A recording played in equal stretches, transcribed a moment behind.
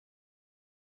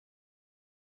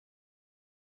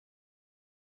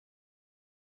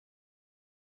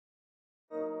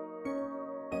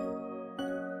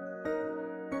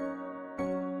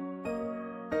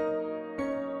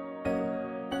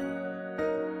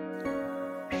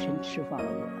神释放了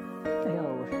我。哎呀，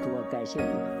我说主啊，感谢你！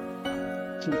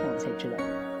今天我才知道，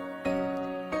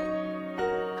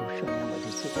主赦免我的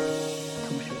罪，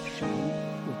同时圣灵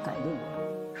又感动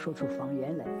我，说出方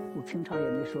言来。我平常也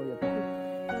没说，也不会。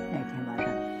那天晚上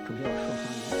主要说方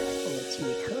言，我心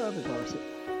里特别高兴。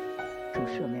主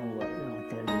赦免我，让我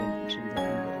得了神的恩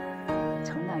典。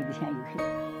从那一天以后，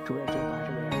主要就把这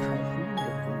个传福音的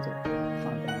工作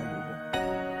放在我里边，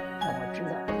让我知道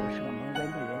我是个蒙恩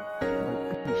的人，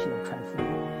我必须要传福音。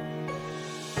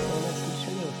所以我从16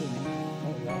岁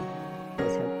那年，我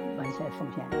才完全奉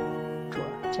献主啊，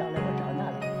将来我长大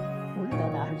了，无论到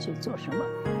哪儿去做什么，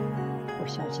我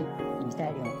相信你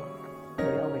带领我，我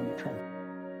要为你传福音。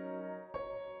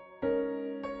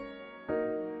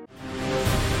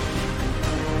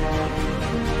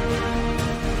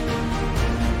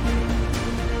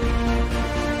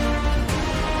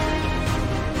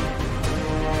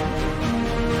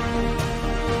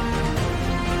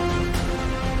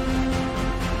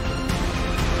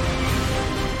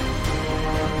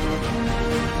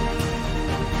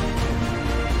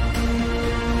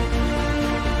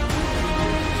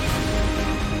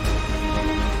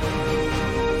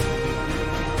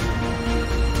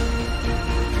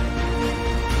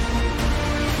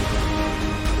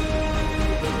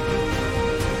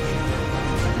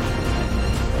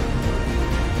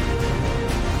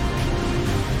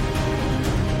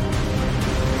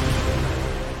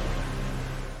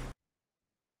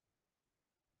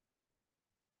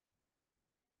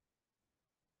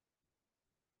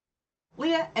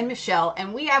Leah and Michelle,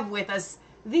 and we have with us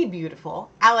the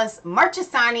beautiful Alice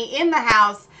Marchesani in the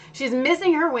house. She's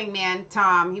missing her wingman,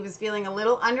 Tom. He was feeling a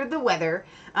little under the weather,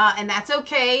 and that's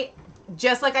okay.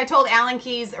 Just like I told Alan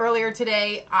Keyes earlier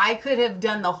today, I could have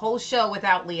done the whole show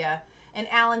without Leah. And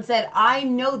Alan said, I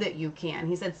know that you can.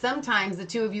 He said, sometimes the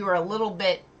two of you are a little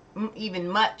bit even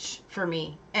much for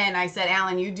me. And I said,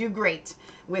 Alan, you do great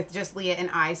with just Leah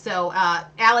and I. So,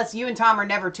 Alice, you and Tom are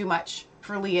never too much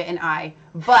for Leah and I.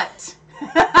 But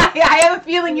I have a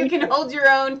feeling you can hold your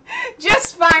own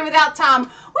just fine without Tom,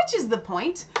 which is the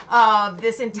point of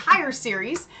this entire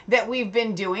series that we've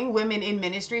been doing, Women in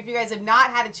Ministry. If you guys have not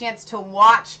had a chance to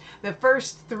watch the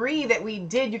first 3 that we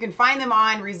did, you can find them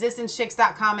on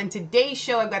resistancechicks.com. And today's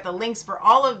show, I've got the links for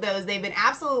all of those. They've been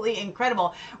absolutely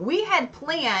incredible. We had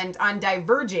planned on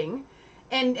diverging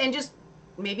and just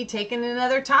maybe taking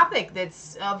another topic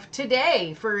that's of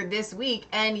today for this week.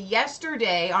 And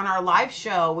yesterday on our live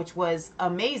show, which was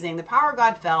amazing, the power of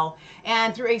God fell,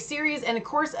 and through a series and a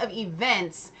course of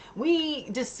events, we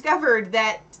discovered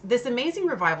that this amazing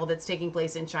revival that's taking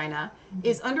place in China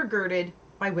is undergirded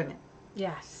by women.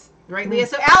 Yes. Right, Leah?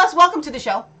 So Alice, welcome to the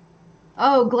show.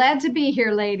 Oh, glad to be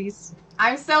here, ladies.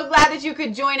 I'm so glad that you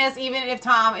could join us even if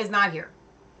Tom is not here.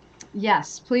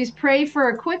 Yes, please pray for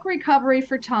a quick recovery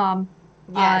for Tom.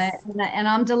 Yes. And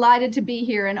I'm delighted to be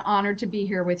here and honored to be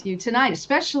here with you tonight,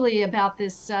 especially about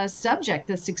this subject,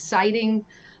 this exciting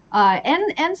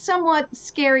and somewhat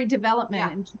scary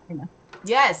development in China.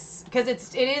 Yes, because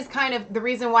it is kind of the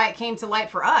reason why it came to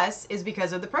light for us is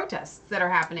because of the protests that are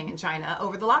happening in China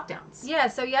over the lockdowns. Yeah,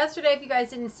 so yesterday, if you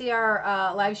guys didn't see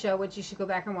our live show, which you should go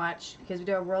back and watch, because we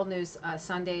do our World News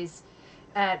Sundays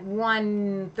at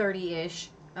 1:30-ish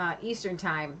Eastern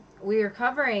Time, we are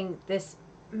covering this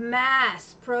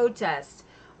mass protest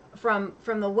from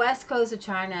the west coast of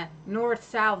China, north,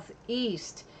 south,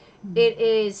 east. It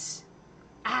is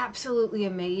absolutely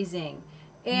amazing.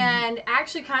 And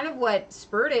actually kind of what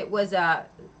spurred it was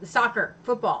soccer,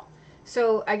 football.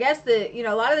 So I guess a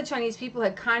lot of the Chinese people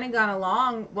had kind of gone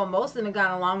along, well, most of them had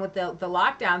gone along with the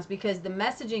lockdowns because the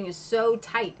messaging is so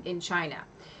tight in China.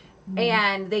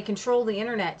 And they control the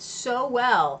internet so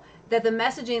well that the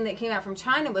messaging that came out from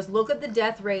China was, look at the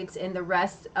death rates in the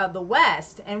rest of the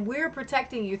West, and we're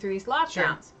protecting you through these lockdowns.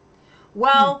 Sure.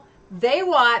 Well, they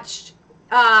watched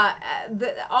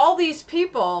all these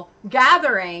people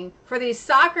gathering for these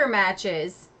soccer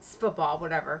matches, football,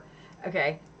 whatever.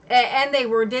 Okay. And they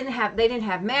didn't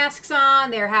have masks on.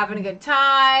 They're having a good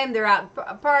time. They're out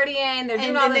partying. They're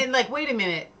doing and then, like, wait a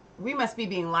minute. We must be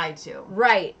being lied to.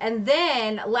 Right. And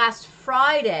then last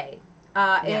Friday,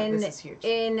 this is huge.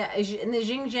 in the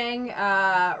Xinjiang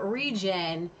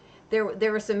region,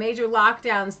 there were some major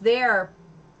lockdowns there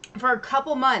for a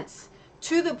couple months,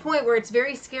 to the point where it's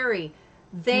very scary.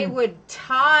 They would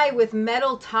tie with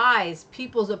metal ties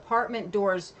people's apartment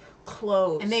doors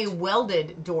closed. And they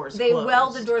welded doors closed. They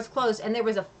welded doors closed, and there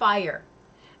was a fire.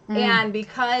 And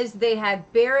because they had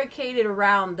barricaded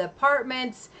around the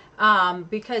apartments,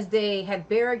 because they had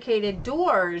barricaded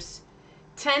doors,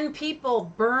 10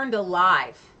 people burned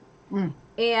alive.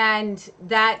 And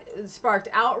that sparked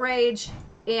outrage.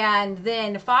 And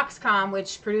then Foxconn,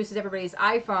 which produces everybody's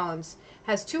iPhones,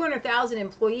 has 200,000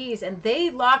 employees, and they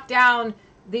locked down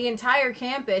the entire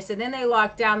campus, and then they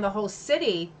locked down the whole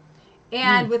city,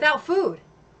 and without food.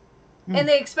 And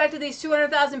they expected these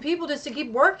 200,000 people just to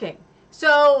keep working.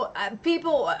 So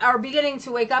people are beginning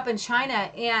to wake up in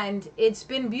China, and it's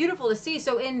been beautiful to see.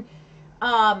 So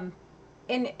kind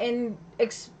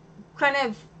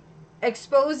of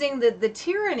exposing the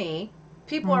tyranny,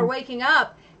 people are waking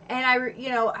up. And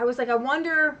I was like, I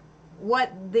wonder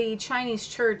what the Chinese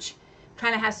church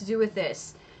kind of has to do with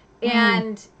this.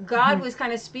 And God was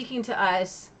kind of speaking to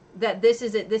us that this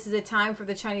is a time for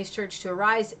the Chinese church to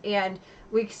arise. And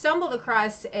we stumbled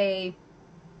across a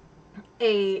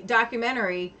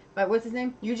documentary by, what's his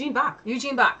name? Eugene Bach.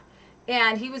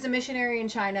 And he was a missionary in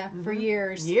China for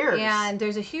years. And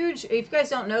there's a huge, if you guys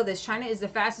don't know this, China is the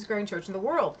fastest growing church in the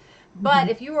world. But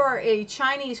if you are a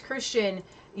Chinese Christian,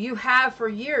 you have for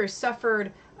years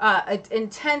suffered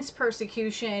intense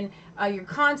persecution. You're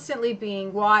constantly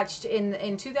being watched.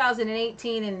 In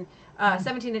 2018 and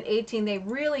 17 and 18, they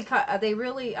really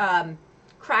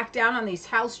cracked down on these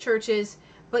house churches,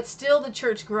 but still the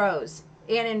church grows.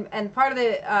 And part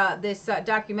of this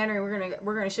documentary,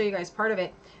 we're gonna show you guys part of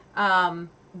it.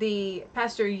 The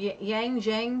pastor Yang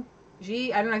Zhang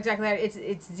Ji, I don't know exactly how it's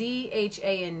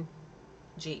Zhang.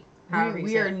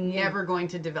 We are never going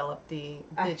to develop the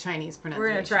Chinese pronunciation. We're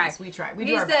gonna try. We try. We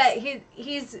do our best.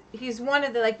 He's one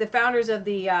of the founders of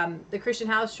the Christian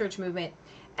House Church movement.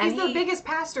 And he's the biggest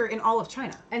pastor in all of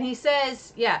China. And he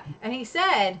says, he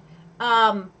said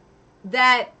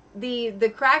that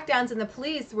the crackdowns and the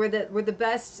police were the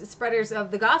best spreaders of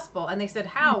the gospel. And they said,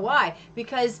 how? Why?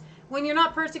 Because when you're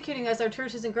not persecuting us, our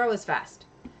church doesn't grow as fast.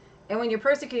 And when you're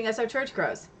persecuting us, our church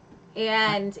grows.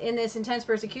 And in this intense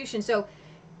persecution, so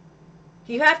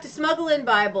you have to smuggle in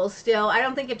Bibles still. I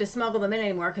don't think you have to smuggle them in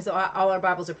anymore because all our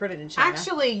Bibles are printed in China.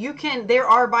 Actually, you can. There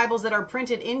are Bibles that are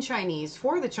printed in Chinese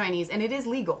for the Chinese, and it is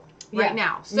legal right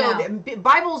now. So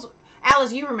Bibles,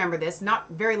 Alice, you remember this, not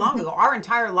very long ago. Our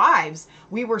entire lives,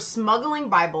 we were smuggling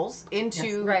Bibles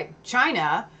into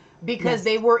China because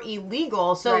they were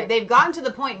illegal. So they've gotten to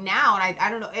the point now, and I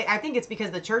don't know, I think it's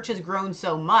because the church has grown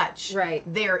so much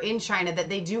there in China that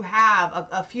they do have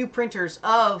a few printers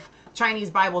of Chinese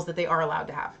Bibles that they are allowed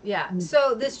to have.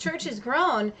 So this church has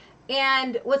grown,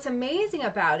 and what's amazing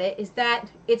about it is that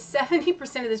it's 70%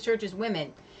 of this church is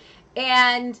women.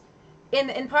 And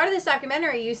in part of this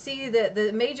documentary, you see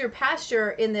the major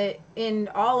pastor in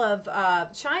all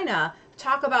of China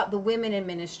talk about the women in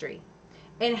ministry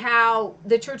and how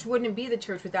the church wouldn't be the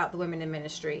church without the women in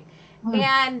ministry.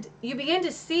 And you begin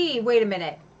to see, wait a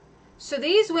minute, so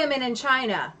these women in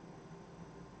China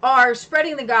are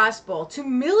spreading the gospel to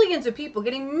millions of people,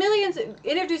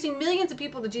 introducing millions of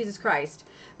people to Jesus Christ,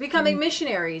 becoming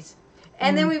missionaries.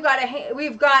 And then we've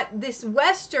got this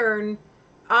westernized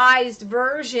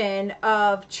version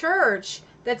of church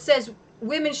that says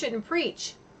women shouldn't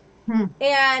preach.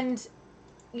 And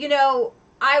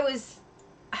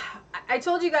I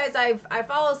told you guys I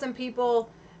follow some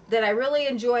people that I really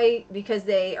enjoy because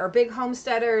they are big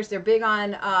homesteaders. They're big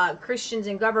on Christians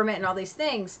and government and all these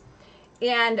things.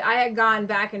 And I had gone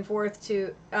back and forth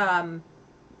to,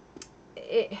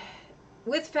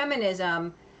 with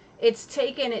feminism, it's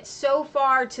taken it so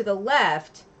far to the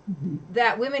left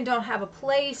that women don't have a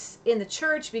place in the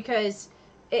church because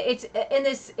it's in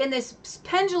this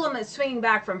pendulum that's swinging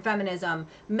back from feminism.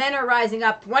 Men are rising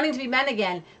up, wanting to be men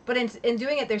again, but in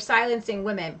doing it, they're silencing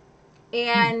women.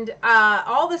 And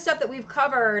all the stuff that we've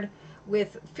covered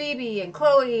with Phoebe and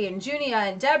Chloe and Junia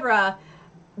and Deborah,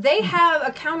 they have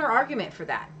a counter argument for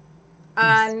that.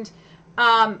 And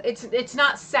it's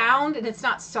not sound and it's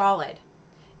not solid.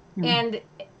 And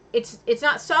it's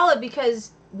not solid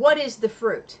because what is the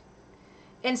fruit?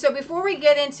 And so before we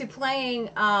get into playing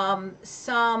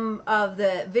some of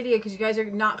the video, because you guys are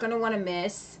not going to want to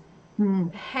miss,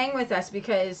 hang with us,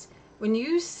 because when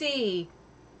you see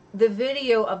the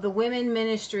video of the women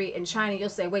ministry in China, you'll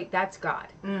say, wait, that's God.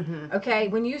 Okay?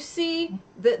 When you see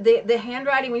the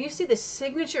handwriting, when you see the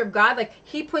signature of God, like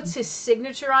he puts his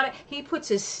signature on it, he puts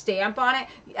his stamp on it.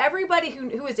 Everybody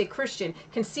who is a Christian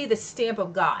can see the stamp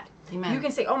of God. Amen. You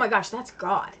can say, oh my gosh, that's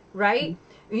God, right?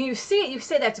 When you see it, you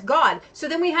say that's God. So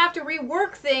then we have to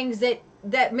rework things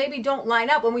that maybe don't line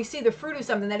up when we see the fruit of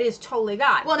something that is totally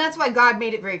God. Well, that's why God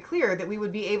made it very clear that we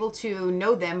would be able to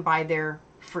know them by their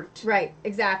fruit. Right,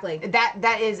 exactly.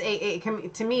 That is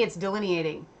to me, it's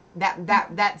delineating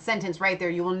that sentence right there.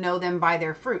 You will know them by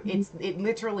their fruit. It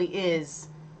literally is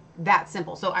that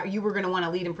simple. So you were going to want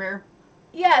to lead in prayer?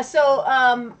 Yeah. So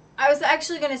I was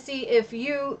actually going to see if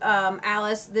you,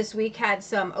 Alice, this week had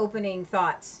some opening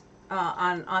thoughts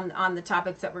on the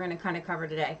topics that we're going to kind of cover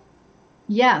today.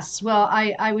 Yes, well,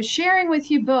 I was sharing with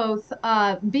you both,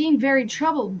 being very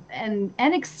troubled and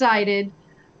excited,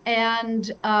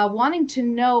 and wanting to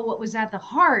know what was at the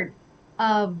heart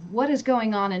of what is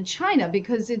going on in China,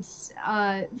 because it's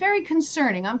very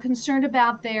concerning. I'm concerned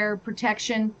about their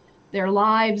protection, their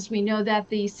lives. We know that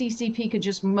the CCP could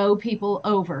just mow people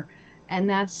over, and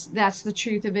that's the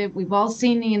truth of it. We've all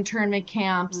seen the internment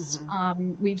camps.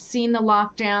 We've seen the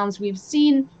lockdowns. We've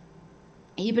seen,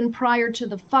 even prior to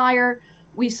the fire,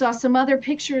 we saw some other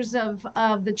pictures of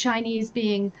the Chinese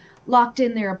being locked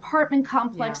in their apartment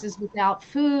complexes without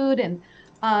food. And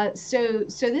so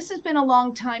this has been a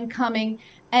long time coming,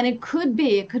 and it could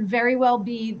very well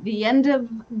be the end of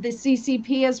the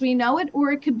CCP as we know it,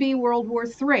 or it could be World War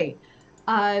III,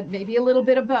 maybe a little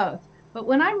bit of both. But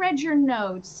when I read your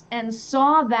notes and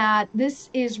saw that this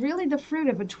is really the fruit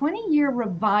of a 20-year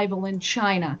revival in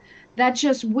China, that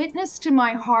just witnessed to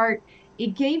my heart.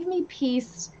 It gave me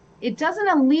peace. It doesn't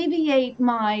alleviate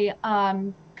my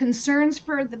concerns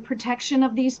for the protection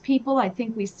of these people. I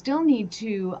think we still need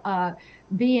to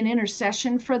be an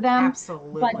intercession for them.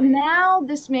 Absolutely. But now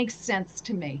this makes sense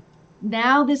to me.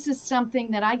 Now this is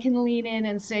something that I can lean in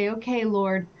and say, okay,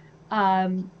 Lord,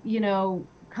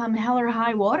 come hell or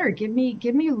high water, give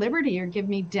me liberty or give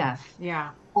me death.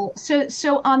 Yeah.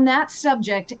 So on that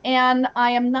subject, and I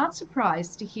am not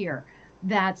surprised to hear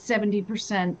that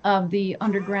 70% of the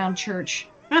underground church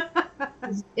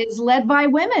is led by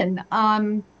women.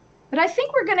 But I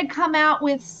think we're going to come out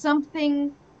with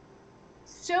something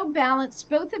so balanced.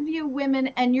 Both of you women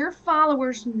and your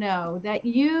followers know that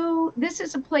this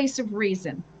is a place of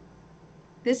reason.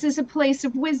 This is a place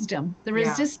of wisdom. The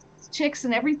Resistance Chicks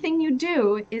and everything you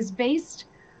do is based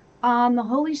on the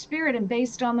Holy Spirit and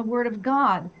based on the Word of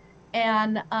God.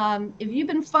 And if you've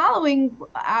been following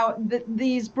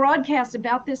these broadcasts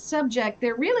about this subject,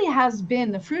 there really has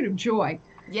been the fruit of joy.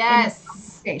 Yes. In the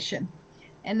conversation.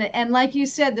 And like you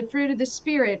said, the fruit of the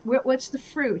Spirit, what's the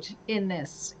fruit in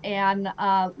this? And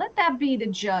let that be the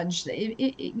judge.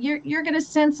 You're going to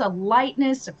sense a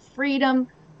lightness, a freedom,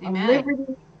 a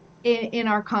liberty in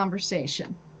our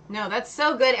conversation. No, that's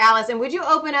so good, Alice. And would you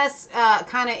open us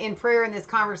kind of in prayer in this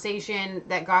conversation,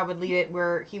 that God would lead it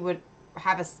where he would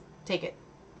have us take it?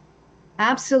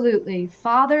 Absolutely.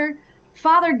 Father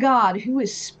God, who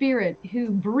is spirit,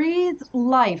 who breathed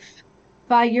life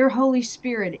by your Holy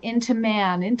Spirit into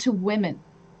man, into women,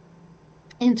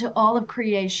 into all of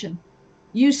creation.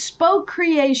 You spoke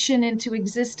creation into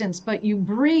existence, but you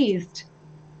breathed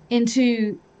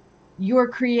into your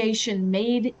creation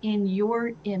made in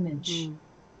your image.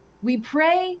 We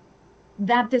pray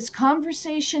that this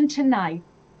conversation tonight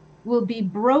will be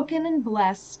broken and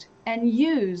blessed and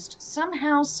used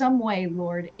somehow, some way,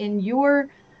 Lord, in your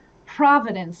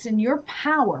providence, in your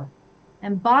power,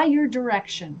 and by your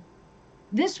direction.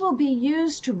 This will be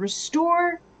used to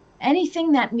restore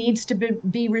anything that needs to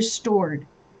be restored,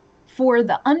 for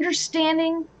the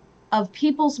understanding of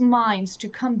people's minds to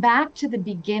come back to the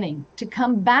beginning, to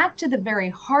come back to the very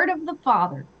heart of the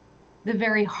Father, the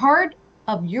very heart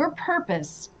of your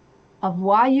purpose of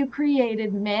why you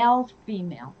created male,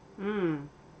 female.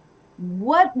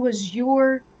 What was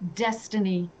your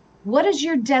destiny? What is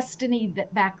your destiny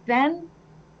that back then?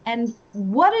 And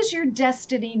what is your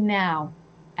destiny now,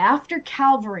 after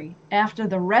Calvary, after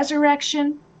the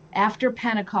resurrection, after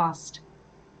Pentecost?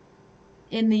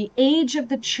 In the age of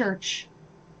the church,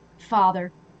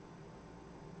 Father,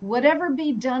 whatever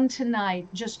be done tonight,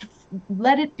 just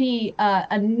let it be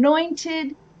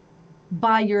anointed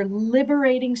by your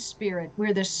liberating Spirit.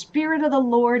 Where the Spirit of the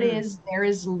Lord is, there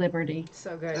is liberty.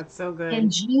 So good. That's so good. In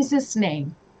Jesus'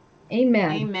 name,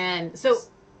 amen. Amen. So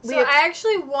I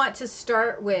actually want to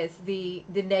start with the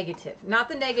negative, not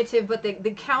the negative, but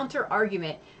the counter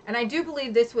argument. And I do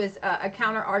believe this was a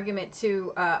counter argument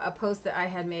to a post that I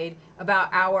had made about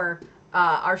our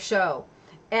show.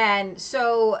 And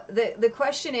so the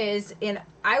question is, and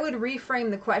I would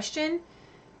reframe the question.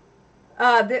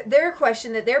 Their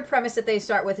question, that their premise that they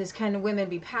start with is, can women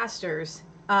be pastors?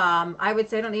 I would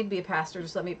say, I don't need to be a pastor.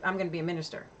 Just I'm going to be a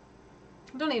minister.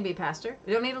 I don't need to be a pastor.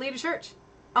 I don't need to lead a church.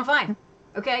 I'm fine.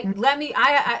 Okay, let me.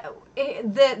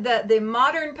 The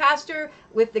modern pastor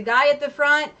with the guy at the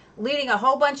front leading a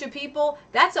whole bunch of people.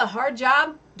 That's a hard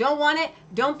job. Don't want it.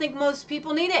 Don't think most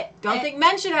people need it. Don't think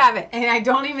men should have it. And I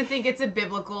don't even think it's a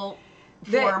biblical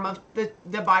form of the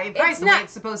body of Christ, the way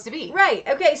it's supposed to be. Right.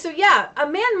 Okay. So yeah, a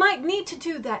man might need to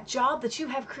do that job that you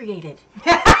have created.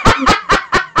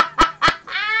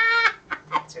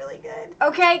 That's really good.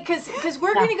 Okay, because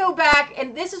we're going to go back,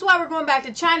 and this is why we're going back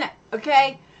to China.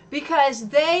 Okay. Because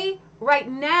they,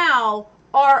 right now,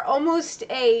 are almost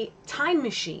a time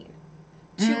machine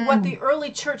to what the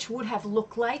early church would have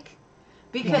looked like.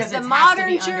 Because the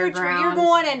modern church where you're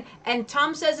going, and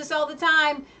Tom says this all the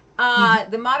time,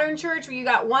 the modern church where you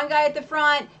got one guy at the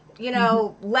front, you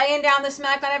know, laying down the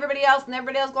smack on everybody else and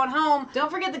everybody else going home.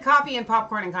 Don't forget the coffee and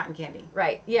popcorn and cotton candy.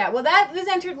 Right. Yeah. Well, that was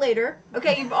entered later.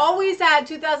 Okay. You've always had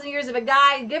 2,000 years of a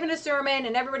guy giving a sermon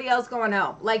and everybody else going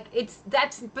home. Like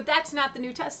but that's not the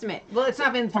New Testament. Well, it's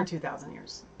not been for 2,000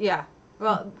 years. Yeah.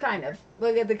 Well, kind of.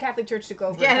 Well, the Catholic Church took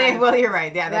over. Yeah. Well, you're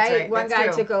right. Yeah, that's right. One that's guy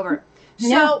true. took over.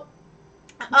 So.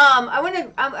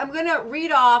 I'm gonna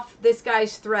read off this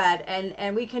guy's thread,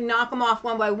 and we can knock them off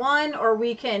one by one, or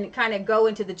we can kind of go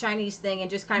into the Chinese thing and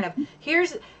just kind of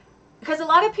because a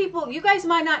lot of people, you guys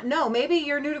might not know, maybe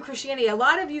you're new to Christianity. A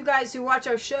lot of you guys who watch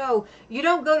our show, you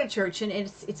don't go to church, and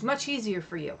it's much easier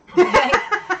for you, okay?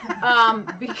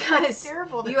 Because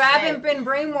you haven't been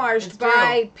brainwashed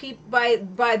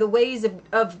by the ways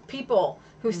of people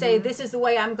who say this is the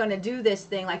way I'm going to do this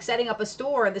thing, like setting up a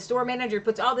store, and the store manager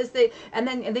puts all this thing, and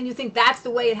then you think that's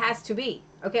the way it has to be,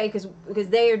 okay? Because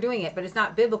they are doing it, but it's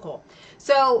not biblical.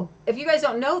 So if you guys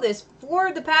don't know this,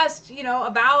 for the past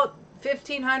about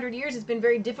 1,500 years, it's been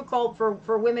very difficult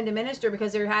for women to minister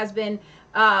because there has been,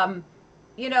 in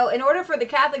order for the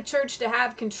Catholic Church to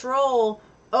have control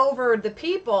over the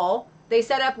people, they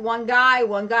set up one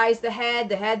guy's the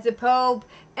head's the Pope,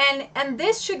 and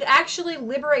this should actually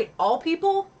liberate all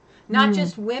people, not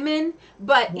just women,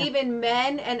 but even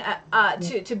men, and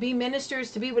to be ministers,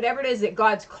 to be whatever it is that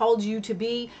God's called you to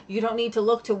be. You don't need to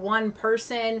look to one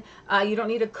person. You don't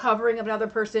need a covering of another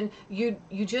person. You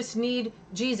just need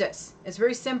Jesus. It's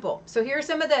very simple. So here are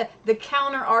some of the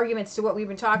counter arguments to what we've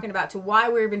been talking about, to why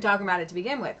we've been talking about it to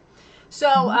begin with.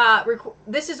 So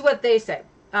this is what they say.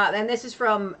 And this is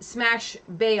from Smash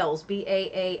Bales,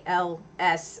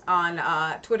 Baals,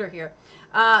 on Twitter here.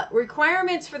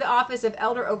 Requirements for the office of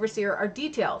elder overseer are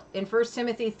detailed in 1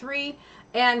 Timothy 3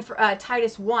 and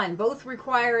Titus 1, both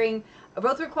require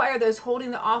those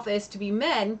holding the office to be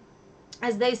men,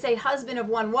 as they say, husband of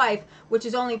one wife, which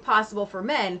is only possible for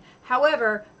men.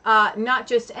 However, not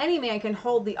just any man can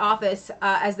hold the office,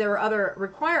 as there are other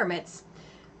requirements.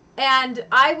 And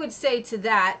I would say to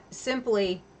that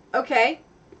simply, okay,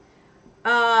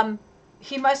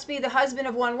 he must be the husband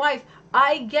of one wife.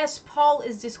 I guess Paul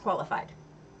is disqualified.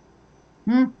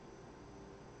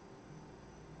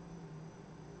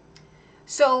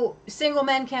 So single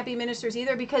men can't be ministers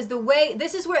either, because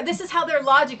this is how their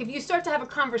logic, if you start to have a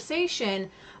conversation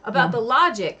about the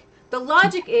logic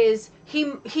is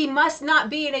he must not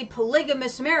be in a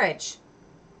polygamous marriage.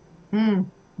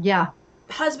 Yeah.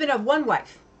 Husband of one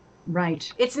wife.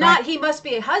 Right. It's not he must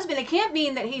be a husband. It can't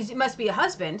mean that he must be a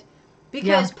husband.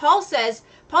 Because Paul says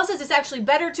it's actually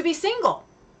better to be single.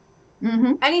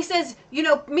 And he says,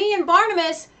 me and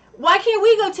Barnabas, why can't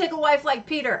we go take a wife like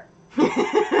Peter?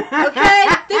 Okay?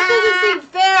 This doesn't seem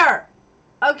fair.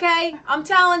 Okay? I'm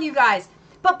telling you guys.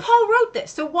 But Paul wrote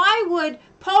this. So why would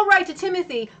Paul write to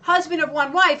Timothy, husband of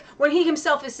one wife, when he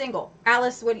himself is single?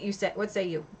 Alice, what say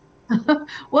you?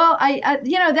 Well, I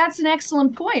that's an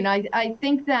excellent point. I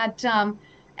think that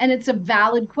and it's a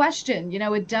valid question.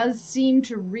 It does seem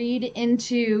to read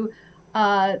into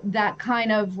that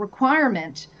kind of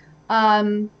requirement.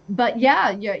 But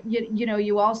yeah,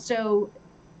 you also,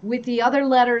 with the other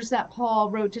letters that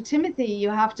Paul wrote to Timothy, you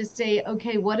have to say,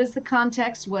 okay, what is the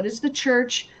context? What is the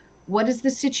church? What is the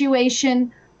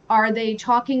situation? Are they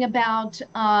talking about,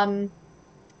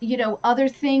 other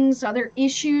things, other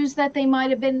issues that they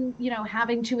might have been,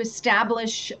 having to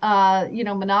establish,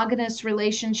 monogamous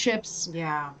relationships?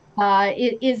 Yeah.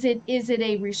 Is it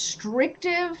a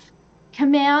restrictive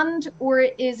command, or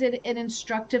is it an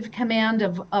instructive command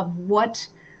of what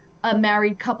a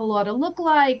married couple ought to look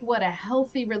like, what a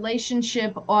healthy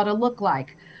relationship ought to look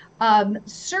like?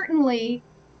 Certainly,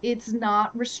 it's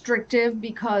not restrictive,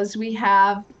 because we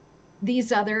have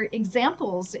these other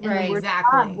examples in the Word of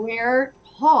God where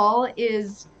Paul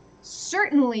is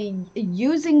certainly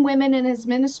using women in his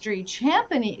ministry,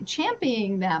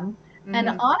 championing them and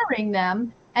honoring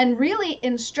them, and really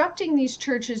instructing these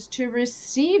churches to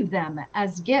receive them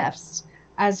as gifts,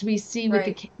 as we see with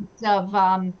the case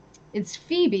of it's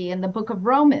Phoebe in the book of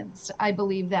Romans. I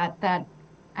believe that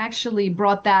actually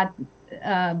brought that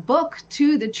book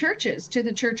to the churches, to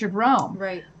the Church of Rome.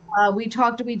 Right.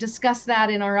 We discussed that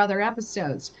in our other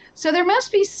episodes. So there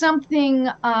must be something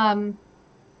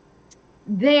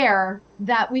there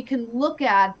that we can look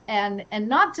at and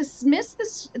not dismiss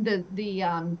the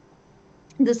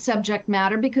subject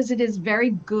matter, because it is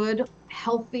very good,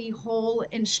 healthy, whole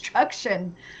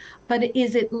instruction. But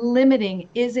is it limiting?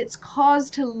 Is its cause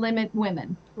to limit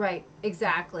women? Right,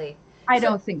 exactly. I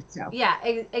don't think so. Yeah,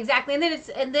 exactly.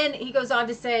 And then he goes on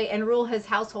to say, and rule his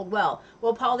household well.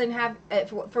 Well, Paul didn't have,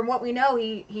 from what we know,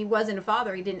 he wasn't a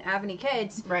father. He didn't have any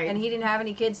kids, Right. and he didn't have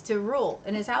any kids to rule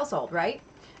in his household, right?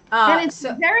 And it's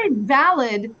a very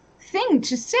valid thing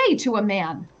to say to a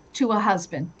man, to a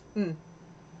husband.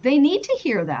 They need to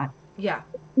hear that. Yeah.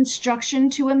 Instruction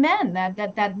to a man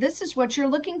that this is what you're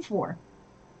looking for.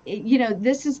 You know,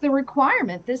 this is the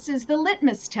requirement. This is the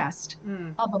litmus test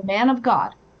of a man of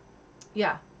God.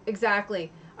 Yeah,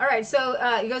 exactly. All right, so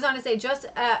he goes on to say, just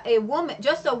a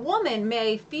woman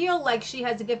may feel like she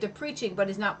has a gift of preaching, but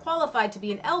is not qualified to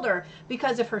be an elder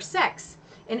because of her sex.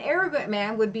 An arrogant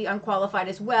man would be unqualified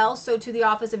as well. So, to the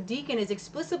office of deacon is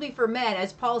explicitly for men,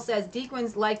 as Paul says,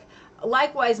 deacons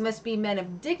likewise must be men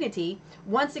of dignity.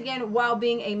 Once again, while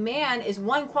being a man is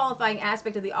one qualifying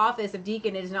aspect of the office of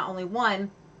deacon, it is not only one.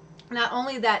 Not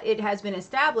only that it has been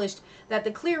established that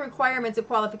the clear requirements of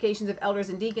qualifications of elders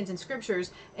and deacons in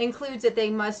scriptures includes that they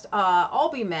must all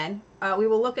be men. We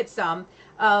will look at some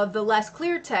of the less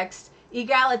clear text.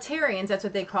 Egalitarians, that's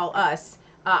what they call us.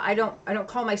 I don't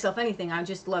call myself anything. I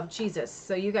just love Jesus.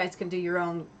 So you guys can do your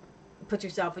own, put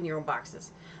yourself in your own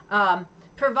boxes.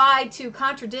 Provide to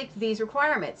contradict these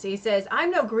requirements. He says, I'm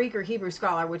no Greek or Hebrew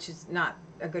scholar, which is not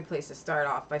a good place to start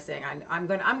off by saying I'm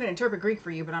going to interpret Greek for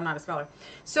you, but I'm not a scholar.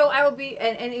 So I will be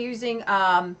and using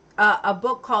a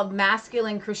book called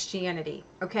Masculine Christianity.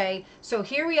 Okay, so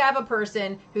here we have a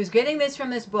person who's getting this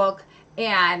from this book,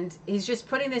 and he's just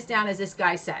putting this down as this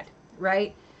guy said,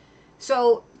 right?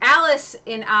 So Alice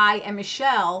and I and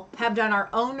Michelle have done our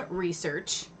own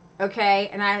research. Okay,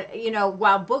 and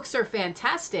while books are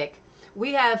fantastic,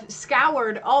 we have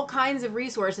scoured all kinds of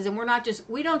resources, and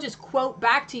we don't just quote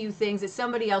back to you things that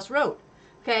somebody else wrote.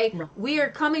 Okay, right. We are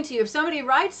coming to you. If somebody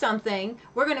writes something,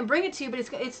 we're going to bring it to you, but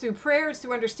it's through prayer, it's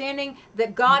through understanding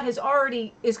that God is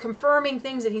confirming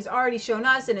things that He's already shown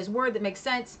us in His Word that makes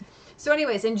sense. So,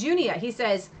 anyways, in Junia, he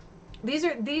says, these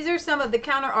are some of the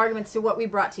counter arguments to what we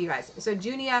brought to you guys. So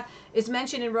Junia is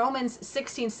mentioned in Romans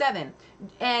 16:7,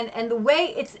 and the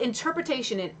way it's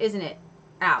interpretation, isn't it,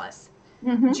 Alice?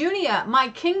 Mm-hmm. Junia, my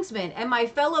kinsmen and my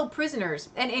fellow prisoners,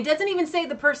 and it doesn't even say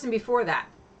the person before that,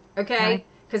 okay?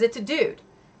 Because it's a dude,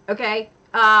 okay?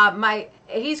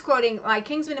 He's quoting, my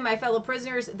kinsmen and my fellow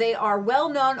prisoners, they are well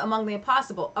known among the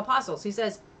apostles. He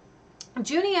says,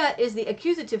 Junia is the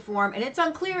accusative form, and it's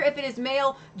unclear if it is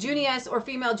male Junius or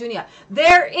female Junia.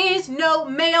 There is no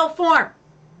male form,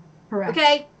 correct?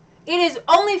 Okay? It is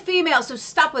only female, so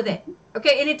stop with it,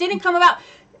 okay? And it didn't come about.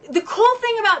 The cool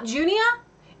thing about Junia,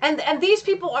 and these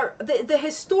people are the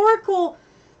historical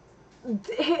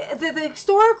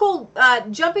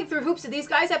jumping through hoops that these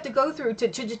guys have to go through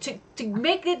to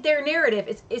make it their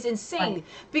narrative is insane. Right.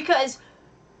 Because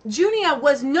Junia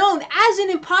was known as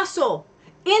an apostle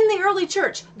in the early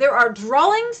church. There are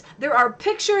drawings, there are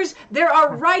pictures, there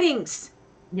are writings.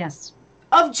 Yes.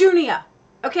 Of Junia.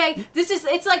 Okay?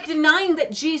 It's like denying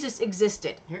that Jesus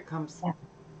existed. Here it comes. Yeah.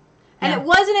 And it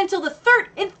wasn't until in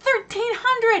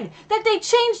 1300 that they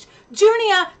changed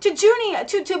Junia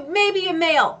to maybe a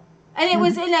male. And it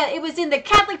was in the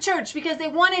Catholic Church because they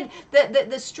wanted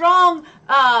the strong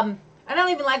I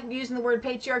don't even like using the word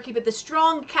patriarchy, but the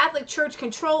strong Catholic Church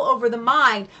control over the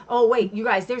mind. Oh wait, you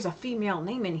guys, there's a female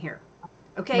name in here.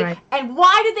 Okay? Right. And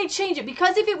why did they change it?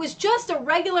 Because if it was just a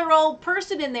regular old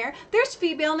person in there's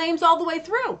female names all the way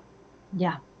through.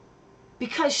 Yeah.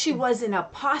 Because she was an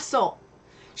apostle.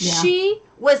 Yeah. She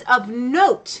was of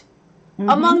note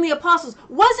among the apostles.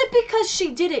 Was it because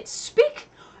she didn't speak?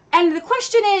 And the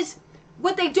question is,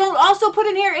 what they don't also put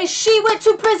in here is she went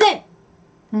to prison.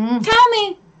 Tell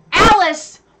me,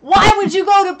 Alice, why would you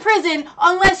go to prison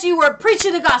unless you were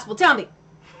preaching the gospel? Tell me.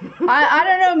 I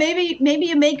don't know. Maybe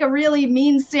you make a really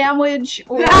mean sandwich,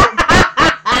 or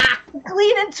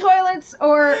cleaning toilets,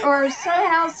 or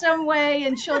somehow, some way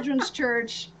in children's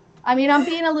church. I mean, I'm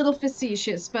being a little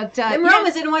facetious, but them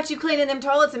Romans didn't want you cleaning them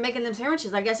toilets and making them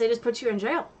sandwiches. I guess they just put you in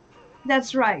jail.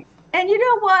 That's right. And you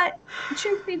know what?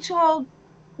 Truth be told,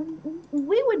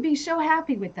 we would be so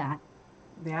happy with that.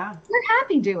 Yeah. We're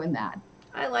happy doing that.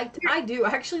 I do. I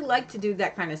actually like to do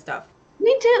that kind of stuff.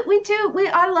 We do.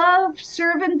 I love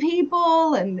serving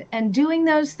people and doing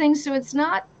those things. So it's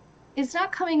not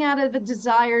coming out of a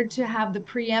desire to have the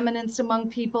preeminence among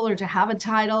people or to have a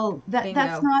title. That's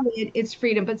not it. It's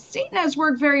freedom. But Satan has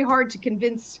worked very hard to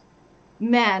convince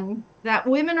men that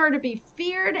women are to be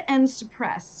feared and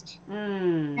suppressed.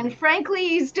 And frankly,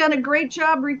 he's done a great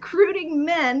job recruiting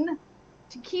men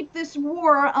to keep this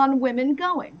war on women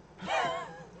going.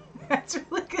 That's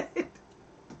really good.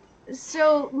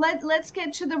 So let's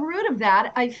get to the root of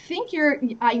that.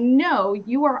 I know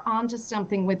you are onto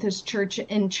something with this church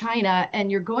in China,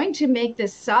 and you're going to make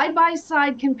this side by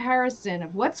side comparison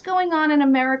of what's going on in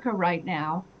America right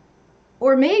now,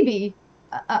 or maybe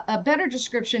a better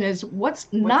description is what's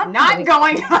What's not not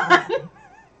going on?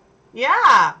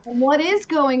 Yeah. and what is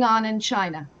going on in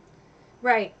China.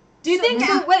 Right. Do you think?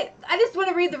 So wait, I just want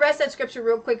to read the rest of that scripture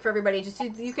real quick for everybody, just so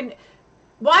you can.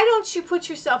 Why don't you put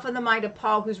yourself in the mind of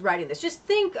Paul, who's writing this? Just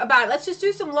think about it. Let's just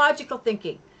do some logical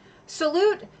thinking.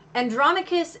 Salute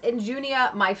Andronicus and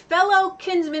Junia, my fellow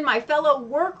kinsmen, my fellow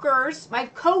workers, my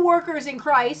co-workers in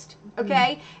Christ,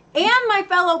 okay, and my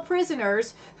fellow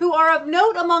prisoners who are of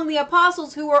note among the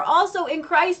apostles who were also in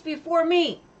Christ before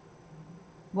me.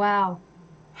 Wow.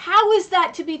 How is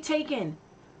that to be taken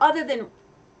other than,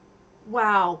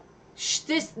 wow,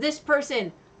 this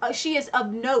person, she is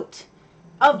of note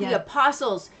of the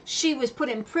apostles. She was put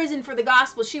in prison for the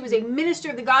gospel. She was a minister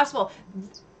of the gospel.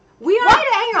 We are. Wait,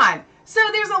 hang on. So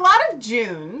there's a lot of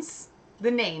Junes,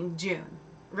 the name June,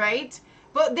 right?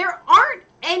 But there aren't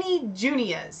any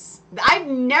Junias. I've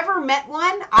never met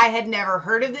one. I had never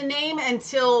heard of the name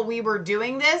until we were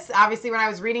doing this. Obviously, when I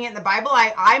was reading it in the Bible,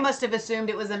 I must have assumed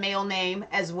it was a male name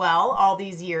as well all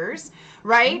these years,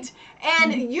 right?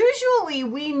 And usually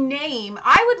we name,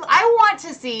 I want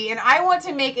to see, and I want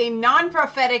to make a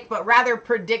non-prophetic but rather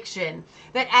prediction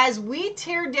that as we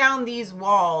tear down these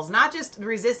walls, not just the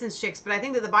resistance chicks, but I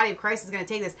think that the body of Christ is going to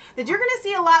take this, that you're going to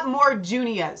see a lot more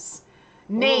Junias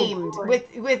named with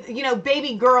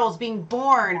baby girls being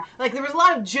born. Like there was a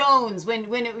lot of Jones when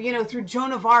through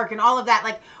Joan of Arc and all of that.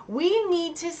 Like we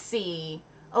need to see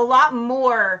a lot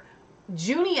more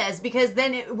Junias, because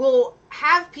then it will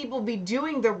have people be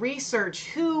doing the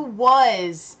research.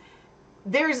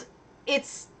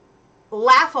 It's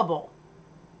laughable.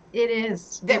 It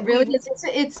is. It really is.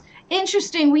 It's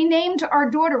interesting. We named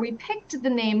our daughter. We picked the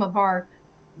name of our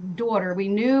daughter. We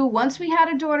knew once we had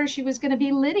a daughter, she was going to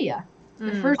be Lydia,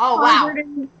 the first convert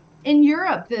in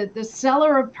Europe, the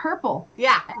seller of purple.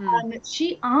 Yeah. And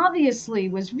she obviously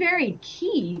was very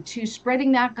key to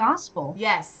spreading that gospel.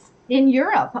 Yes. In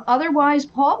Europe. Otherwise,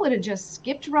 Paul would have just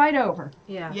skipped right over.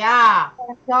 Yeah. Yeah.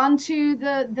 Gone to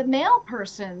the male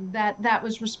person that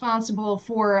was responsible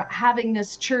for having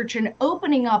this church and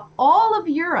opening up all of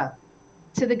Europe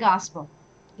to the gospel.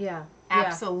 Yeah.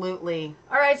 Absolutely.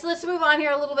 All right, so let's move on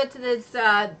here a little bit to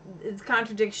this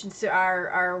contradictions to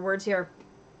our words here.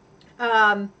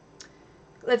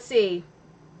 Let's see.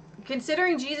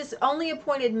 Considering Jesus only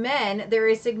appointed men, there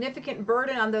is significant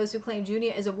burden on those who claim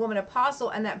Junia is a woman apostle,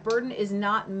 and that burden is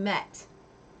not met.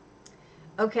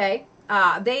 Okay.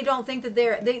 They don't think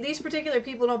that these particular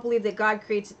people don't believe that God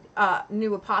creates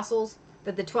new apostles,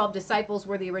 that the 12 disciples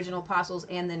were the original apostles,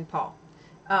 and then Paul.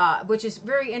 Which is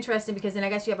very interesting, because then I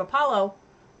guess you have Apollo.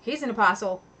 He's an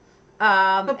apostle.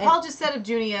 But Paul just said of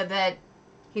Junia that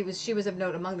she was of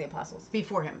note among the apostles.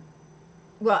 Before him.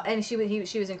 Well, and she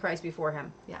was in Christ before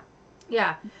him. Yeah.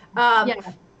 Yeah.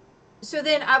 So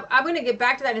then I'm going to get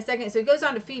back to that in a second. So it goes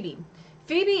on to Phoebe.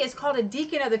 Phoebe is called a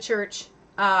deacon of the church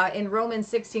in Romans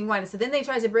 16:1. So then they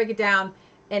try to break it down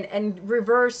and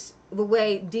reverse the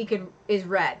way deacon is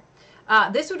read.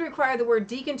 This would require the word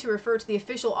deacon to refer to the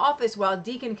official office, while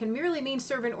deacon can merely mean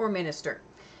servant or minister.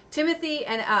 Timothy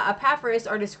and Epaphras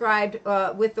are described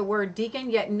with the word deacon,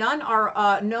 yet none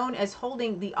are known as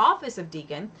holding the office of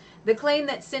deacon. The claim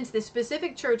that since the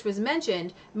specific church was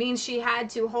mentioned means she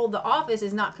had to hold the office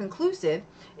is not conclusive.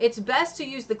 It's best to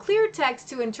use the clear text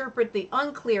to interpret the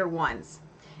unclear ones.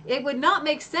 It would not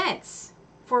make sense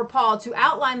for Paul to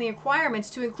outline the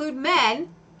requirements to include men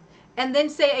and then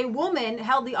say a woman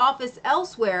held the office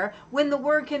elsewhere when the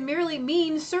word can merely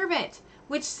mean servant,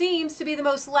 which seems to be the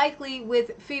most likely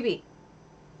with Phoebe.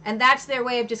 And that's their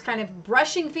way of just kind of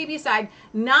brushing Phoebe aside,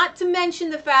 not to mention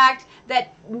the fact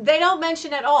that they don't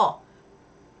mention at all.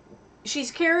 She's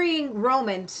carrying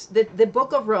Romans, the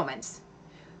book of Romans.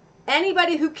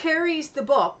 Anybody who carries the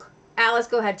book, Alice,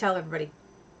 go ahead, tell everybody.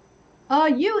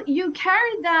 You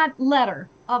carried that letter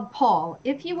of Paul.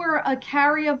 If you were a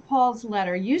carrier of Paul's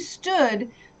letter, you stood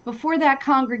before that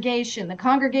congregation. The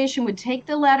congregation would take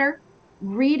the letter,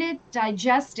 read it,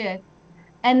 digest it,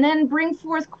 and then bring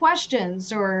forth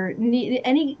questions or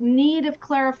any need of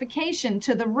clarification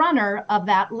to the runner of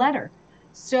that letter.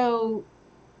 So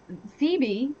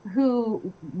Phoebe,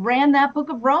 who ran that book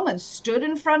of Romans, stood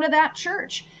in front of that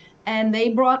church, and they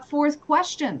brought forth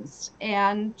questions,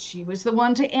 and she was the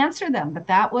one to answer them. But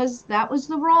that was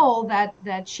the role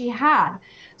that she had.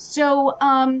 So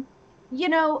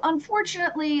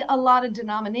unfortunately, a lot of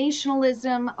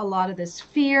denominationalism, a lot of this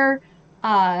fear,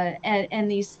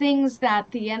 and these things that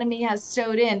the enemy has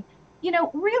sowed in,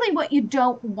 really what you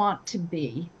don't want to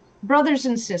be, brothers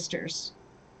and sisters,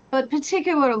 but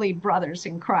particularly brothers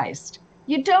in Christ,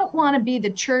 you don't want to be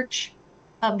the church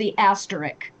of the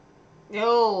asterisk.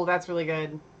 Oh, that's really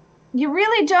good. You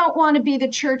really don't want to be the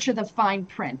church of the fine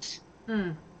print,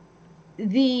 Mm.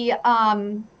 the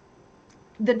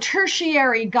the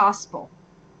tertiary gospel.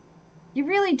 You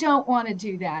really don't want to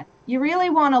do that. You really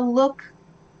want to look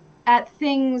at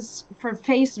things for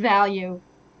face value,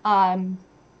 um,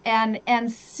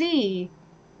 and see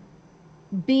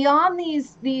beyond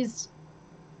these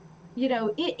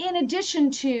in addition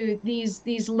to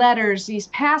these letters, these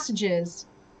passages.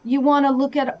 You want to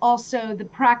look at also the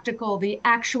practical, the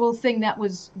actual thing that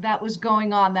was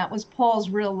going on. That was Paul's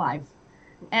real life.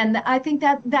 And I think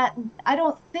that I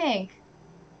don't think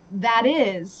that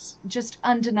is just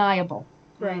undeniable.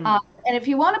 Right. And if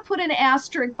you want to put an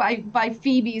asterisk by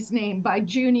Phoebe's name, by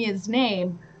Junia's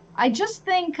name, I just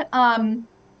think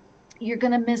you're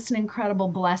going to miss an incredible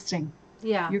blessing.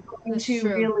 Yeah. You're going That's to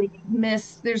true. really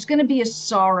miss. There's going to be a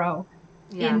sorrow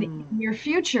Yeah. in your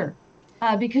future,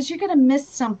 because you're going to miss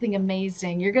something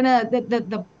amazing. You're going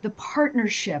to the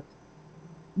partnership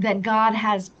that God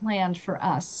has planned for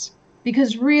us.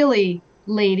 Because really,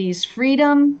 ladies,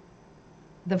 freedom,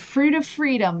 the fruit of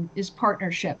freedom is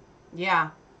partnership.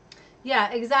 Yeah.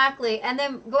 Yeah, exactly. And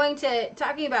then going to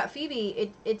talking about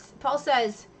Phoebe, it's Paul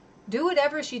says, do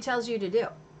whatever she tells you to do.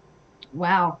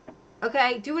 Wow.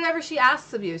 Okay? Do whatever she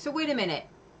asks of you. So wait a minute.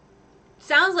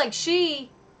 Sounds like she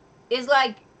is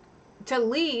like to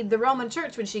lead the Roman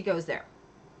church when she goes there,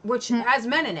 which has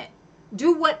men in it.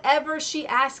 Do whatever she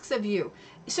asks of you.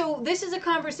 So this is a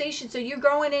conversation. So you're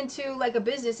going into like a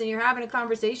business and you're having a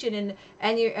conversation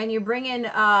and you're bringing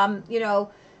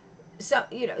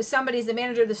somebody's the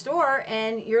manager of the store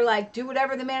and you're like, do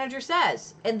whatever the manager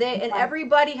says, and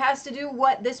everybody has to do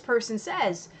what this person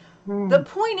says. The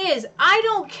point is, I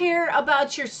don't care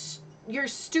about your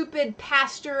stupid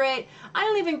pastorate. I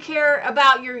don't even care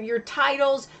about your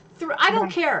titles. I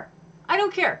don't care. I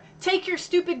don't care. Take your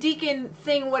stupid deacon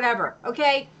thing, whatever.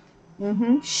 Okay.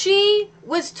 She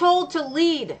was told to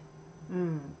lead.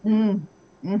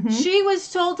 She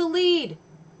was told to lead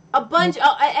a bunch,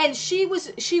 and she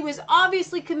was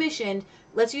obviously commissioned.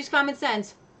 Let's use common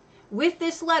sense with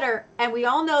this letter, and we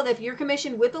all know that if you're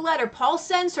commissioned with the letter, Paul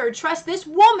sends her, trust this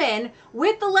woman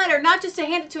with the letter, not just to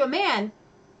hand it to a man.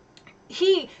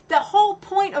 The whole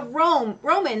point of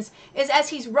Romans is, as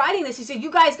he's writing this, he said,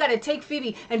 you guys got to take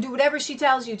Phoebe and do whatever she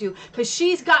tells you to, because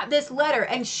she's got this letter,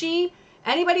 and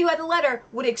anybody who had the letter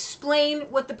would explain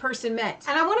what the person meant.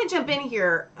 And I want to jump in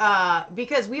here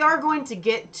because we are going to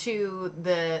get to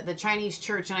the Chinese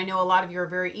church, and I know a lot of you are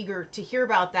very eager to hear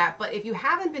about that. But if you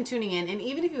haven't been tuning in, and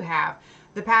even if you have,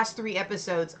 the past 3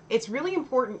 episodes, it's really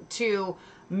important to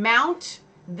mount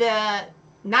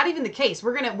not even the case.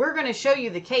 We're gonna show you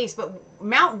the case, but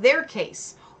mount their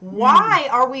case. Why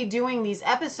are we doing these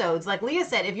episodes? Like Leah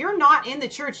said, if you're not in the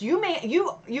church,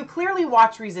 you clearly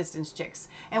watch Resistance Chicks,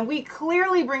 and we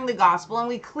clearly bring the gospel, and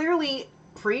we clearly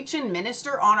preach and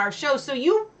minister on our show. So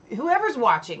whoever's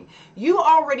watching, you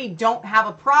already don't have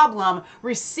a problem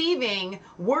receiving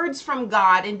words from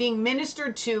God and being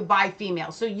ministered to by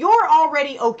females. So you're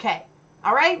already okay.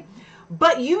 All right?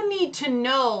 But you need to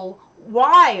know,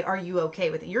 why are you okay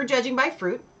with it? You're judging by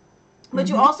fruit. But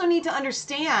you also need to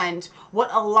understand what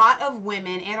a lot of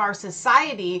women in our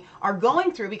society are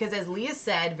going through, because as Leah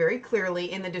said very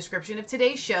clearly in the description of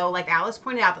today's show, like Alice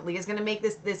pointed out, that Leah's going to make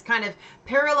this kind of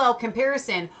parallel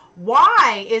comparison.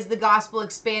 Why is the gospel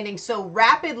expanding so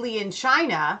rapidly in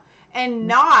China and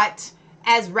not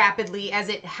as rapidly as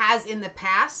it has in the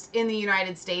past in the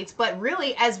United States, but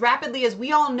really as rapidly as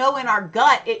we all know in our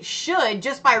gut it should,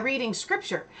 just by reading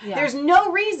scripture? Yeah. There's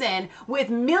no reason, with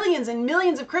millions and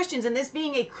millions of Christians and this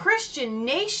being a Christian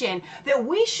nation, that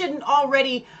we shouldn't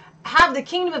already have the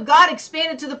kingdom of God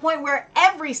expanded to the point where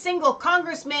every single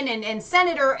congressman and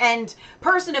senator and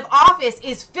person of office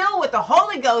is filled with the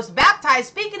Holy Ghost, baptized,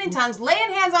 speaking in tongues,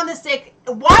 laying hands on the sick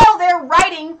while they're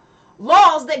writing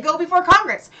laws that go before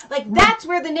Congress. Like, that's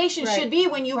where the nation should be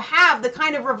when you have the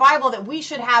kind of revival that we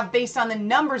should have based on the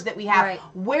numbers that we have. Right.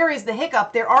 Where is the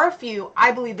hiccup? There are a few.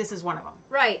 I believe this is one of them.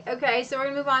 Right. Okay. So we're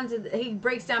going to move on to, he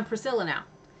breaks down Priscilla now.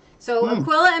 So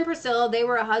Aquila and Priscilla, they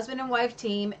were a husband and wife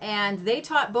team, and they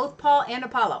taught both Paul and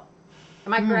Apollo.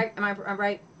 Am I correct? Am I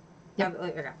right? Yep.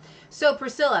 Okay. So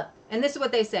Priscilla, and this is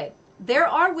what they say. There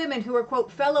are women who are,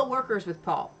 quote, fellow workers with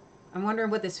Paul. I'm wondering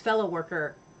what this fellow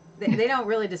worker, they don't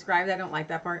really describe that. I don't like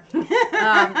that part.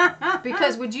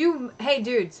 Because hey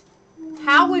dudes,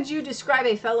 how would you describe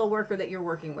a fellow worker that you're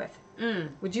working with?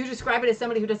 Would you describe it as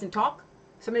somebody who doesn't talk?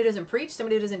 Somebody who doesn't preach,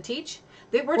 somebody who doesn't teach.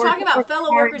 We're Or- talking or about fellow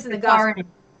carries workers in the gospel.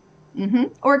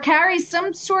 authority. Or carries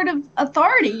some sort of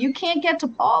authority. You can't get to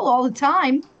Paul all the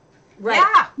time. Right.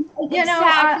 Yeah. You know,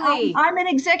 Exactly. I'm an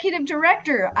executive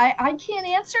director. I can't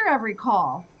answer every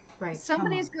call. Right.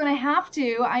 Somebody's going to have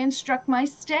to. I instruct my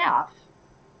staff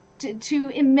to,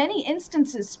 in many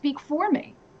instances, speak for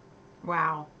me.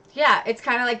 Wow. Yeah, it's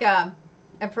kind of like a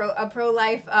pro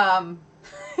life.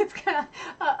 It's kind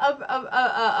of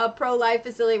a pro life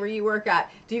facility where you work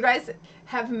at. Do you guys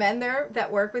have men there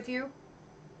that work with you?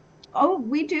 Oh,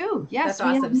 we do. Yes, That's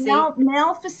awesome. we have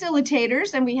male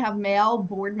facilitators and we have male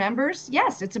board members.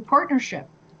 Yes, it's a partnership.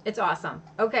 It's awesome.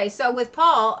 Okay, so with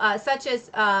Paul, such as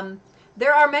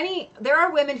there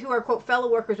are women who are quote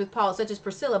fellow workers with Paul, such as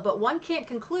Priscilla, but one can't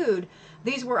conclude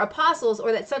these were apostles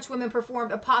or that such women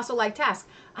performed apostle-like tasks.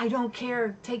 I don't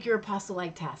care. Take your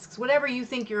apostle-like tasks, whatever you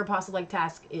think your apostle-like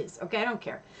task is. Okay, I don't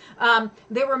care.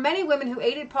 There were many women who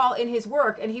aided Paul in his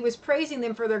work, and he was praising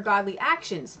them for their godly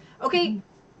actions. Okay,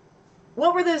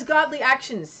 what were those godly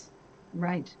actions?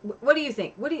 Right. What do you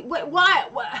think? Why?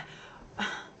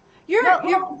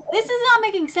 No, This is not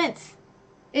making sense.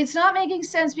 it's not making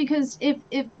sense because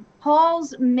if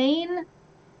Paul's main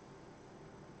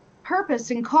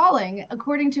purpose and calling,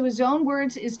 according to his own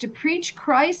words, is to preach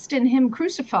Christ and him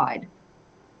crucified,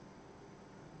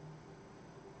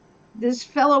 this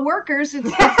fellow workers,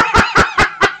 it's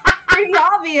pretty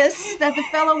obvious that the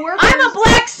fellow workers. I'm a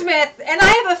blacksmith, and I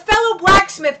have a fellow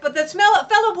blacksmith, but the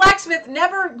fellow blacksmith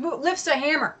never lifts a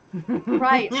hammer.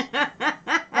 Right.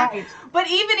 Right. But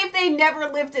even if they never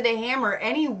lifted a hammer,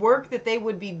 any work that they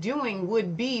would be doing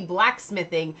would be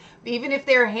blacksmithing. Even if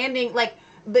they're handing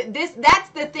that's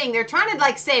the thing. They're trying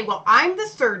to say, well, I'm the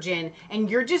surgeon and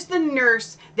you're just the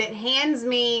nurse that hands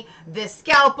me the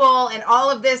scalpel and all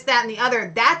of this, that, and the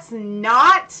other. That's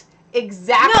not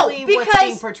exactly what's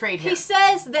being portrayed here. He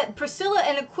says that Priscilla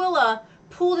and Aquila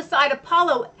pulled aside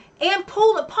Apollo and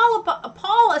pulled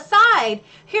Paul aside.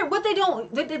 Here, what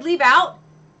they leave out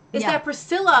is that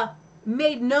Priscilla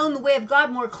made known the way of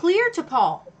God more clear to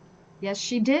Paul. Yes,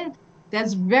 she did.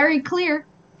 That's very clear.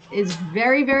 It's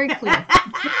very, very clear.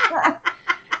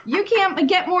 You can't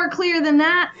get more clear than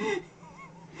that.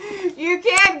 You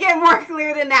can't get more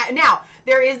clear than that. Now,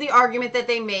 there is the argument that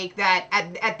they make that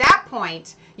at that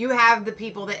point, you have the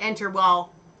people that enter,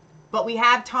 well, but we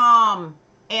have Tom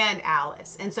and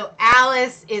Alice. And so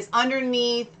Alice is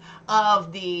underneath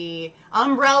of the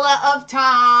umbrella of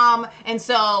Tom. And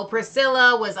so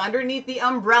Priscilla was underneath the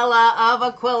umbrella of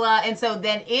Aquila. And so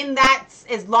then in that,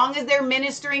 as long as they're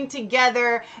ministering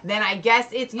together, then I guess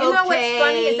it's okay. You know what's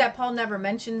funny is that Paul never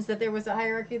mentions that there was a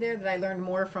hierarchy there, that I learned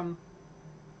more from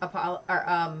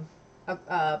Aquila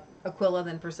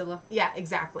than Priscilla. Yeah,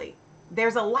 exactly.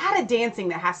 There's a lot of dancing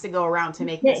that has to go around to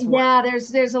make this work. Yeah,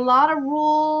 there's a lot of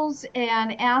rules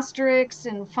and asterisks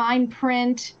and fine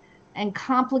print and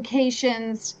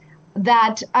complications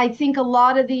that I think a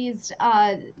lot of these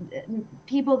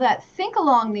people that think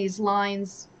along these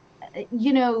lines,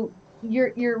 you're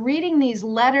reading these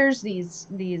letters,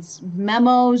 these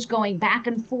memos going back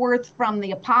and forth from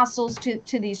the apostles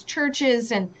to these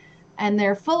churches, and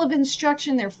they're full of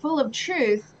instruction, they're full of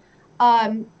truth.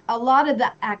 A lot of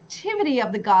the activity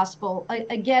of the gospel,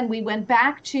 again, we went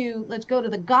back to, let's go to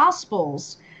the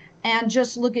Gospels and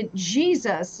just look at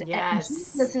Jesus. Yes.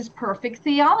 Jesus is perfect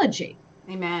theology.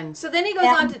 Amen. So then he goes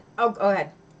on to, go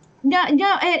ahead. No,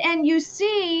 and you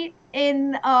see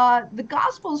in the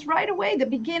Gospels right away, the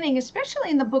beginning, especially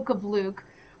in the book of Luke,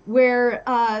 where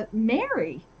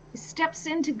Mary steps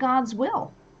into God's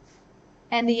will.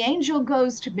 And the angel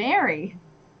goes to Mary,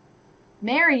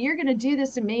 you're going to do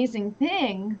this amazing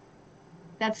thing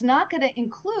that's not going to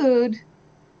include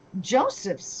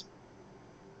Joseph's.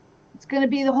 It's going to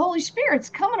be the Holy Spirit's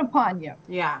coming upon you.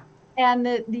 Yeah. And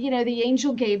the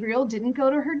angel Gabriel didn't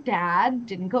go to her dad,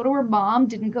 didn't go to her mom,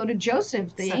 didn't go to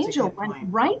Joseph. The angel went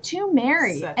right to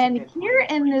Mary. And here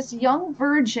in this young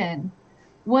virgin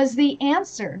was the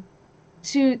answer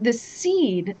to the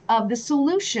seed of the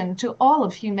solution to all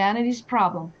of humanity's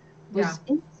problem. Was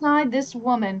inside this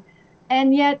woman.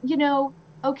 And yet,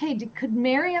 okay, could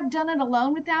Mary have done it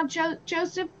alone without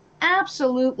Joseph?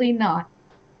 Absolutely not.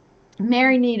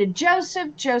 Mary needed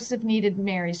Joseph. Joseph needed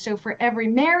Mary. So for every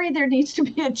Mary, there needs to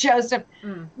be a Joseph.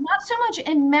 Not so much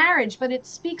in marriage, but it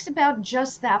speaks about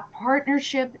just that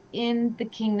partnership in the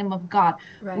kingdom of God.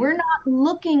 Right. We're not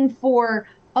looking for,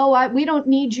 we don't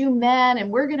need you men, and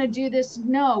we're going to do this.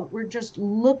 No, we're just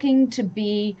looking to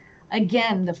be,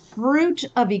 again, the fruit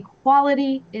of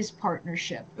equality is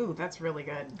partnership. Ooh, that's really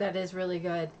good. That is really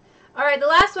good. All right, the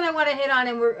last one I want to hit on,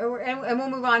 and we'll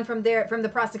move on from there, from the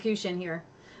prosecution here.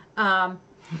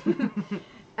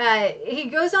 He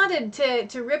goes on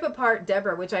to rip apart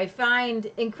Deborah, which I find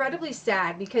incredibly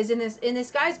sad, because in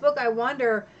this guy's book, I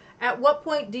wonder, at what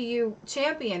point do you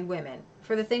champion women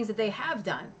for the things that they have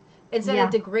done, instead of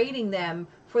degrading them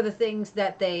for the things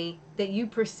that you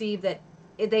perceive that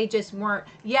they just weren't.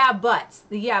 Yeah buts,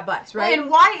 right? And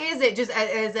why is it, just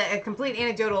as a complete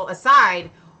anecdotal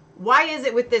aside, why is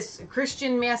it with this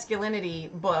Christian masculinity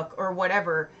book or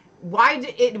whatever, why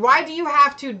do you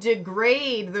have to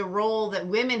degrade the role that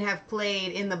women have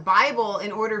played in the Bible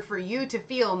in order for you to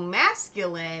feel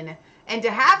masculine and to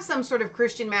have some sort of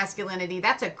Christian masculinity?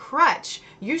 That's a crutch.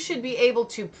 You should be able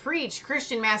to preach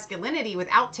Christian masculinity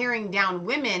without tearing down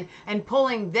women and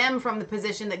pulling them from the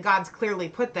position that God's clearly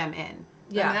put them in.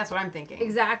 Yeah, I mean, that's what I'm thinking.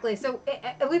 Exactly. So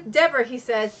with Deborah, he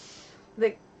says,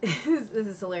 this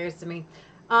is hilarious to me.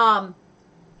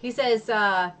 He says,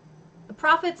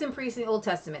 prophets and priests in the Old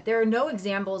Testament. There are no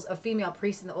examples of female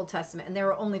priests in the Old Testament, and there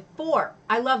are only 4.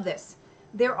 I love this.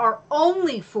 There are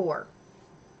only 4.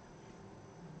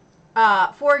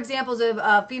 4 examples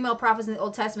of female prophets in the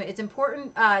Old Testament. It's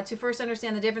important to first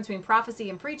understand the difference between prophecy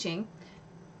and preaching.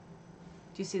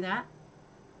 Do you see that?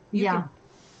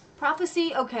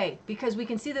 Prophecy, okay, because we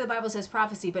can see that the Bible says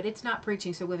prophecy, but it's not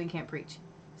preaching, so women can't preach.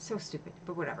 So stupid,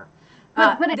 but whatever.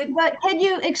 But can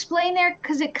you explain there?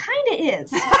 Because it kind of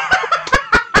is. The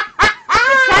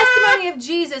testimony of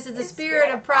Jesus is the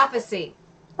spirit of prophecy.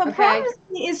 But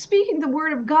prophecy is speaking the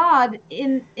word of God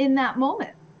in that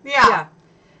moment. Yeah.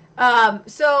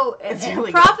 So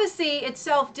really prophecy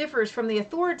itself differs from the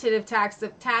authoritative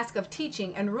task of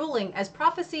teaching and ruling, as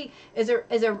prophecy is a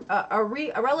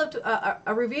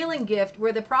revealing gift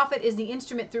where the prophet is the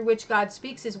instrument through which God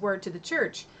speaks his word to the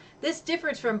church. This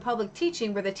differs from public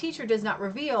teaching, where the teacher does not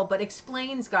reveal but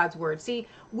explains God's word. See,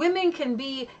 women can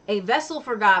be a vessel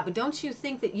for God, but don't you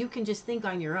think that you can just think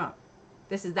on your own?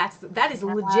 That is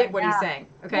legit what he's saying.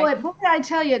 Okay. Boy, I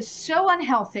tell you, it's so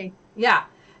unhealthy. Yeah.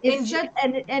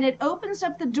 And it opens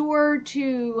up the door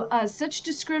to such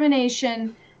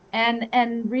discrimination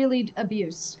and really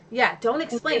abuse. Yeah, don't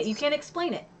explain it. You can't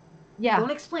explain it. Yeah. Don't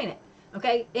explain it.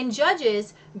 Okay? In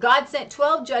Judges, God sent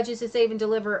 12 judges to save and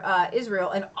deliver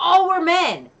Israel, and all were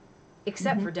men,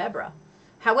 except for Deborah.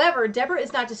 However, Deborah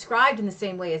is not described in the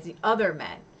same way as the other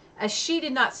men, as she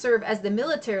did not serve as the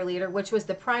military leader, which was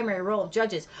the primary role of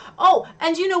judges. Oh,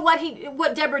 and you know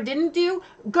what Deborah didn't do?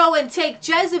 Go and take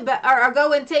Jezebel, or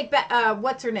go and take,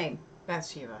 what's her name?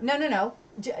 Bathsheba. No.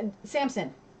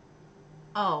 Samson.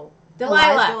 Oh.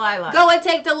 Delilah. Go and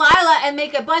take Delilah and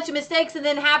make a bunch of mistakes and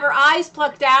then have her eyes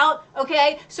plucked out.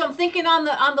 Okay, so I'm thinking on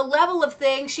the level of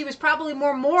things, she was probably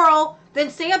more moral than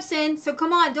Samson. So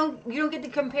come on, you don't get to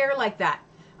compare like that.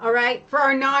 All right. For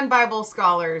our non-Bible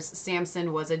scholars,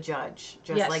 Samson was a judge,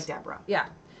 just like Deborah. Yeah.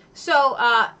 So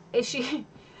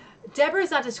Deborah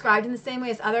is not described in the same way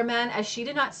as other men, as she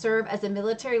did not serve as a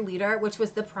military leader, which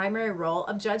was the primary role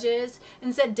of judges.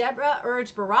 Instead, Deborah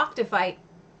urged Barak to fight.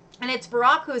 And it's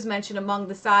Barak who is mentioned along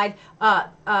the side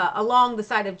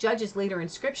of judges later in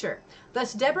Scripture.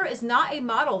 Thus, Deborah is not a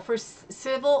model for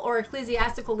civil or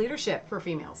ecclesiastical leadership. For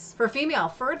females.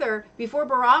 Further, before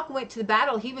Barak went to the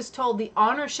battle, he was told, "The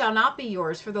honor shall not be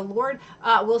yours, for the Lord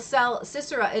will sell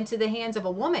Sisera into the hands of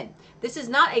a woman." This is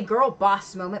not a girl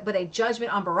boss moment, but a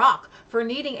judgment on Barak for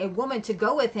needing a woman to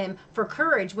go with him for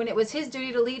courage when it was his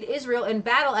duty to lead Israel in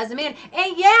battle as a man.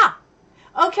 And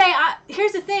okay,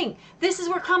 here's the thing. This is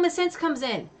where common sense comes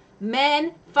in.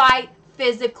 Men fight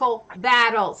physical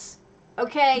battles.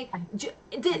 Okay?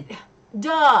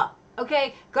 Duh.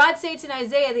 Okay? God states in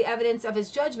Isaiah the evidence of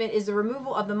his judgment is the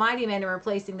removal of the mighty men and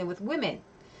replacing them with women.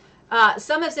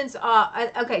 Some have since...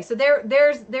 okay, so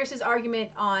there's his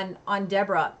argument on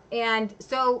Deborah. And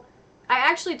so I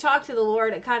actually talked to the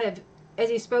Lord kind of as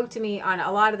he spoke to me on a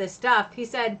lot of this stuff. He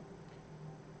said,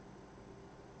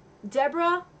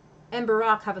 Deborah and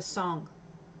Barak have a song.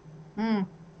 And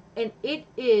it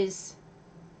is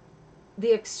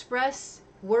the express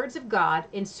words of God,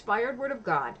 inspired word of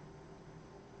God.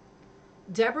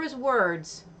 Deborah's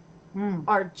words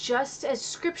are just as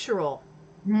scriptural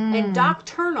and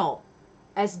doctrinal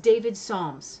as David's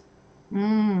Psalms.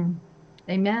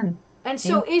 Amen. And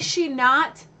so is she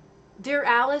not, dear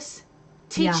Alice,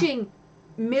 teaching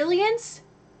millions?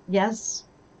 Yes.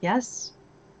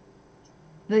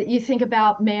 You think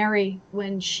about Mary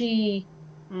when she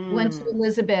went to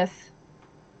Elizabeth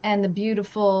and the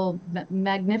beautiful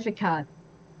Magnificat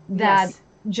that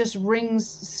just rings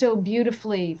so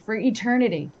beautifully for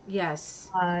eternity. Yes.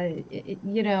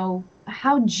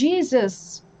 How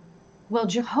Jesus,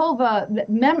 Jehovah,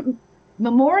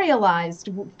 memorialized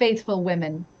faithful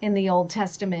women in the Old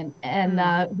Testament, and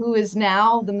who is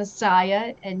now the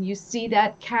Messiah. And you see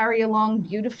that carry along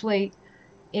beautifully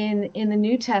in the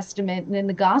New Testament and in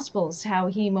the Gospels, how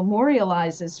he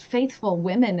memorializes faithful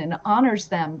women and honors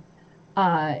them.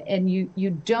 And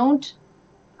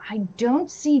I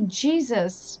don't see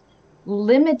Jesus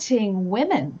limiting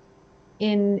women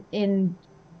in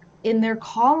their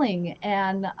calling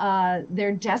and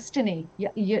their destiny.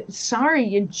 Sorry,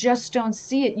 you just don't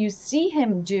see it. You see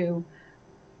him do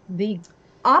the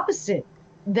opposite,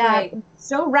 that Right.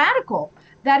 so radical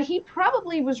that he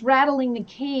probably was rattling the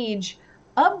cage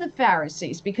of the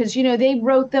Pharisees, because they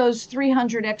wrote those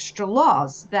 300 extra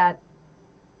laws that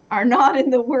are not in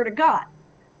the Word of God.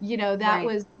 That Right.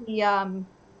 was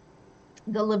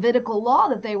the Levitical law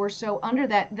that they were so under,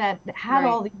 that had Right.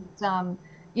 all these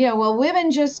well,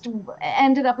 women just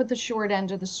ended up at the short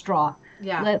end of the straw.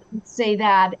 Yeah. Let's say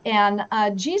that. And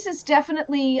Jesus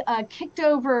definitely kicked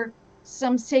over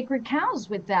some sacred cows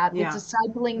with that, with Yeah.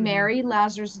 discipling Mhm. Mary,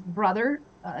 Lazarus' brother,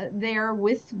 there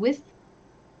with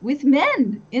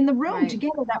men in the room Right.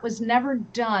 together. That was never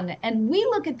done. And we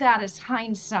look at that as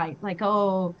hindsight, like,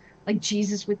 oh, like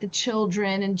Jesus with the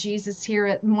children and Jesus here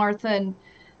at Martha and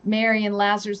Mary and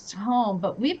Lazarus' home.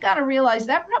 But we've got to realize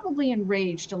that probably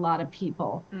enraged a lot of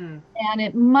people. Mm. And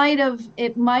it might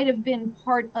have been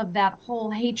part of that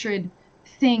whole hatred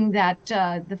thing that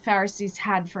the Pharisees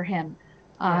had for him.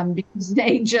 Yeah. Because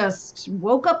they just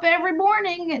woke up every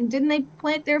morning, and didn't they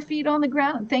plant their feet on the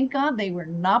ground? And thank God they were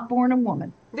not born a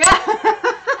woman.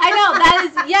 I know that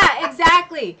is, yeah,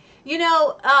 exactly.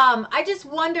 I just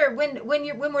wonder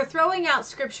when we're throwing out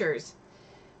scriptures.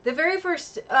 The very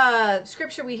first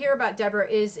scripture we hear about Deborah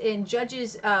is in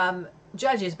Judges,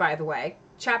 by the way,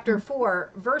 chapter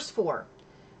 4, verse 4.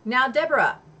 Now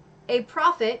Deborah, a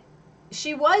prophet,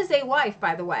 she was a wife,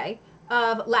 by the way,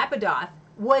 of Lapidoth,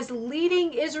 was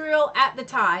leading Israel at the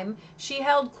time. She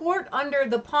held court under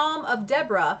the palm of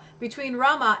Deborah between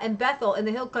Ramah and Bethel in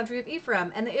the hill country of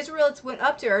Ephraim, and the Israelites went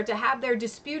up to her to have their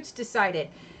disputes decided.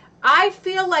 I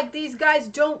feel like these guys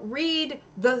don't read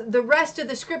the rest of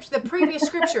the scripture, the previous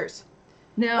scriptures.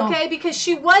 No. Okay, because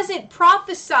she wasn't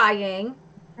prophesying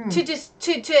to just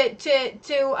to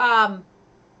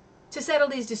settle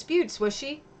these disputes, was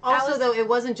she? Also, Alice? though, it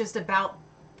wasn't just about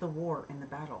the war and the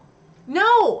battle.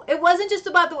 No, it wasn't just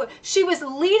about the war. She was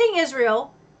leading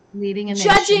Israel, Leading a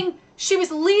judging. nation. She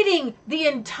was leading the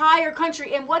entire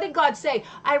country. And what did God say?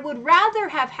 I would rather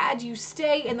have had you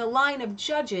stay in the line of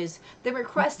judges than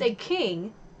request a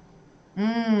king.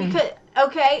 Because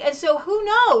and so who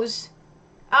knows?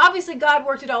 Obviously, God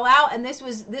worked it all out, and this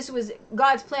was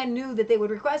God's plan. Knew that they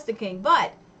would request a king,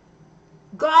 but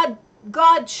God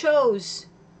chose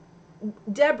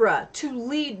Deborah to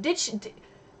lead.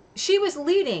 She was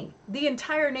leading the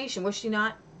entire nation, was she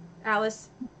not, Alice?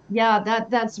 Yeah,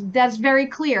 that's very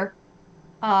clear.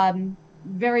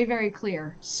 Very, very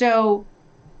clear. So,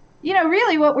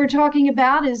 really what we're talking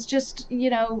about is just,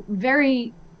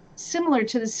 very similar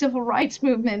to the civil rights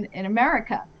movement in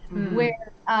America,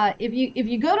 where if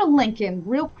you go to Lincoln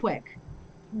real quick,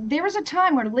 there was a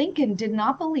time where Lincoln did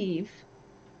not believe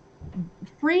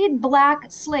freed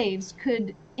Black slaves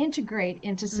could integrate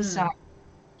into society.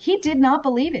 He did not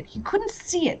believe it. He couldn't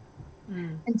see it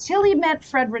until he met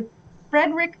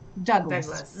Frederick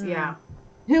Douglass, Yeah.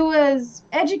 who was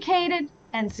educated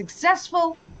and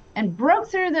successful and broke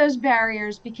through those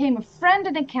barriers, became a friend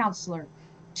and a counselor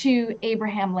to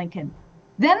Abraham Lincoln.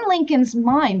 Then Lincoln's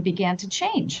mind began to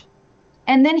change.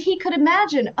 And then he could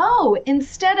imagine, oh,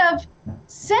 instead of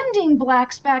sending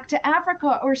Blacks back to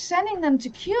Africa or sending them to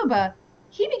Cuba,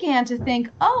 he began to think,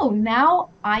 oh, now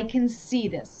I can see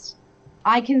this.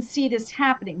 I can see this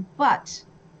happening. But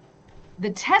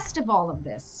the test of all of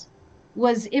this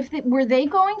was, were they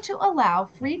going to allow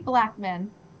freed Black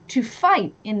men to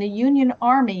fight in the Union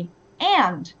Army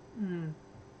and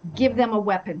give them a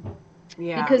weapon?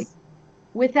 Yeah. Because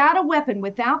without a weapon,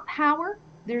 without power,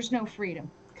 there's no freedom.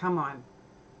 Come on.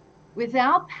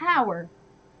 Without power,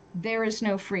 there is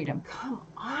no freedom. Come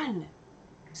on.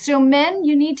 So men,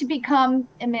 you need to become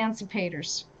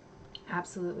emancipators.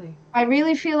 Absolutely. I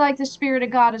really feel like the Spirit of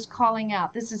God is calling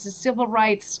out. This is a civil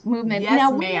rights movement. Yes,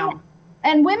 now, ma'am.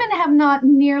 women have not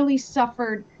nearly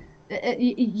suffered,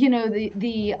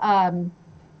 the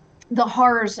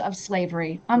horrors of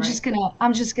slavery. I'm just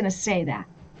gonna say that.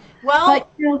 Well, But,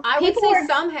 I would people say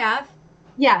some have.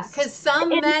 Yes. Because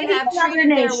some In men any have other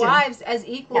treated their nation. wives as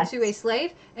equal Yes. to a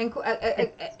slave, and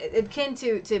akin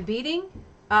to beating,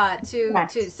 to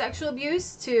Yes. sexual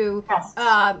abuse, to Yes.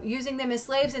 using them as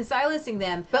slaves and silencing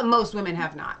them. But most women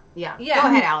have not. Yeah. Yeah. Go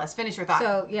ahead, Alice. Finish your thought.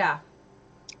 So yeah,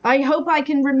 I hope I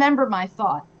can remember my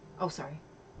thought. Oh, sorry.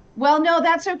 Well, no,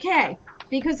 that's okay.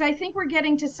 Because I think we're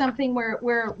getting to something where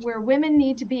women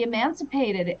need to be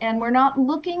emancipated, and we're not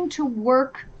looking to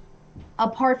work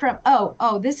apart from,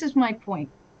 this is my point.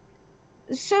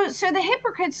 So the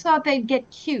hypocrites thought they'd get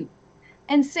cute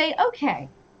and say, okay,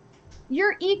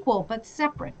 you're equal but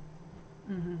separate.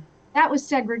 Mm-hmm. That was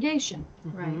segregation.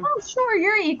 Right. Oh, sure,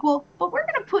 you're equal, but we're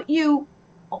going to put you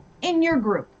in your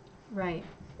group. Right.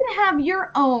 You're going to have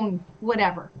your own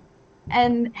whatever.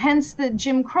 And hence the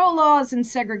Jim Crow laws and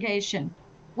segregation.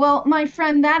 Well, my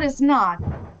friend, that is not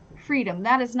freedom.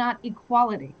 That is not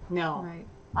equality. No.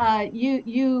 Right.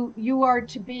 You are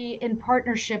to be in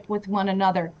partnership with one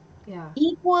another. Yeah.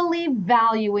 Equally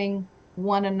valuing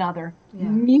one another. Yeah.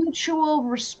 Mutual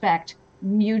respect,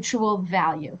 mutual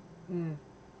value. Mm.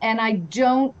 And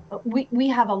we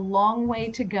have a long way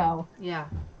to go. Yeah.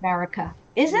 America.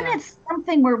 Isn't Yeah. it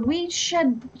something where we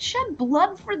shed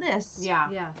blood for this? Yeah.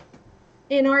 Yeah.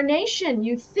 In our nation,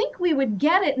 you think we would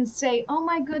get it and say, oh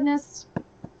my goodness,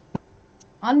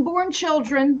 unborn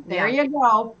children, there Yeah. you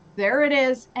go, there it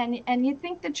is. And you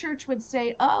think the church would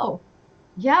say, oh,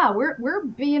 yeah, we're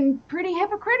being pretty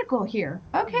hypocritical here.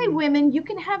 Okay, women, you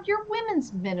can have your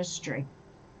women's ministry.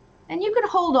 And you can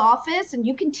hold office and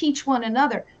you can teach one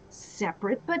another,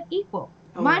 separate but equal.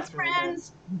 Oh, My that's really good.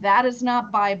 friends, that is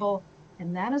not Bible,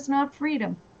 and that is not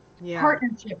freedom. Yeah.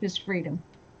 Partnership is freedom.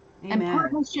 Amen. And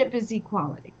partnership is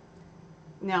equality.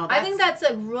 No, I think that's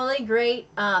a really great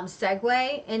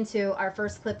segue into our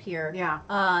first clip here. Yeah.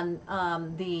 On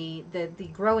the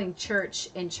growing church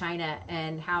in China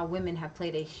and how women have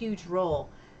played a huge role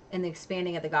in the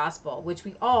expanding of the gospel, which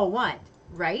we all want,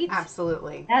 right?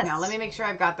 Absolutely. Yes. Now, let me make sure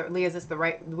I've got Leah, is this the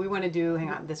right, we want to do, hang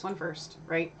on, this one first,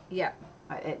 right? Yeah.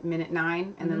 At minute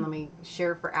 9, and then let me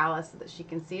share for Alice so that she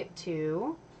can see it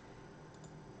too.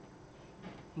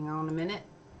 Hang on a minute.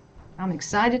 I'm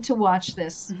excited to watch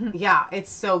this. Yeah,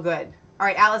 it's so good. All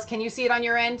right, Alice, can you see it on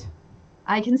your end?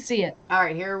 I can see it. All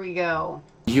right, here we go.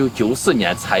 1994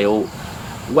年才有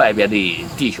外边的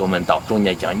弟兄们到中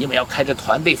间讲，你们要开始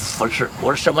团队服侍。我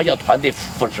说什么叫团队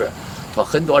服侍？说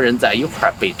很多人在一块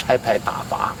儿被差派打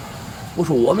发。我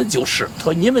说我们就是。他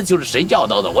说你们就是谁教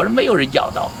导的？我说没有人教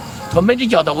导。他说没人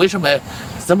教导，为什么？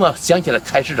怎么想起来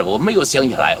开始这个？我没有想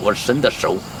起来。我说神的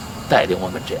手带领我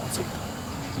们这样做的。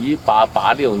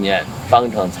1886年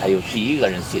方城才有第一个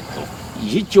人信主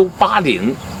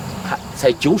，1980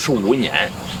才95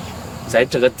年。在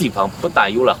这个地方不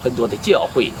但有了很多的教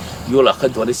会，有了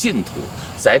很多的信徒，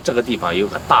在这个地方有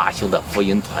个大型的福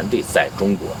音团队在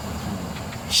中国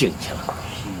兴起了，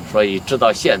所以直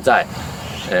到现在，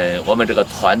我们这个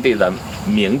团队的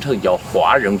名称叫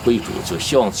华人归主，就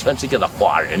希望全世界的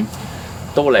华人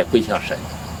都来归向神。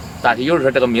但是有时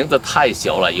候这个名字太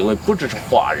小了，因为不只是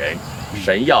华人，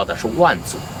神要的是万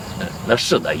族。那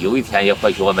是的，有一天也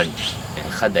或许我们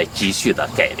还得继续的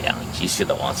改良，继续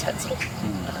的往前走。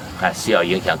还需要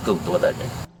影响更多的人。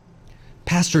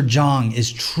Pastor Zhang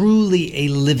is truly a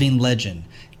living legend.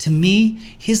 To me,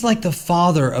 he's like the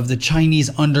father of the Chinese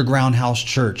underground house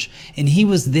church, and he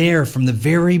was there from the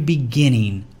very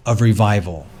beginning of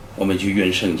revival. 我们去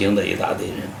运圣经的一大堆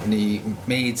人，你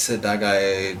每一次大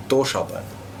概多少本？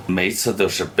每次都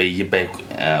是背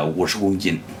150公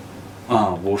斤。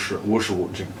啊，50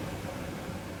公斤。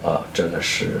这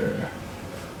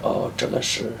个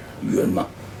是云吗？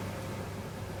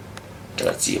这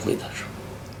个机会的时候，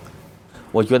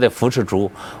我觉得服侍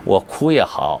主，我苦也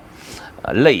好，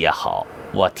累也好，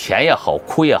我甜也好，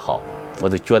苦也好，我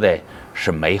都觉得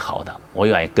是美好的。我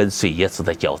愿意跟随耶稣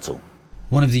的脚踪。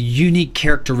One of the unique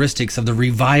characteristics of the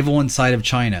revival inside of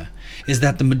China is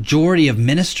that the majority of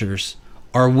ministers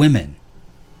are women,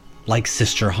 like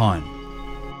Sister Han.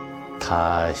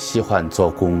 他喜欢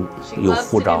做工，有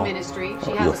护照，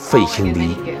有飞行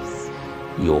力。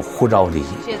有护照的。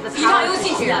非常有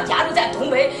信心啊！家住在东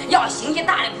北，要兴起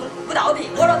大的布道的。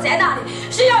我说在哪里？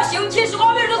谁要兴起，是我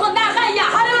们如同南海一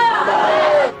样，哈利路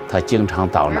亚！他经常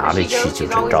到哪里去，就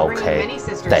是召开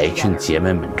带一群姐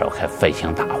妹们召开分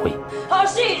享大会。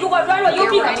谁如果软弱有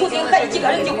病的徒弟，可以几个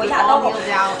人就跪下祷告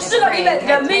，10个礼拜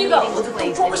天每个屋子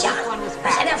都坐不下。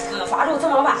现在发愁怎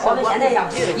么办？我们现在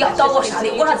要祷告上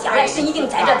帝。我说将来神一定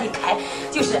在这里开，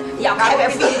就是要开个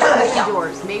飞大的项，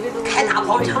开大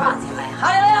广场啊！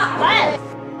将来。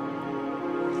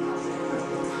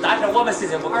但是我们事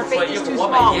情不可，所以我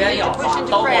们也要把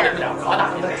祷告的力量扩大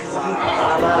一点。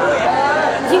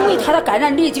因为他的感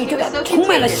染力就觉得充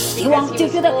满了希望，就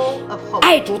觉得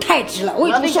爱主太值了，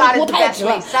为主受苦太值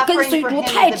了，跟随主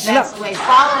太值了。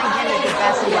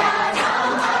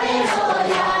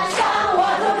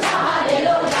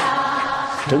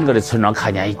整个的村庄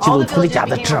看见基督徒的家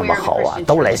子这么好啊，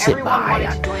都来信吧。哎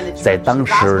呀，在当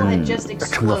时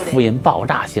成个福音爆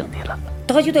炸性的了。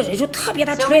得救的人数特别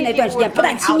大，出来那段时间，不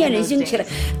但青年人兴起来，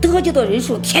得救的人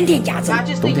数天天加增。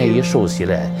冬天一受洗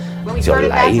了，就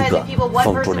来一个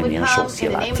奉主的名受洗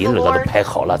了，第二个都排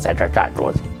好了，在这站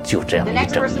着，就这样一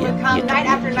整年，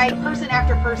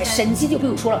神迹就不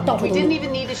用说了，到处都有。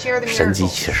神迹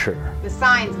奇事，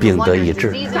病得医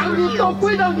治。上帝都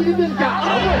归到你的面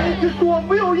前，说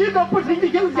没有一个不是你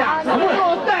应见，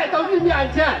都带到你面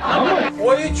前。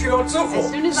我一去了之后，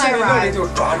心里能力就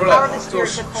抓出来了，就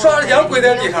是耍两跪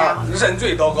在地上认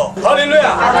罪祷告。哈利路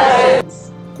亚！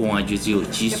公安局只有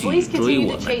继续追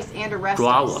我们，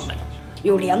抓我们。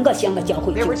有2个乡的教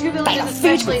会就带了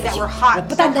非常复兴，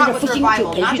不但在这复兴，就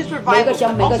培训每个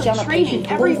乡的培训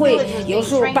同工会，有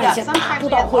时候办些大布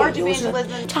道会，有时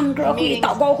唱歌会、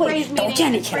祷告会都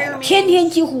建立起来了，天天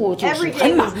几乎就是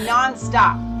很忙。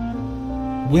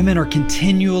Women are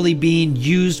continually being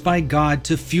used by God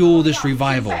to fuel this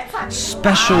revival.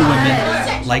 Special women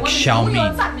like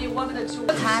Xiaomin.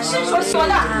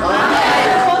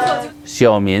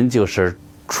 小民就是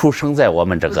出生在我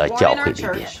们这个教会里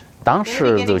边，当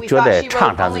时就觉得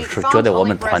唱唱就是觉得我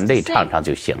们团队唱唱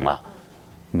就行了，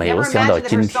没有想到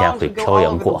今天会漂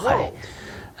洋过海，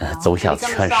走向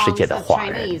全世界的华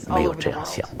人，没有这样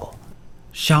想过。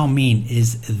Xiaomin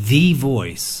is the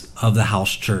voice of the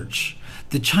house church.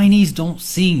 The Chinese don't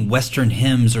sing Western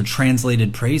hymns or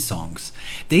translated praise songs.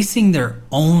 They sing their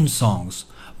own songs,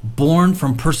 born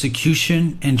from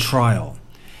persecution and trial.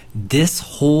 This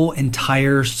whole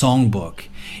entire songbook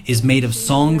is made of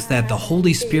songs that the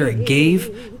Holy Spirit gave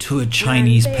to a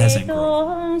Chinese peasant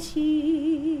girl.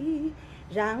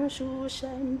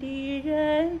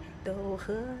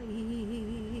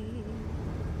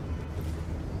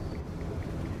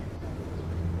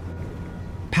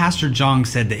 Pastor Zhang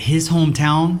said that his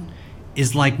hometown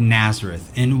is like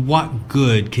Nazareth, and what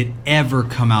good could ever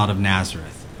come out of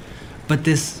Nazareth? But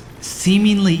this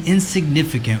seemingly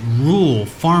insignificant rural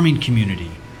farming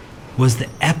community was the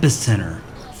epicenter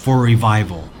for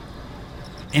revival.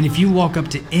 And if you walk up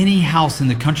to any house in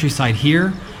the countryside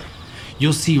here,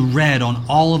 you'll see red on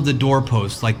all of the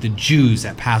doorposts like the Jews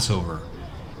at Passover,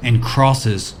 and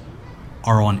crosses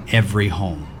are on every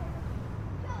home.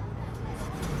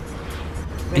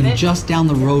 And just down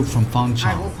the road from Fangchang.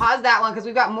 All right, we'll pause that one because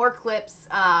we've got more clips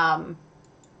to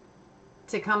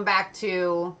come back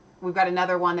to. We've got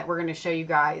another one that we're going to show you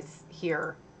guys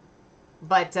here.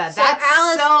 But that's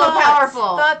Alice, so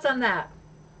powerful. Thoughts on that?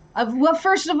 Well,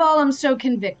 first of all, I'm so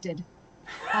convicted.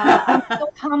 I'm so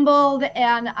humbled,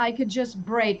 and I could just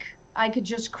break. I could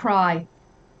just cry.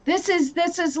 This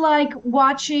is like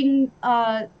watching.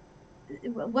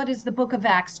 What is the book of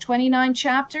Acts? 29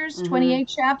 chapters, 28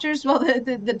 chapters. Well,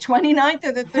 the 29th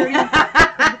or the 30th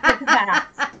book of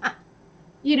Acts.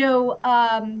 You know,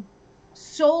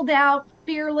 sold out,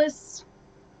 fearless.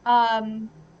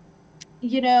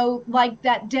 You know, like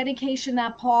that dedication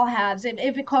that Paul has.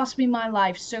 If it costs me my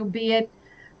life, so be it.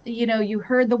 You know, you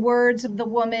heard the words of the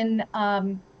woman.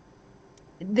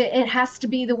 It has to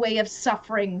be the way of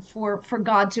suffering for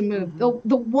God to move.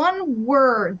 The one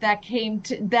word that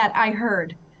that I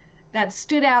heard that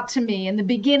stood out to me in the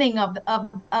beginning of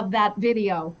that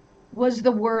video was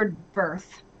the word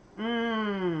birth.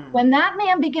 When that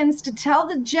man begins to tell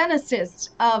the genesis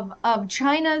of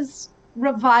China's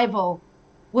revival,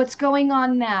 what's going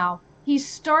on now, he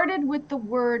started with the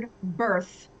word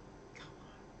birth.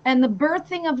 And the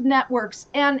birthing of networks,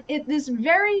 and this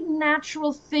very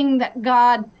natural thing that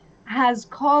God has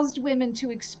caused women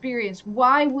to experience.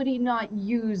 Why would he not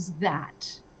use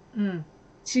that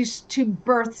to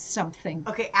birth something?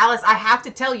 Okay, Alice, I have to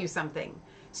tell you something.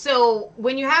 So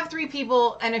when you have 3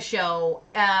 people in a show,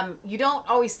 you don't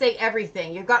always say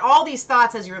everything. You've got all these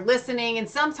thoughts as you're listening, and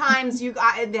sometimes it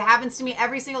happens to me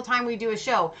every single time we do a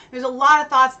show. There's a lot of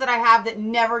thoughts that I have that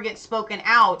never get spoken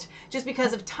out just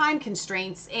because of time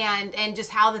constraints and just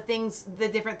how the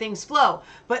different things flow.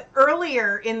 But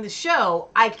earlier in the show,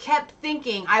 I kept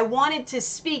thinking I wanted to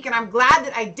speak, and I'm glad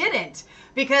that I didn't,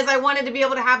 because I wanted to be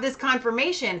able to have this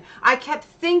confirmation. I kept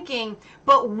thinking,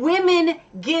 but women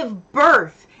give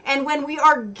birth. And when we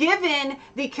are given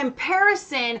the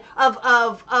comparison of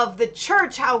the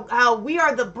church, how we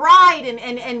are the bride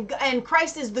and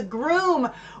Christ is the groom,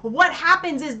 what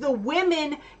happens is the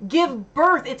women give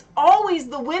birth. It's always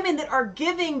the women that are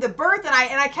giving the birth. And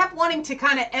I kept wanting to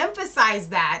kind of emphasize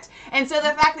that. And so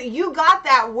the fact that you got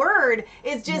that word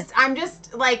is just, I'm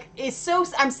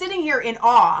sitting here in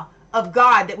awe of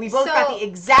God that we both got the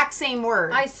exact same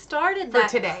word. I started that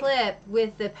today. Clip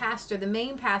with the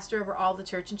main pastor over all the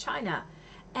church in China.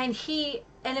 and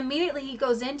immediately he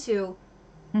goes into,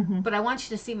 but I want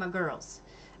you to see my girls.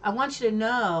 I want you to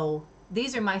know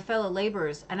these are my fellow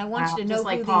laborers, and I want you to know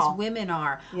who these women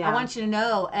are. Yeah. I want you to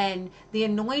know, and the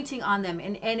anointing on them,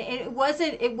 and it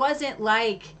wasn't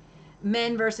like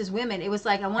men versus women. It was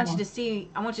like, I want you to see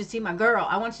my girl.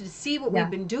 I want you to see what we've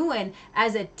been doing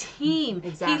as a team.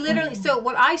 Exactly. He literally, so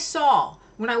what I saw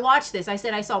when I watched this, I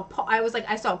saw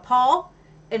Paul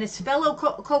and his fellow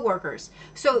co-workers.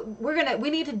 So we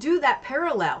need to do that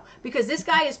parallel, because this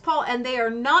guy is Paul, and they are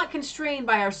not constrained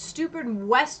by our stupid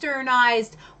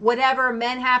westernized whatever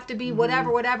men have to be,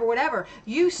 whatever.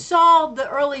 You saw the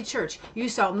early church. You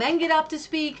saw men get up to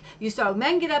speak. You saw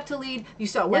men get up to lead. You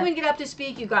saw women get up to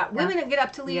speak. You got women that get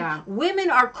up to lead. Yeah. Women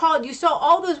are called. You saw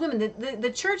all those women. The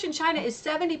church in China is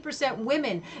 70%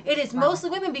 women. It is mostly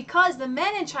women, because the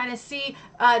men in China see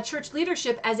church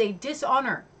leadership as a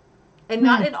dishonor. And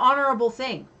not an honorable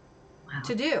thing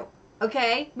to do.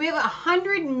 Okay? We have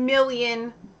 100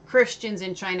 million Christians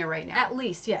in China right now. At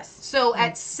least, yes. So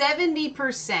at 70%,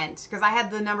 because I had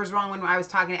the numbers wrong when I was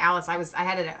talking to Alice, I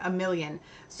had it at 1 million.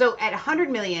 So at 100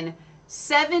 million,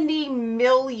 70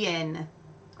 million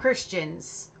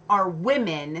Christians are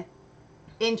women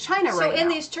in China right now. So in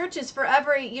these churches, for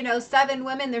every 7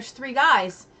 women, there's 3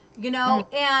 guys.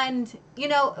 And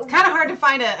it's kind of hard to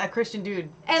find a Christian dude.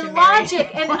 And logic,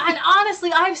 and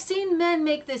honestly, I've seen men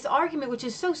make this argument, which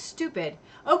is so stupid.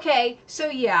 Okay,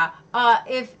 so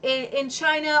if in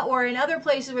China or in other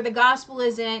places where the gospel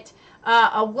isn't,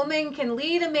 a woman can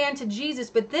lead a man to Jesus,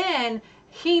 but then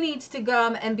he needs to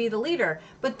come and be the leader.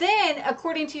 But then,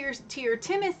 according to your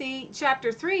Timothy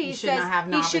chapter 3, he says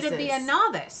he shouldn't be a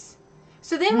novice.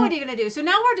 So then what are you going to do? So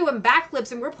now we're doing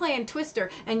backflips and we're playing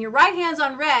Twister, and your right hand's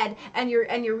on red, and your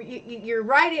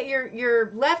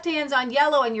left hand's on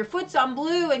yellow, and your foot's on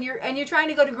blue, and you're trying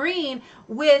to go to green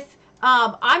with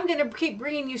I'm going to keep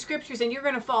bringing you scriptures and you're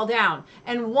going to fall down.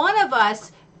 And one of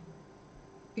us,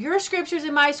 your scriptures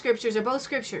and my scriptures are both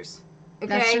scriptures.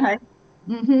 Okay? That's right.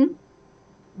 Mm-hmm.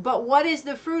 But what is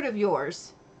the fruit of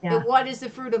yours? Yeah. And what is the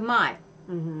fruit of mine?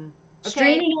 Mm-hmm. Okay?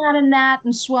 Straining out a gnat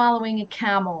and swallowing a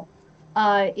camel.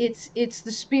 It's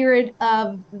the spirit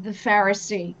of the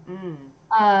Pharisee.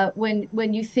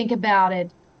 When you think about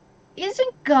it,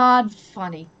 isn't God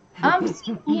funny? I'm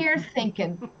sitting here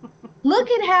thinking, look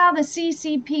at how the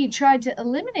CCP tried to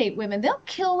eliminate women. They'll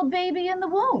kill a baby in the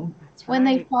womb when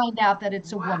they find out that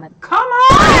it's a woman. Come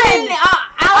on!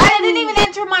 I didn't even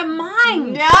enter my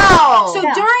mind. No. So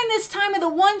during this time of the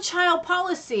one-child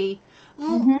policy,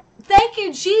 thank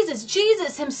you, Jesus.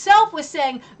 Jesus himself was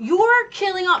saying, you're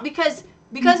killing off, because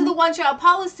of the one-child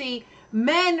policy,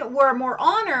 men were more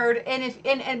honored,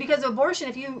 and because of abortion,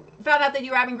 if you found out that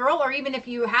you were having a girl, or even if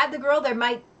you had the girl, there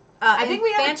might I think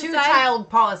we have a 2-child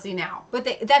policy now, but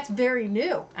that's very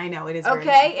new. I know it is. Very new.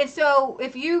 And so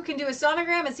if you can do a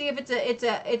sonogram and see if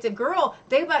it's a girl,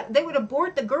 they would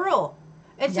abort the girl.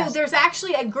 And so there's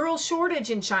actually a girl shortage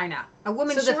in China, a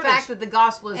woman shortage. So the fact that the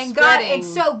gospel is spreading.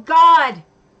 God,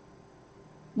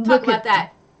 talk about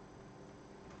that.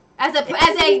 As a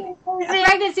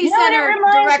pregnancy center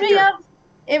director.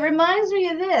 It reminds me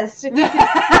of this.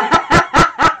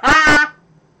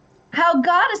 How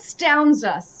God astounds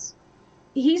us.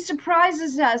 He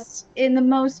surprises us in the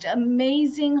most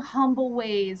amazing, humble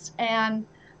ways. And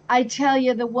I tell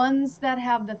you, the ones that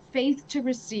have the faith to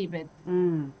receive it.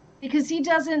 Because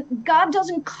God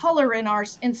doesn't color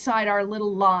inside our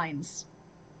little lines.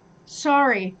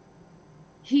 Sorry,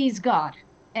 he's God.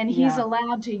 And he's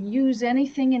allowed to use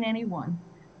anything and anyone.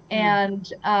 And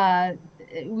I'm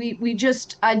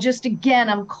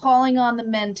calling on the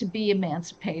men to be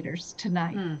emancipators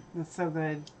tonight. That's so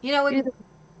good.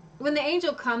 When the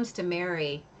angel comes to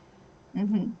Mary,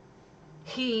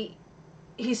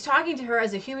 he's talking to her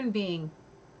as a human being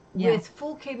with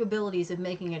full capabilities of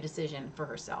making a decision for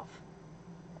herself.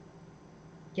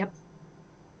 Yep.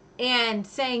 And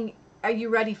saying, are you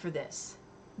ready for this?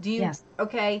 Do you? Yes.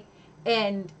 Okay.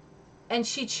 And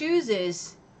she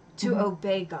chooses to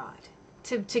obey God,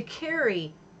 to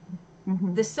carry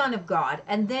the Son of God.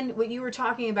 And then what you were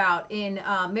talking about in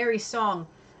Mary's song,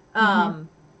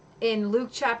 in Luke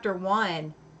chapter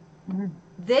 1,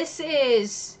 this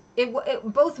is,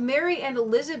 both Mary and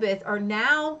Elizabeth are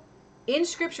now in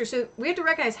Scripture. So we have to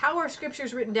recognize how are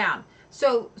Scriptures written down.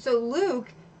 So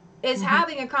Luke is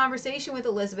having a conversation with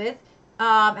Elizabeth,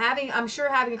 having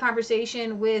a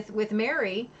conversation with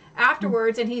Mary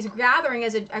afterwards, and he's gathering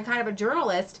as a kind of a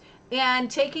journalist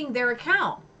and taking their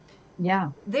account.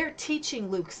 Yeah. They're teaching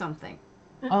Luke something.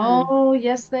 Oh,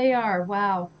 yes, they are.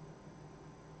 Wow.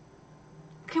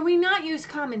 Can we not use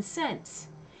common sense?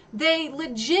 They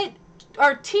legit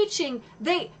are teaching.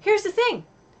 Here's the thing.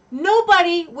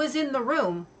 Nobody was in the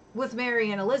room with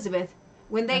Mary and Elizabeth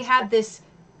when they had this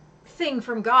thing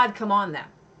from God come on them.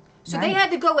 So they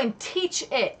had to go and teach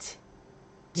it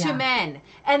to men.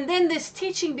 And then this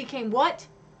teaching became what?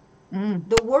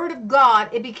 The word of God.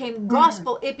 It became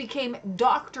gospel. It became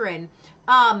doctrine.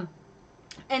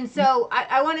 And so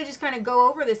I want to just kind of go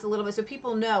over this a little bit so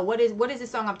people know what is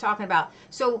this song I'm talking about.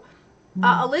 So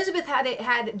Elizabeth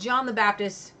had John the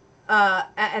Baptist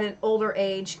at an older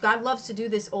age. God loves to do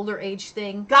this older age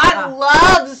thing. God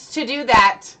loves to do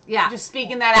that. Yeah. Just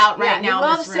speaking that out right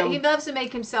now in this room. He loves to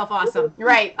make himself awesome.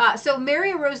 Right. So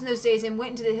Mary arose in those days and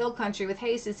went into the hill country with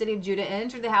haste to the city of Judah and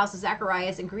entered the house of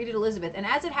Zacharias and greeted Elizabeth. And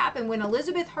as it happened, when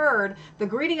Elizabeth heard the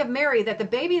greeting of Mary, that the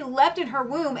baby leapt in her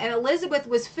womb, and Elizabeth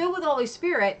was filled with the Holy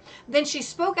Spirit, then she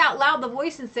spoke out loud the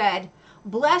voice and said,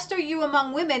 "Blessed are you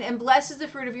among women, and blessed is the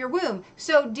fruit of your womb."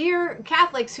 So, dear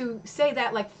Catholics who say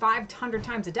that like 500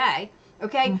 times a day,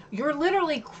 okay, you're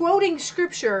literally quoting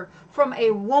scripture from a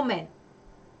woman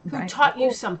who taught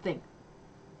you something.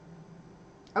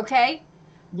 Okay?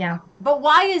 Yeah. But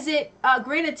why is it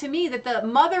granted to me that the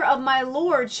mother of my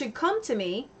Lord should come to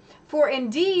me? For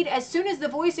indeed, as soon as the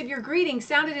voice of your greeting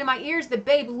sounded in my ears, the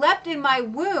babe leapt in my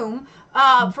womb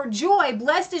for joy.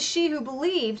 Blessed is she who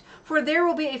believed, for there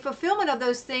will be a fulfillment of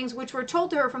those things which were told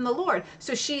to her from the Lord.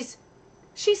 So she's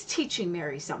teaching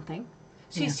Mary something.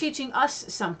 She's teaching us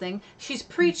something. She's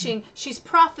preaching. She's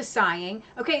prophesying.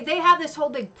 Okay, they have this whole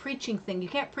big preaching thing. You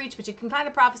can't preach, but you can kind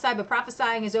of prophesy, but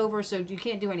prophesying is over, so you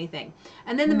can't do anything.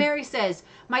 And then the Mary says,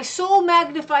 "My soul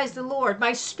magnifies the Lord.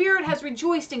 My spirit has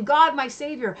rejoiced in God my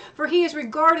Savior, for he has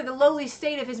regarded the lowly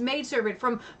state of his maidservant.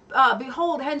 From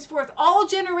behold, henceforth all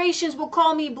generations will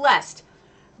call me blessed."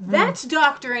 That's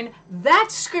doctrine.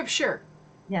 That's scripture.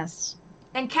 Yes.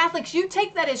 And Catholics, you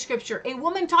take that as scripture. A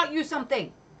woman taught you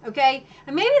something. Okay,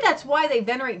 and maybe that's why they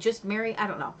venerate just Mary. I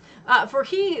don't know. For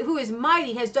he who is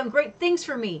mighty has done great things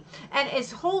for me, and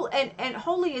is and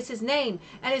holy is his name,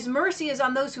 and his mercy is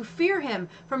on those who fear him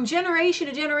from generation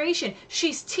to generation.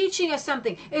 She's teaching us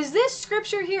something. Is this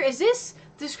scripture here? Is this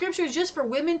the scripture just for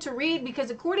women to read? Because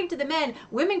according to the men,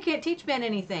 women can't teach men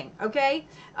anything. Okay,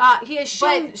 he has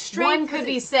shown strength.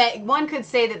 One could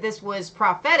say that this was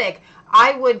prophetic.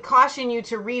 I would caution you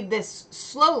to read this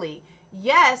slowly.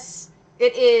 Yes.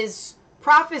 It is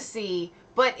prophecy,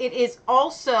 but it is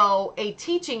also a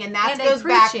teaching, and that goes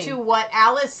back to what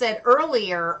Alice said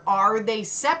earlier. Are they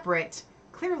separate?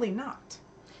 Clearly not.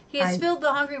 He has filled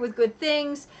the hungry with good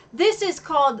things. This is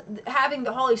called having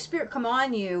the Holy Spirit come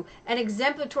on you and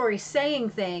exemplary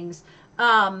saying things.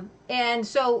 And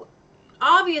so,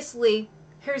 obviously,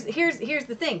 here's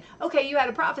the thing. Okay, you had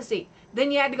a prophecy. Then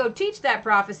you had to go teach that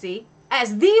prophecy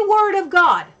as the Word of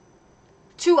God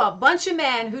to a bunch of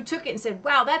men who took it and said,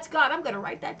 "Wow, that's God. I'm going to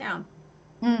write that down.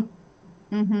 And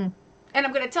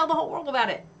I'm going to tell the whole world about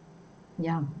it."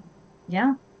 Yeah.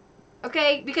 Yeah.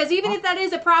 Okay? Because even if that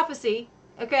is a prophecy,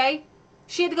 okay,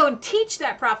 she had to go and teach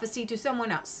that prophecy to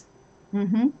someone else.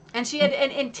 And she had,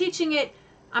 and teaching it,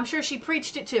 I'm sure she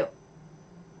preached it too.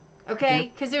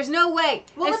 Okay? Because there's no way.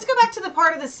 Well, let's go back to the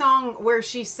part of the song where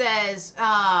she says,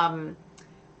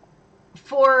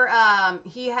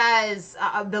 he has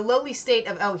the lowly state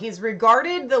of, he's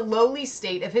regarded the lowly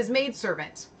state of his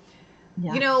maidservant.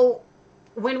 Yeah. You know,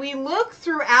 when we look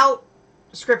throughout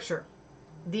Scripture,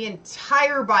 the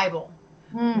entire Bible,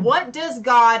 what does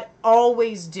God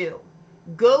always do?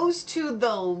 Goes to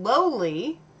the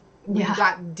lowly. We've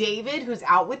got David, who's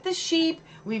out with the sheep.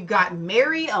 We've got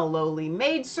Mary, a lowly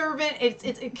maidservant.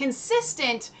 It's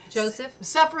consistent. Joseph.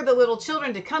 Suffer the little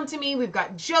children to come to me. We've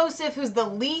got Joseph, who's the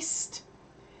least.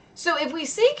 So if we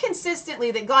see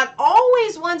consistently that God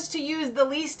always wants to use the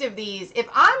least of these, if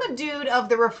I'm a dude of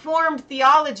the Reformed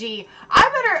theology,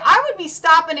 I would be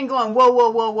stopping and going, whoa, whoa,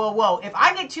 whoa, whoa, whoa. If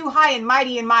I get too high and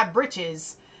mighty in my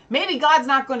britches, maybe God's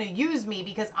not going to use me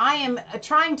because I am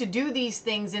trying to do these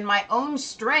things in my own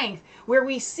strength, where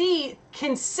we see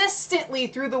consistently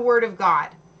through the Word of God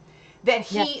that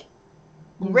He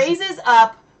raises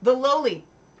up the lowly.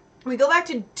 We go back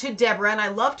to Deborah, and I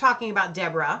love talking about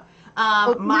Deborah.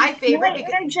 My favorite. Can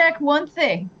I interject one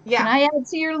thing? Yeah. Can I add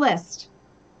to your list?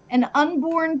 An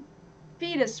unborn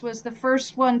fetus was the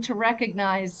first one to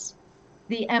recognize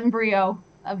the embryo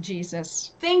of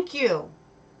Jesus. Thank you.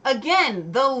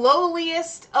 Again, the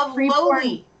lowliest of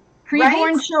lowly.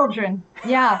 Preborn children.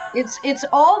 Yeah, it's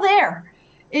all there.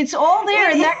 It's all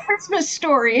there in that Christmas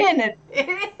story, isn't it?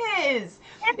 It is.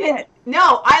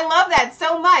 No, I love that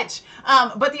so much.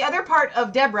 But the other part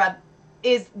of Deborah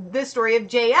is the story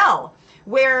of Jael,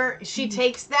 where she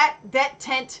takes that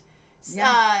tent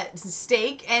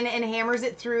stake and hammers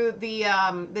it through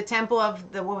the temple of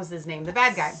what was his name? The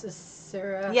bad guy.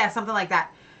 Sarah. Yeah, something like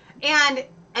that. And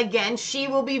again, she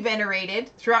will be venerated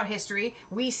throughout history.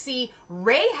 We see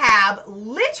Rahab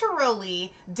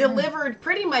literally delivered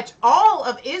pretty much all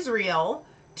of Israel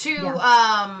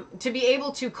to be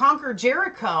able to conquer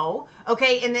Jericho.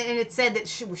 Okay, and it said that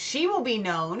she will be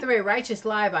known. It's a very righteous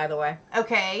lie, by the way.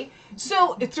 Okay,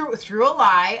 so through a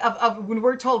lie of when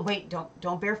we're told, wait,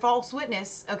 don't bear false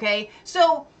witness. Okay,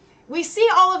 so we see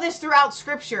all of this throughout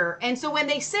Scripture, and so when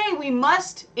they say we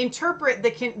must interpret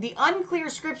the unclear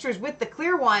Scriptures with the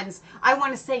clear ones, I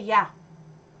want to say, yeah,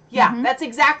 that's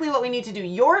exactly what we need to do.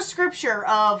 Your Scripture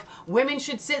of women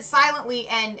should sit silently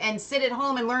and sit at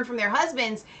home and learn from their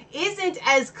husbands isn't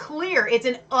as clear. It's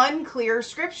an unclear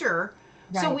Scripture.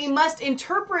 Right. So we must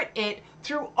interpret it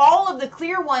through all of the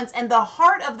clear ones and the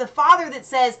heart of the Father that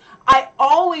says, I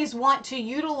always want to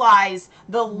utilize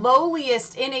the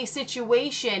lowliest in a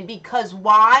situation, because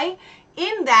why?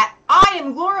 In that I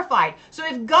am glorified. So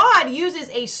if God uses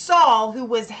a Saul who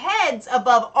was heads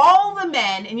above all the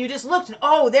men, and you just looked and,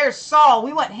 oh, there's Saul,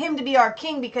 we want him to be our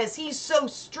king because he's so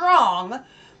strong.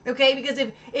 Okay, because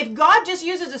if God just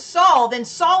uses a Saul, then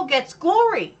Saul gets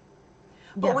glory.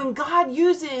 But when God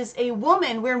uses a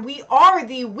woman where we are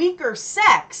the weaker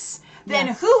sex, then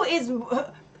who is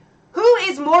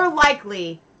more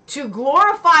likely to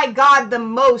glorify God the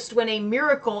most when a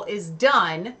miracle is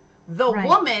done, the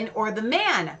woman or the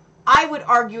man? I would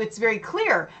argue it's very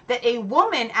clear that a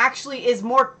woman actually is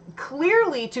more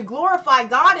clearly to glorify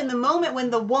God in the moment when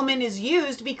the woman is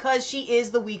used, because she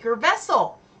is the weaker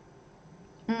vessel.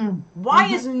 Why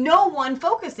is no one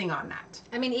focusing on that?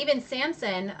 I mean, even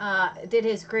Samson did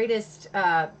his greatest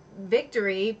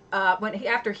victory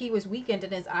after he was weakened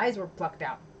and his eyes were plucked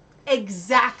out.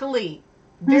 Exactly.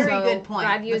 Very good point.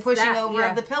 God used the pushing over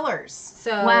of the pillars.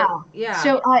 So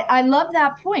So I love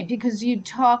that point, because you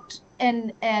talked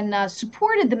and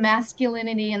supported the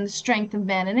masculinity and the strength of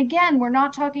men. And again, we're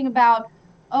not talking about,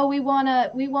 oh, we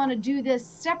wanna do this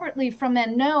separately from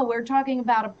men. No, we're talking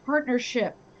about a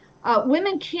partnership.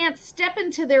 Women can't step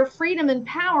into their freedom and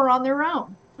power on their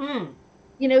own.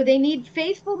 You know, they need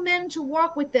faithful men to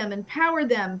walk with them, empower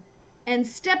them, and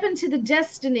step into the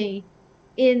destiny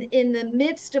in the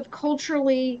midst of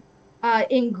culturally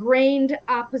ingrained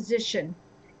opposition.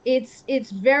 It's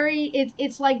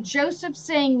like Joseph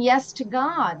saying yes to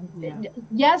God.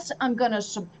 Yes, I'm going to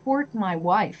support my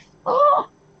wife. Oh,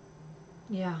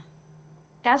 yeah,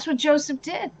 that's what Joseph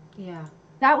did. Yeah.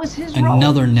 That was his role.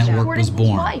 Another network was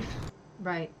born.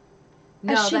 Right.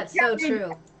 No, that's so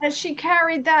true. As she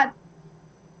carried that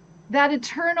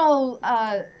eternal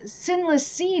sinless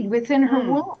seed within her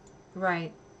womb.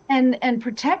 Right. And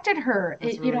protected her.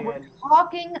 We're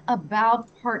talking about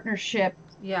partnership.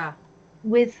 Yeah.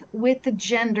 With the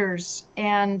genders,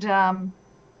 and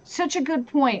such a good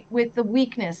point with the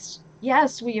weakness.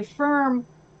 Yes, we affirm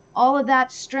all of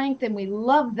that strength, and we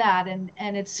love that, and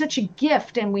it's such a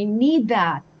gift, and we need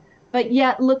that. But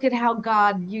yet, look at how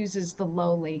God uses the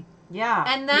lowly. Yeah.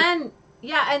 And then,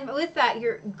 and with that,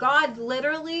 God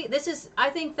literally, I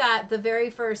think that the very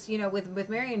first, with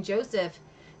Mary and Joseph,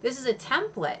 this is a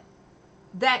template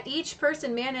that each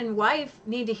person, man and wife,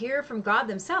 need to hear from God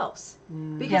themselves.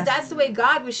 Because that's the way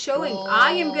God was showing,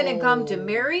 I am going to come to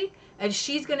Mary, and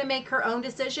she's going to make her own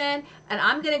decision, and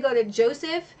I'm going to go to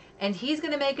Joseph, and he's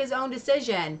going to make his own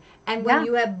decision. And when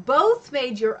you have both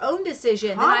made your own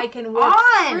decision, then I can work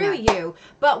through you.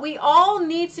 But we all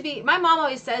need to be, my mom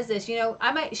always says this,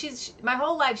 my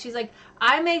whole life, she's like,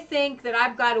 I may think that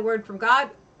I've got a word from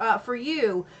God for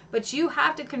you, but you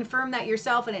have to confirm that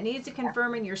yourself, and it needs to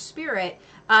confirm in your spirit.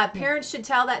 Parents should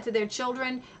tell that to their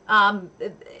children,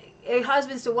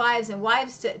 husbands to wives, and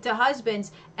wives to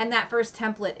husbands. And that first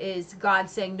template is God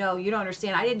saying, no, you don't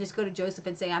understand. I didn't just go to Joseph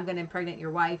and say, I'm going to impregnate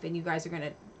your wife, and you guys are going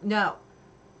to, no.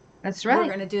 That's right. We're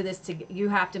going to do this you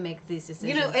have to make these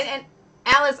decisions. And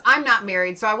Alice, I'm not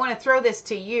married, so I want to throw this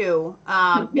to you,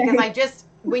 because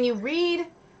when you read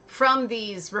from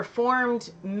these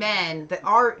reformed men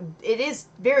it is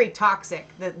very toxic,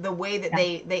 the way that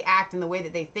they act and the way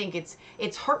that they think.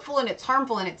 It's hurtful and it's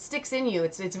harmful and it sticks in you.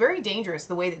 It's very dangerous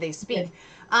the way that they speak.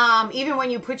 Even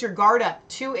when you put your guard up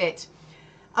to it.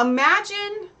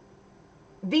 Imagine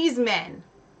these men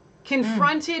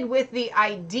confronted with the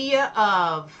idea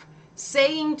of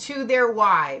saying to their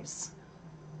wives,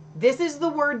 this is the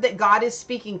word that God is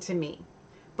speaking to me,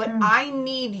 but I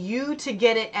need you to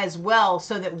get it as well,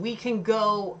 so that we can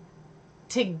go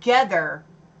together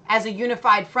as a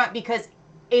unified front, because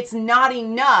it's not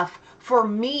enough for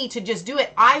me to just do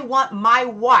it. I want my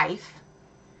wife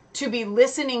to be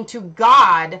listening to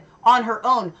God on her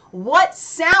own. What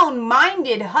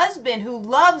sound-minded husband who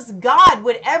loves God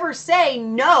would ever say,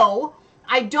 no,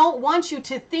 I don't want you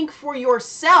to think for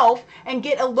yourself and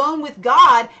get alone with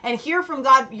God and hear from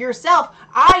God yourself.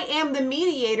 I am the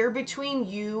mediator between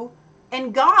you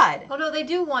and God. Oh no, they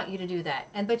do want you to do that,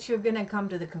 but you're going to come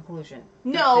to the conclusion.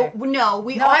 No,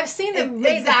 I've seen them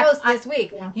made the post this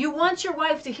week. Yeah. You want your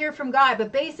wife to hear from God,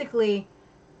 but basically,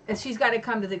 she's got to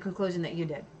come to the conclusion that you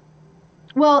did.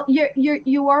 Well,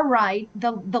 you are right.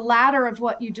 The latter of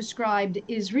what you described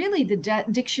is really the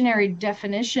dictionary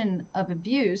definition of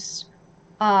abuse.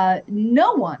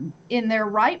 No one in their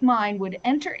right mind would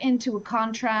enter into a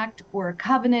contract or a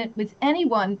covenant with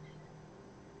anyone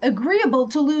agreeable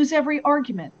to lose every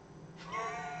argument.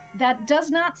 That does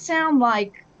not sound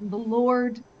like the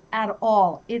Lord at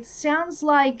all. It sounds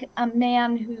like a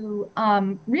man who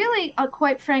really,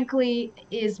 quite frankly,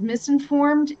 is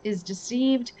misinformed, is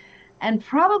deceived, and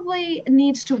probably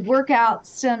needs to work out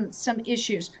some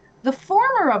issues. The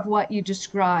former of what you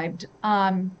described,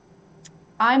 I'm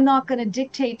not going to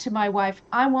dictate to my wife.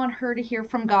 I want her to hear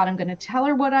from God. I'm going to tell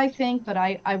her what I think, but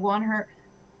I want her.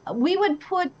 We would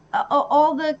put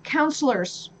all the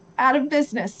counselors out of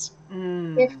business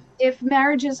if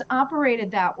marriages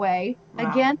operated that way.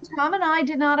 Wow. Again, Tom and I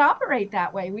did not operate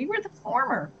that way. We were the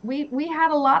former. We had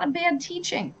a lot of bad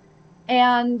teaching,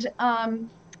 and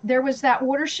there was that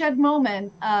watershed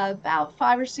moment about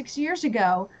 5 or 6 years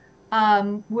ago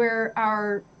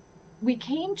where we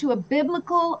came to a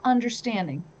biblical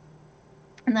understanding,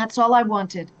 and that's all I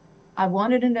wanted. I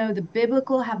wanted to know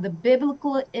have the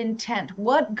biblical intent.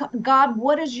 God,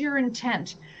 what is your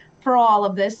intent for all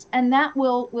of this? And that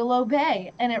will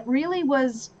obey. And it really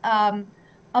was how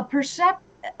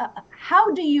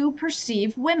do you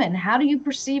perceive women? How do you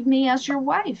perceive me as your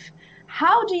wife?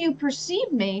 How do you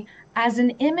perceive me as an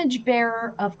image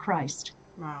bearer of Christ?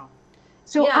 Wow.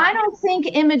 So Yeah. I don't think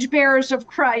image bearers of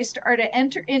Christ are to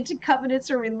enter into covenants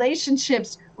or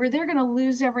relationships where they're going to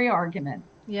lose every argument.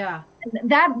 Yeah.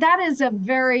 That is a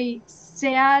very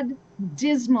sad,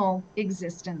 dismal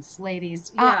existence,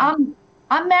 ladies. Yeah.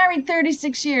 I'm married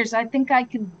 36 years. I think I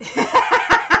can.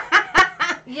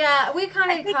 Yeah, we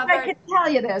kind of covered. I can tell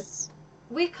you this.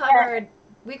 We covered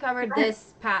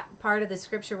this part of the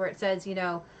scripture where it says,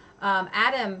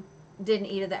 Adam didn't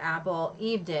eat of the apple,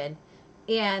 Eve did,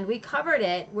 and we covered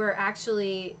it where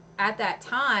actually at that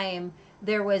time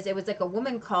it was like a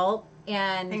woman cult.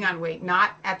 And hang on, wait,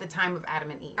 not at the time of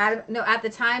Adam and Eve. At the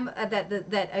time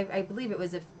that I believe it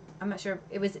was, I'm not sure,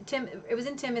 it was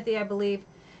in Timothy, I believe,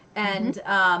 and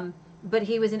but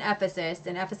he was in Ephesus,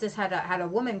 and Ephesus had a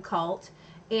woman cult,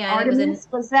 and Artemis,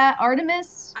 was that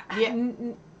Artemis? Yeah,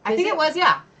 I think it was.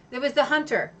 Yeah, it was the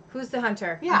hunter. Who's the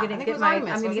hunter? Yeah, I'm gonna get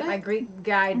my Greek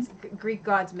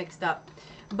gods mixed up,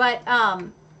 but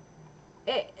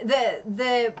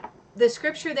the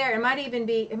scripture there, it might even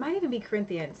be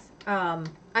Corinthians.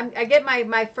 I get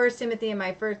my First Timothy and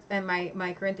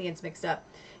my Corinthians mixed up.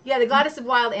 Yeah, the goddess of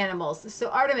wild animals. So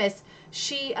Artemis,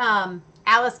 she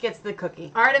Alice gets the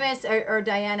cookie. Artemis or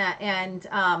Diana, and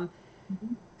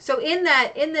so in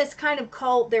this kind of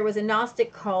cult, there was a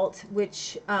Gnostic cult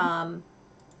which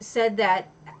said that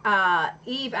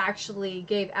Eve actually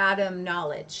gave Adam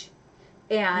knowledge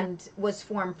and was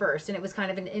formed first, and it was kind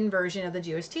of an inversion of the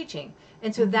Jewish teaching,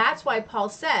 and so that's why Paul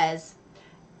says,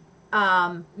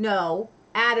 no,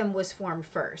 Adam was formed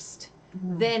first,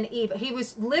 then Eve. He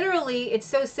was literally, it's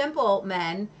so simple,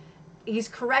 men, he's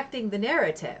correcting the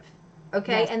narrative,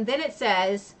 okay? Yes. And then it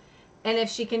says, and if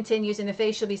she continues in the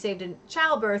faith, she'll be saved in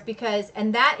childbirth,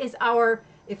 and that is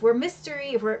if we're mystery,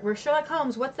 if we're Sherlock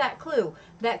Holmes, what's that clue?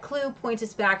 That clue points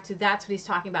us back to, that's what he's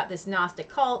talking about, this Gnostic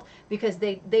cult, because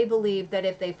they believe that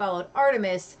if they followed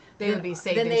Artemis, they would be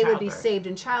saved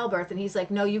in childbirth. And he's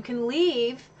like, no, you can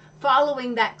leave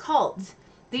following that cult.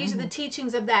 These are the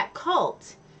teachings of that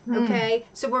cult. Okay,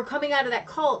 so we're coming out of that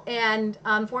cult, and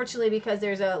unfortunately, because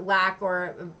there's a lack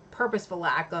or a purposeful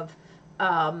lack of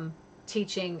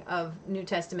teaching of New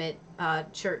Testament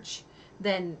church,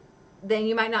 then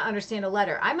you might not understand a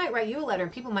letter. I might write you a letter,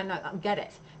 and people might not get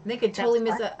it. And they could totally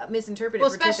misinterpret it. Well,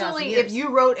 for 2,000 especially years. if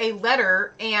you wrote a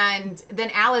letter and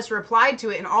then Alice replied to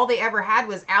it, and all they ever had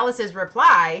was Alice's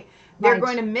reply, they're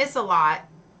going to miss a lot.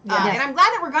 And I'm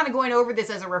glad that we're kind of going over this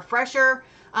as a refresher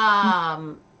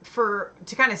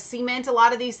to kind of cement a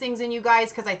lot of these things in you guys,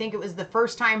 because I think it was the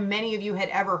first time many of you had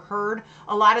ever heard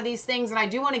a lot of these things. And I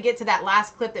do want to get to that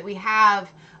last clip that we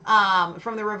have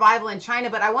from the revival in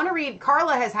China, but I want to read,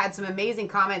 Carla has had some amazing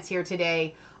comments here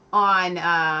today on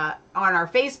our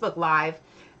Facebook Live.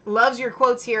 loves your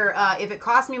quotes here. If it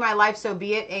costs me my life, so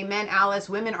be it. Amen, Alice.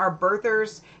 Women are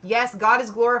birthers. Yes, God is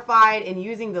glorified in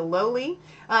using the lowly.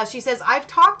 She says, I've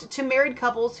talked to married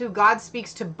couples who God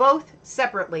speaks to both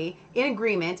separately in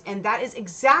agreement, and that is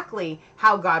exactly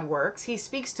how God works. He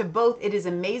speaks to both. It is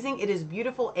amazing. It is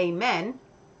beautiful. Amen.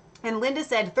 And Linda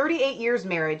said, 38 years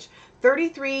marriage,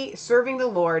 33 serving the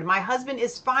Lord. My husband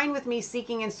is fine with me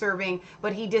seeking and serving,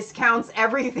 but he discounts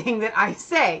everything that I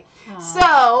say. Aww.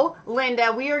 So,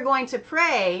 Linda, we are going to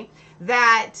pray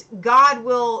that God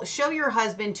will show your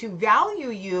husband to value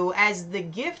you as the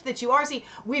gift that you are. See,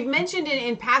 we've mentioned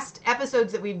in past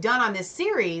episodes that we've done on this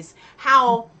series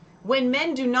how when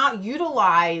men do not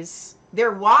utilize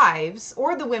their wives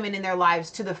or the women in their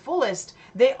lives to the fullest,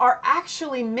 they are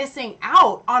actually missing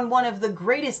out on one of the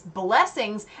greatest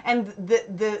blessings. And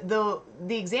the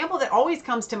example that always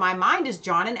comes to my mind is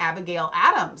John and Abigail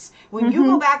Adams. When you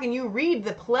go back and you read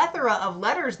the plethora of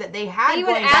letters that they had he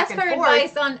going would back ask and for forth,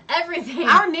 advice on everything.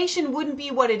 our nation wouldn't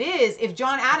be what it is if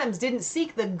John Adams didn't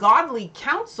seek the godly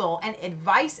counsel and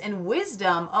advice and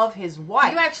wisdom of his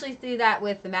wife. You actually see that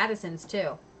with the Madisons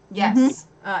too. Yes.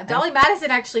 Dolly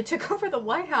Madison actually took over the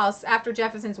White House after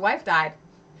Jefferson's wife died.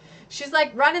 She's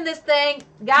like, running this thing,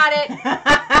 got it.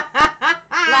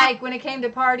 Like when it came to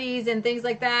parties and things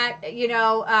like that, you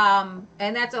know,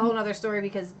 and that's a whole other story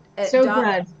because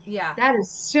good. Yeah. That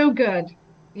is so good.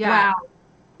 Yeah. Wow.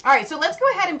 All right, so let's go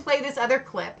ahead and play this other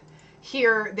clip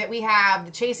here that we have,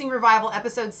 the Chasing Revival,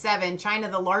 episode 7, China,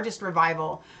 the largest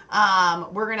revival.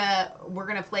 We're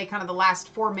gonna play kind of the last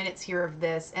 4 minutes here of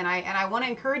this, and I want to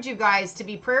encourage you guys to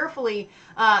be prayerfully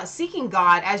seeking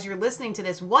God as you're listening to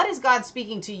this. What is God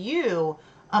speaking to you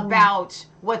about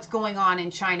what's going on in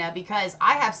China? Because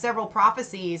I have several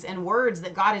prophecies and words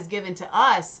that God has given to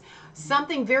us.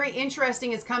 Something very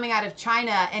interesting is coming out of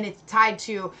China, and it's tied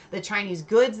to the Chinese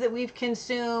goods that we've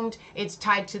consumed. It's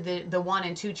tied to the 1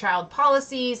 and 2 child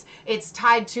policies. It's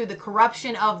tied to the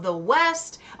corruption of the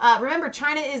West. Remember,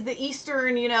 China is the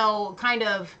Eastern, you know, kind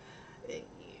of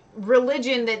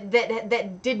religion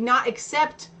that did not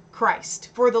accept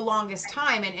Christ for the longest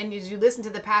time. And as you listen to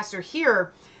the pastor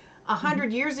here,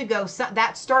 100 years ago,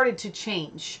 that started to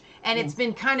change. And it's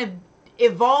been kind of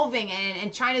evolving,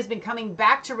 and China's been coming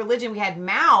back to religion. We had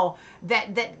Mao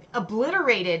that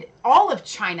obliterated all of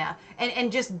China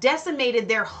and just decimated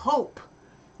their hope,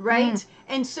 right?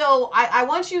 And so I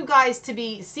want you guys to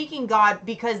be seeking God,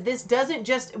 because this doesn't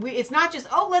just, it's not just,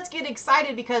 oh, let's get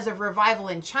excited because of revival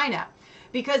in China.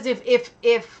 Because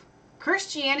if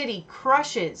Christianity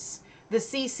crushes the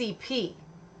CCP,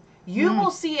 you will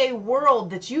see a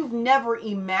world that you've never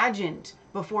imagined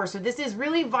before. So this is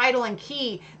really vital and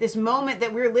key, this moment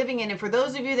that we're living in. And for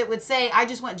those of you that would say, I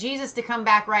just want Jesus to come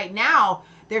back right now,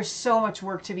 there's so much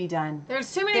work to be done.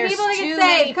 There's too many people to get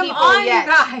saved. Come on, you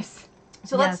guys.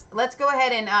 So let's go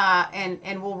ahead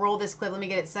and we'll roll this clip. Let me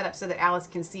get it set up so that Alice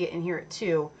can see it and hear it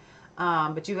too.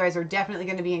 But you guys are definitely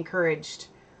going to be encouraged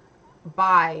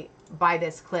by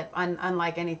this clip,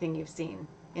 unlike anything you've seen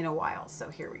in a while. So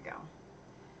here we go.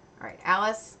 All right,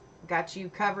 Alice, got you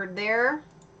covered there.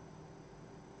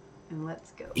 And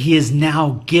let's go. He is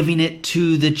now giving it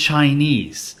to the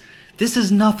Chinese. This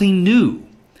is nothing new.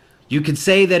 You could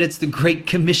say that it's the Great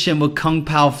Commission with Kung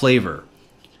Pao flavor.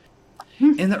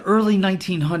 In the early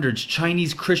 1900s,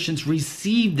 Chinese Christians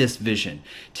received this vision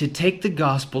to take the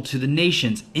gospel to the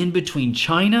nations in between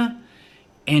China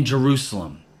and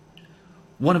Jerusalem.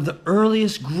 One of the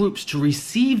earliest groups to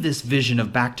receive this vision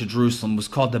of Back to Jerusalem was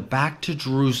called the Back to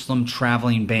Jerusalem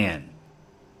Traveling Band.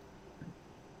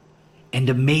 And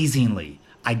amazingly,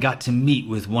 I got to meet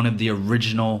with one of the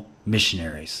original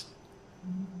missionaries.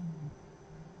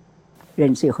 My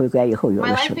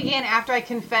life began after I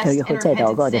confessed and repented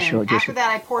sin. After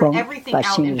that, I poured everything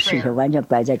out in prayer. I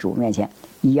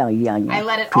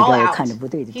let it all out.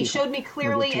 He showed me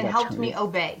clearly and helped me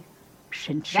obey.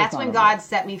 That's when God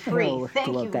set me free. Thank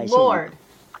you, Lord.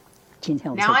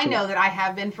 Now I know that I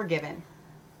have been forgiven.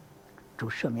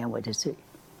 The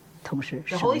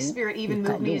Holy Spirit even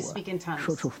moved me to speak in tongues. I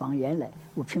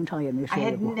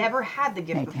had never had the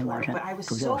gift before, but I was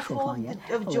so full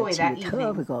of joy that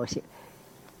evening.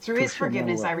 Through His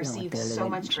forgiveness, I received so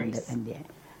much grace. And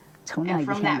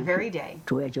from that very day,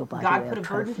 God put a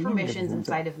burden for missions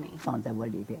inside of me.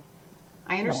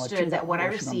 I understood that what I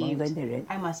received,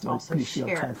 I must also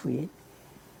share.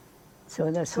 So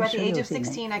at the age of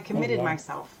 16, I committed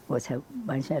myself. Lord,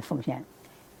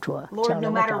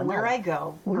 no matter where I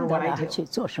go or what I do,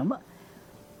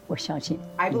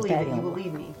 I believe that You will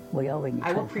lead me.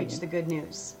 I will preach the good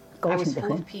news. I was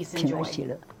full of peace and joy.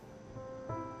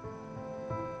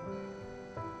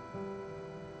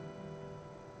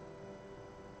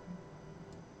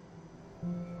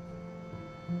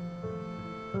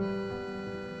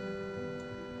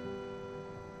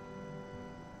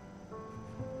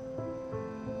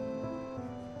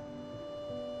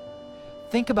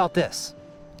 Think about this.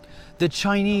 The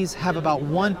Chinese have about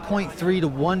 1.3 to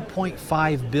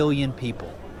 1.5 billion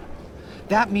people.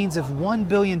 That means if 1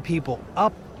 billion people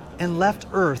up and left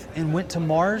Earth and went to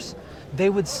Mars, they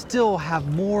would still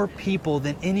have more people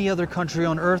than any other country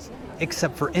on Earth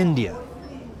except for India.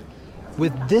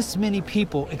 With this many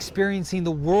people experiencing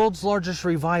the world's largest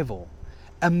revival,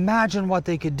 imagine what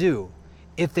they could do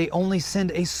if they only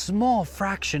send a small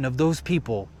fraction of those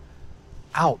people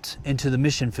out into the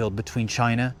mission field between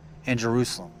China and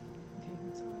Jerusalem.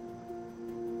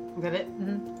 Got it?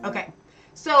 Mm-hmm. Okay.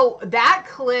 So that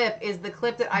clip is the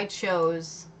clip that I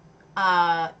chose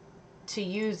to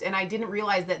use, and I didn't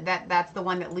realize that's the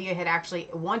one that Leah had actually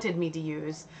wanted me to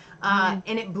use. And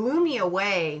it blew me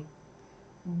away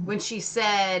when she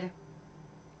said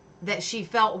that she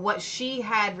felt what she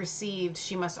had received,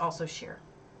 she must also share.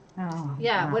 Oh,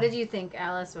 Yeah. wow. What did you think,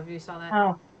 Alice, if you saw that?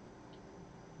 Oh.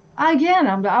 Again,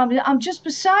 I'm just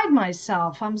beside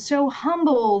myself. I'm so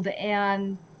humbled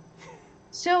and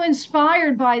so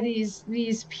inspired by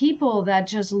these people that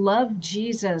just love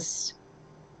Jesus.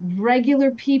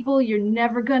 Regular people you're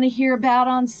never going to hear about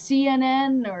on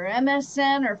CNN or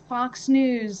MSN or Fox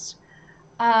News,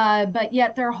 but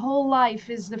yet their whole life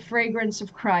is the fragrance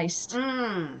of Christ.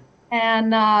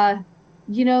 And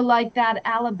like that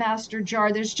alabaster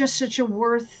jar, there's just such a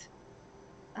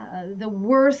the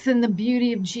worth and the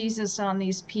beauty of Jesus on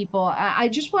these people. I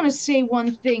just want to say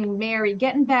one thing, Mary,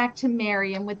 getting back to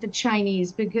Mary and with the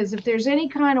Chinese, because if there's any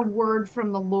kind of word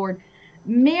from the Lord,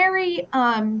 Mary,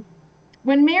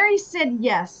 when Mary said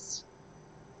yes,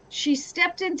 she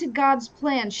stepped into God's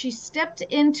plan. She stepped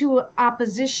into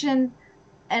opposition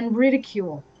and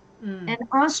ridicule and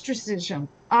ostracism,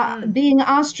 being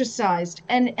ostracized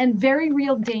and very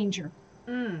real danger.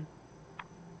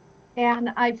 And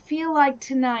I feel like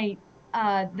tonight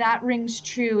that rings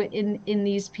true in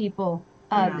these people,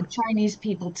 the Chinese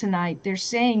people tonight. They're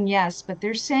saying yes, but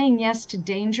they're saying yes to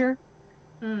danger,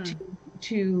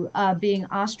 to being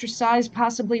ostracized,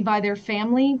 possibly by their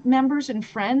family members and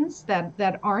friends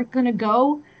that aren't going to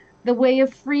go the way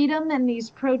of freedom and these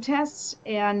protests.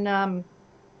 And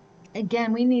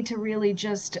again, we need to really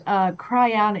just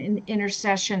cry out in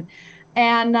intercession.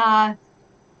 And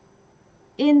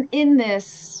in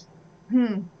this.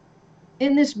 In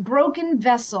this broken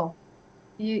vessel,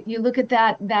 you look at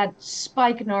that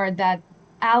spikenard, that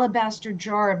alabaster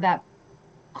jar of that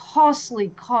costly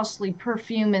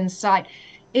perfume inside.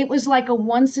 It was like a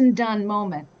once and done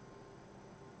moment.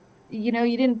 You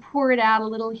didn't pour it out a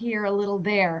little here, a little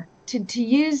there. To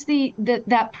use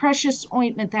that precious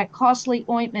ointment, that costly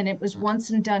ointment, it was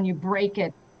once and done. You break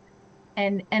it,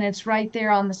 and it's right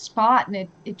there on the spot. And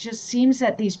it just seems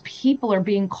that these people are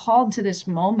being called to this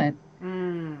moment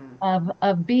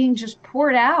of being just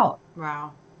poured out.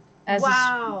 Wow. As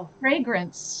a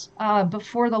fragrance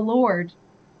before the Lord.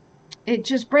 It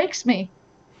just breaks me.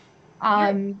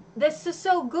 This is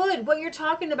so good. What you're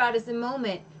talking about is the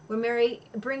moment when Mary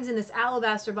brings in this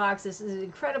alabaster box. This is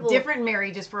incredible. Different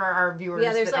Mary, just for our viewers.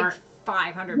 Yeah, there's that like aren't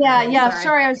 500. Yeah.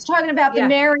 Sorry, I was talking about the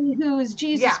Mary who is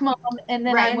Jesus' mom, and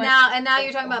then and now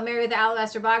you're talking about Mary with the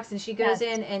alabaster box, and she goes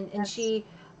in and she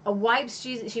wipes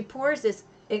Jesus. She pours this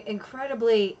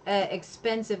incredibly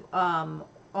expensive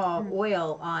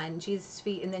oil on Jesus'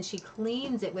 feet, and then she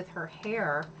cleans it with her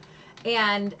hair.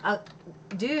 And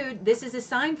dude, this is a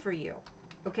sign for you.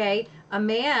 Okay,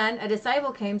 a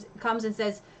disciple comes and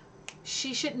says,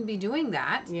 she shouldn't be doing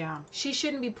that. Yeah. She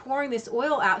shouldn't be pouring this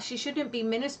oil out. She shouldn't be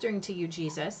ministering to you,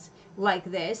 Jesus, like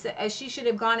this. She should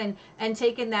have gone and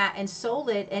taken that and sold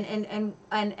it and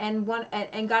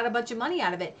got a bunch of money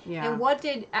out of it. Yeah. And what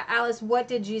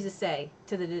did Jesus say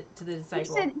to the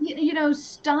disciple? He said,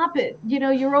 stop it.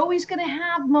 You're always going to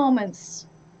have moments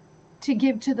to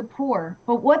give to the poor.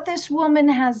 But what this woman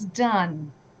has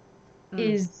done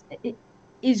is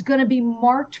going to be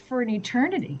marked for an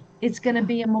eternity. It's going to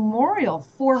be a memorial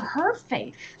for her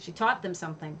faith. She taught them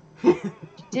something. She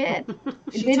did.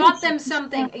 She taught them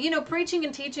something. Preaching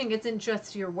and teaching isn't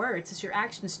just your words, it's your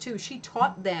actions too. She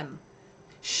taught them.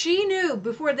 She knew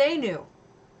before they knew.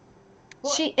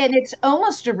 And it's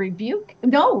almost a rebuke.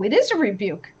 No, it is a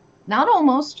rebuke. Not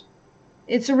almost.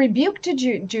 It's a rebuke to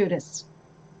Judas.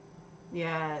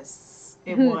 Yes,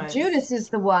 it was. Judas is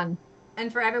the one.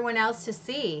 And for everyone else to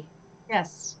see.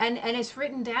 Yes. And it's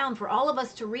written down for all of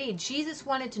us to read. Jesus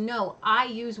wanted to know, I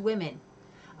use women.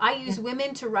 I use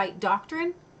women to write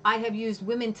doctrine. I have used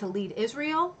women to lead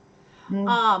Israel.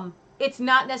 It's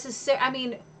not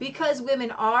necessary. Because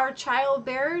women are child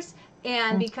bearers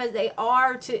and because they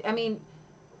are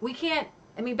we can't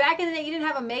I mean, back in the day, you didn't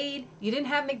have a maid, you didn't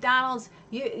have McDonald's,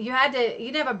 you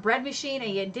didn't have a bread machine,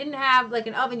 and you didn't have like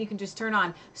an oven you can just turn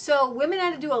on. So women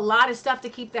had to do a lot of stuff to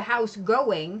keep the house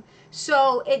going.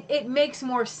 So it makes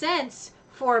more sense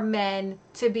for men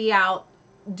to be out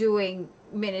doing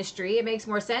ministry. It makes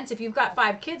more sense if you've got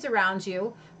 5 kids around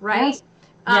you, right? Yes.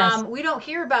 Yes. We don't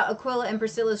hear about Aquila and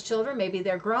Priscilla's children. Maybe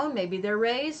they're grown, maybe they're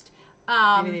raised.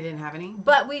 Maybe they didn't have any.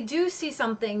 But we do see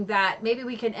something that maybe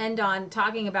we can end on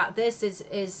talking about. This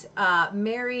is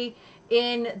Mary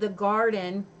in the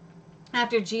garden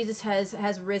after Jesus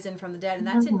has risen from the dead, and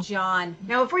that's in John.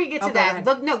 Now, before you get to go that,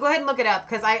 ahead. go ahead and look it up,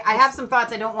 because I have some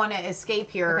thoughts I don't want to escape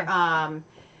here. Okay.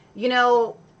 You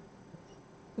know,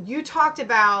 you talked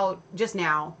about just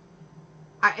now,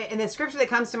 and the scripture that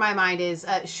comes to my mind is,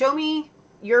 show me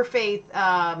your faith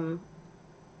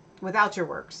without your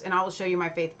works, and I will show you my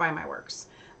faith by my works.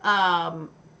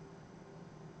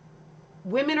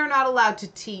 Women are not allowed to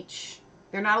teach.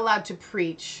 They're not allowed to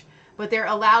preach, but they're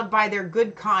allowed by their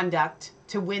good conduct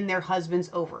to win their husbands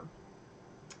over.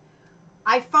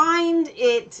 I find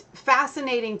it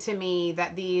fascinating to me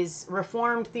that these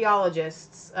Reformed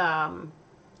theologians,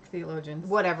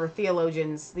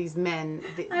 these men.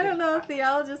 I don't know if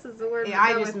theologist is the word.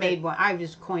 I just made one. I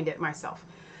just coined it myself.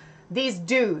 These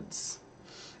dudes,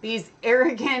 these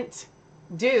arrogant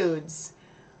dudes.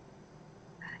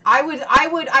 I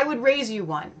would raise you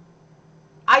one.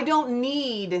 I don't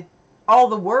need all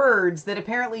the words that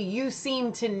apparently you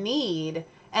seem to need.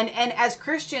 And as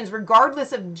Christians,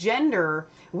 regardless of gender,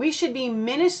 we should be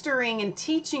ministering and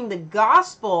teaching the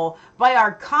gospel by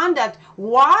our conduct.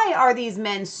 Why are these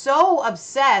men so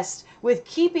obsessed with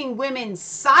keeping women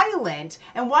silent?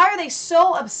 And why are they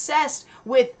so obsessed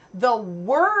with the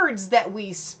words that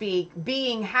we speak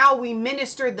being how we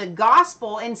minister the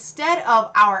gospel instead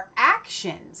of our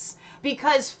actions?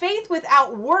 Because faith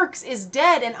without works is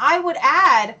dead. And I would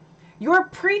add, you're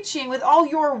preaching with all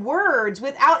your words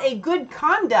without a good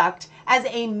conduct as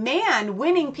a man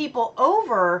winning people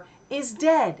over is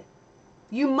dead.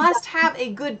 You must have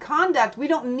a good conduct. We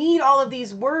don't need all of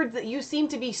these words that you seem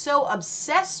to be so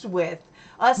obsessed with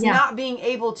us not being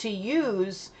able to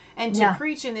use and to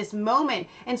preach in this moment.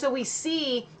 And so we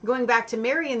see, going back to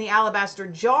Mary in the alabaster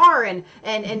jar and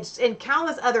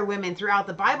countless other women throughout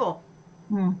the Bible.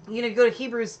 You know, you go to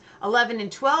Hebrews 11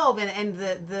 and 12 and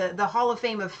the Hall of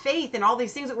Fame of Faith and all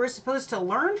these things that we're supposed to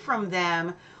learn from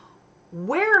them.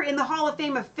 Where in the Hall of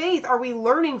Fame of Faith are we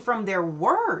learning from their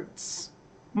words?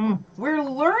 We're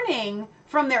learning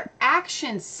from their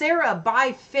actions. Sarah,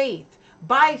 by faith.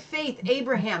 By faith,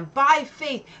 Abraham. By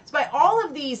faith. It's by all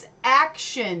of these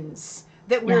actions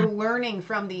that we're learning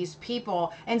from these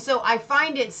people. And so I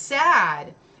find it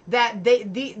sad that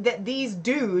that these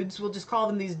dudes, we'll just call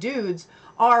them these dudes,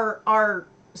 are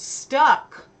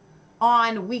stuck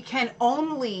on we can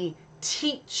only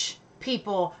teach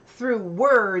people through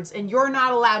words, and you're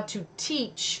not allowed to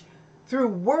teach through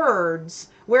words.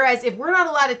 Whereas if we're not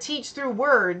allowed to teach through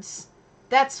words,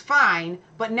 that's fine.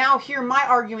 But now here my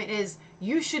argument is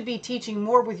you should be teaching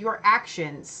more with your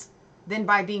actions than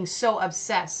by being so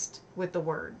obsessed with the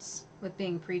words. With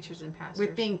being preachers and pastors.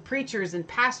 With being preachers and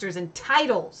pastors and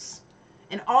titles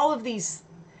and all of these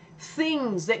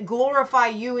things that glorify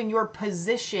you in your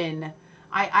position.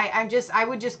 I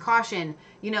would just caution,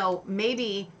 you know,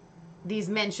 maybe these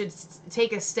men should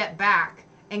take a step back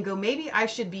and go, maybe I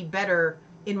should be better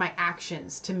in my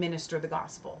actions to minister the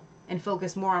gospel and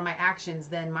focus more on my actions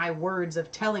than my words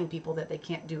of telling people that they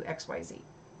can't do X, Y, Z.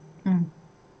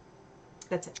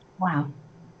 That's it. Wow.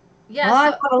 Yeah,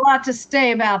 well, I've got a lot to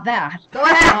say about that. Go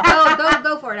ahead.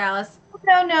 Go for it, Alice.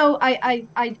 No, I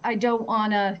don't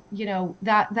want to, you know,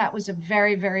 that was a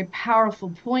very, very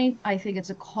powerful point. I think it's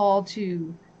a call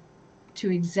to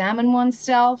examine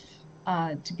oneself,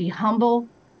 to be humble.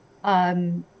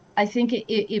 I think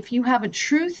if you have a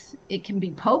truth, it can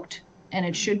be poked, and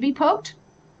it should be poked.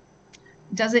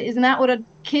 Isn't that what a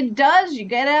kid does? You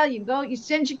get out, you go, you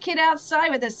send your kid outside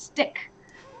with a stick.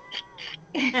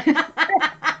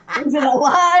 Is it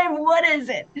alive? What is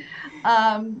it?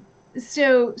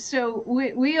 So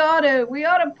we ought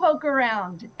to poke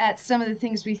around at some of the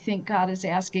things we think God is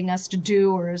asking us to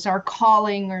do, or as our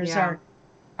calling, or as our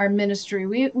ministry.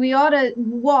 We ought to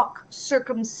walk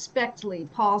circumspectly.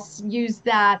 Paul used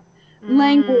that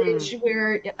language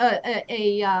where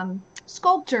a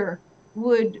sculptor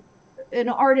an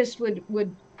artist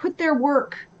would put their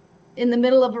work in the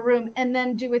middle of a room and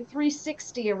then do a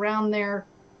 360 around their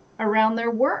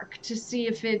work to see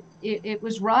if it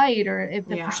was right, or if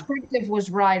the perspective was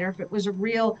right, or if it was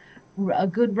a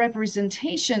good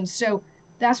representation. So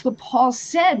that's what Paul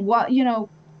said.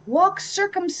 Walk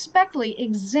circumspectly,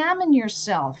 examine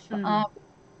yourself.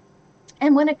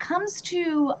 And when it comes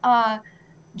to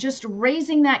just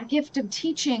raising that gift of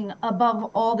teaching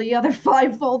above all the other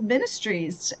fivefold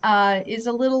ministries is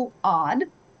a little odd.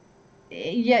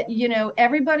 Yet,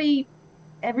 everybody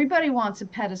wants a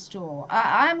pedestal.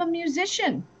 I'm a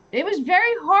musician. It was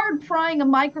very hard prying a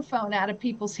microphone out of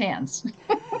people's hands.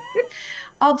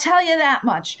 I'll tell you that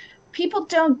much. People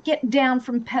don't get down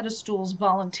from pedestals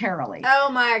voluntarily. Oh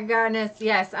my goodness.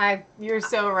 Yes, You're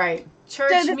so right.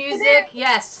 Church music,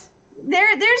 yes.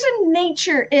 There's a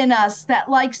nature in us that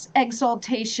likes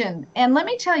exaltation. And let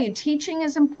me tell you, teaching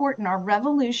is important. Our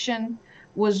revolution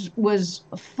was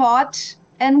fought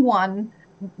and won,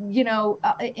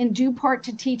 in due part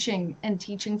to teaching and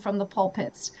teaching from the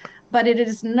pulpits. But it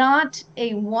is not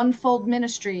a one-fold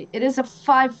ministry. It is a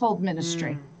five-fold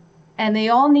ministry. And they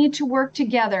all need to work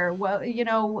together. Well,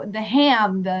 the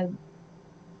hand,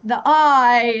 the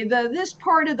eye, this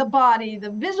part of the body, the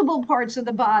visible parts of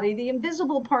the body, the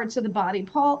invisible parts of the body.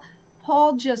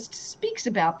 Paul just speaks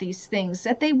about these things,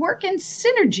 that they work in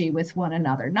synergy with one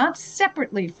another, not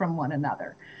separately from one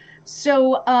another.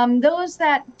 So those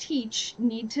that teach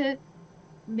need to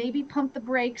maybe pump the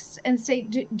brakes and say,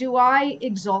 do I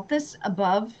exalt this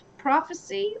above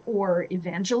prophecy or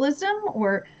evangelism,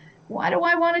 or why do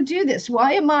I want to do this?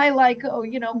 Why am I like,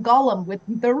 Gollum with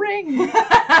the ring?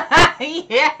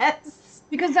 Yes.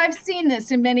 Because I've seen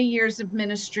this in many years of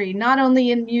ministry, not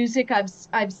only in music.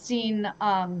 I've seen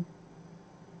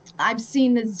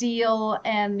the zeal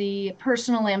and the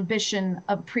personal ambition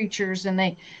of preachers, and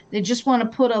they just want to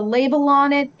put a label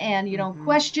on it, and you don't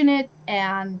question it,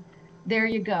 and there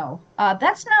you go.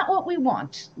 That's not what we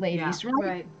want, ladies,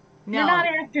 right? No. We're not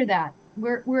after that.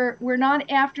 We're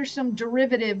not after some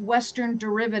Western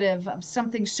derivative of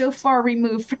something so far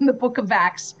removed from the Book of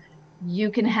Acts.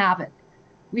 You can have it.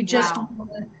 We just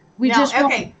want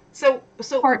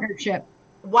partnership.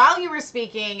 While you were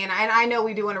speaking, and I know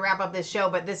we do want to wrap up this show,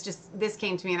 but this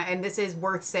came to me, and this is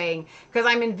worth saying, because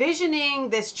I'm envisioning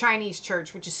this Chinese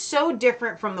church, which is so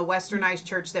different from the Westernized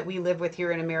church that we live with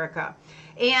here in America.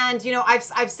 And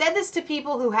I've said this to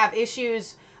people who have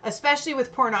issues, especially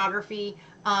with pornography,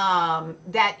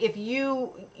 that if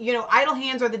idle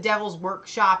hands are the devil's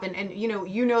workshop, and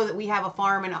that we have a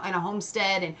farm and a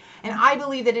homestead, and I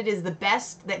believe that it is the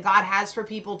best that God has for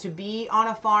people to be on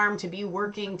a farm, to be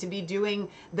working, to be doing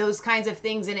those kinds of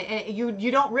things, and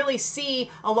you don't really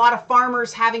see a lot of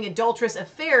farmers having adulterous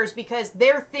affairs because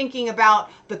they're thinking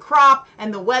about the crop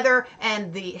and the weather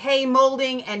and the hay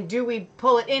molding, and do we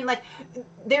pull it in? Like,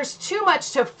 there's too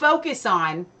much to focus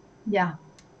on. Yeah.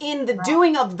 In the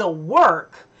doing of the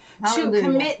work to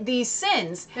commit these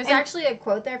sins. There's actually a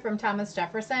quote there from Thomas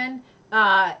Jefferson,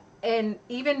 and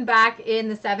even back in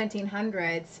the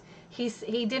 1700s,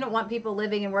 he didn't want people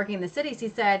living and working in the cities. He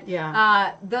said,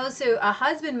 a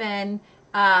husbandman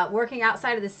working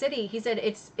outside of the city, he said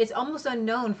it's almost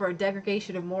unknown for a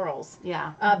degradation of morals.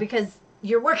 Yeah. Because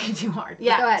you're working too hard.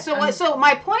 Yeah. So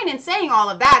my point in saying all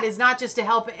of that is not just to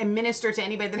help and minister to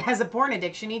anybody that has a porn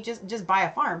addiction. You just buy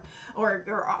a farm or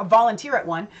volunteer at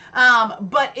one.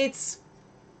 But it's,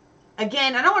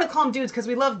 again, I don't want to call them dudes because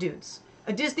we love dudes.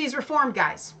 Just these reformed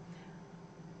guys.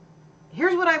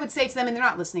 Here's what I would say to them, and they're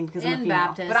not listening because I'm a female.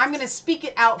 Baptist. But I'm going to speak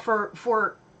it out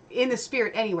for in the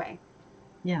spirit anyway.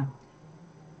 Yeah.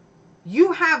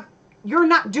 You're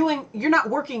not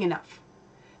working enough.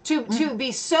 To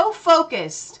be so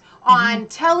focused on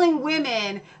telling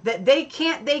women that they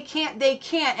can't,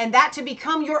 and that to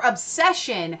become your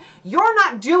obsession, you're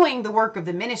not doing the work of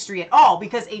the ministry at all,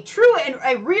 because a true and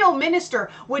a real minister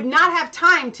would not have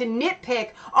time to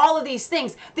nitpick all of these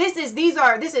things. This is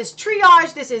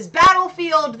triage, this is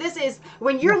battlefield, this is,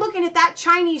 when you're looking at that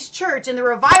Chinese church and the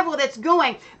revival that's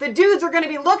going, the dudes are going to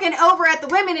be looking over at the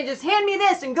women and just hand me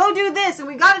this and go do this, and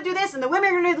we got to do this, and the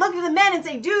women are going to look at the men and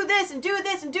say, do this and do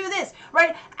this and do this,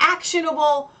 right?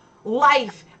 Actionable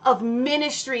life of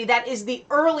ministry. That is the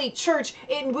early church.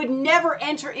 It would never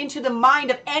enter into the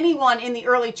mind of anyone in the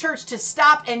early church to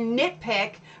stop and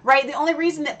nitpick, right? The only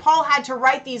reason that Paul had to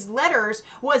write these letters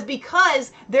was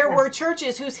because there were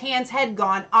churches whose hands had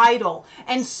gone idle.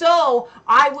 And so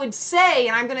I would say,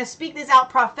 and I'm going to speak this out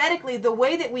prophetically, the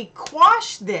way that we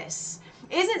quash this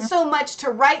isn't so much to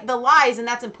right the lies, and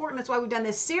that's important, that's why we've done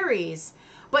this series,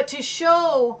 but to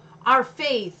show our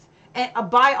faith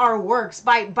by our works,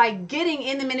 by getting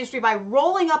in the ministry, by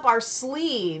rolling up our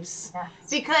sleeves. Yes.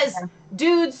 Because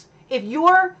dudes, if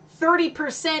you're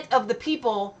 30% of the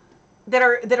people that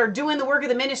are doing the work of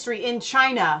the ministry in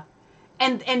China,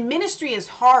 and ministry is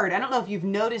hard. I don't know if you've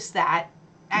noticed that,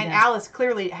 and Alice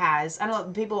clearly has. I don't know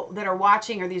if people that are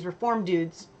watching are these reformed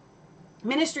dudes.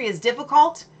 Ministry is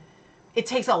difficult. It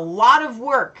takes a lot of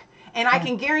work. And I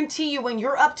can guarantee you when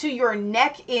you're up to your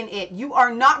neck in it, you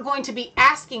are not going to be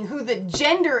asking who the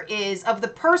gender is of the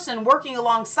person working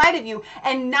alongside of you,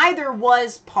 and neither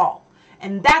was Paul.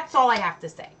 And that's all I have to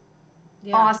say.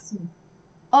 Yeah. Awesome.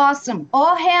 Awesome.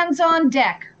 All hands on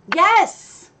deck.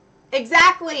 Yes,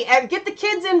 exactly. And get the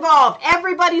kids involved.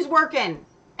 Everybody's working.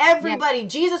 Everybody. Yeah.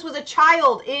 Jesus was a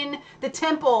child in the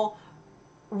temple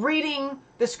reading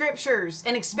the scriptures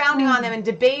and expounding on them and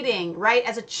debating, right?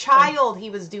 As a child,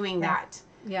 he was doing that.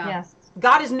 Yeah. Yes.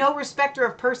 God is no respecter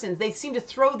of persons. They seem to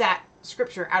throw that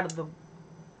scripture out of the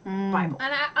Bible.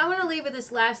 And I want to leave with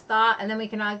this last thought, and then we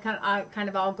can all kind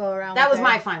of all go around. That was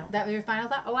my final. That was your final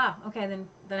thought? Oh, wow. Okay, then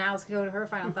Alice can go to her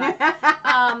final thought.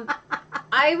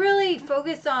 I really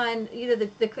focus on,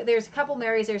 there's a couple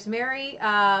Marys. There's Mary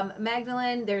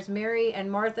Magdalene. There's Mary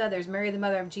and Martha. There's Mary, the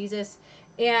mother of Jesus.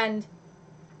 And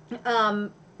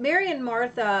Mary and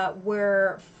Martha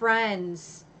were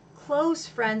friends, close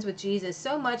friends with Jesus,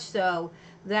 so much so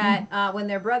that when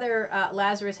their brother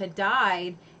Lazarus had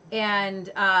died and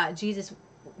Jesus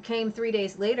came 3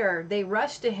 days later, they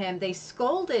rushed to him. They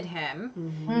scolded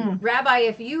him. Rabbi,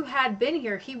 if you had been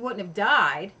here, he wouldn't have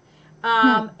died.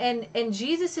 And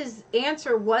Jesus's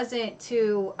answer wasn't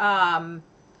to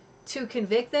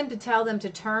convict them, to tell them to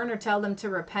turn or tell them to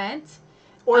repent.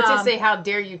 Or to say, how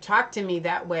dare you talk to me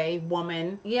that way,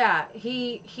 woman. Yeah,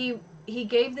 he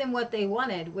gave them what they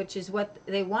wanted, which is what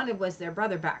they wanted was their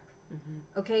brother back.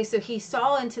 Okay, so he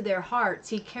saw into their hearts.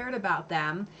 He cared about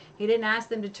them. He didn't ask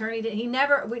them to turn. It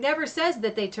never says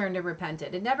that they turned and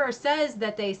repented. It never says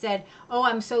that they said, oh,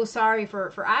 I'm so sorry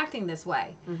for acting this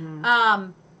way.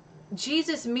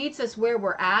 Jesus meets us where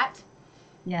we're at.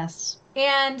 Yes.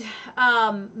 And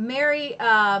Mary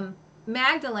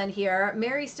Magdalene here,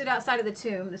 Mary stood outside of the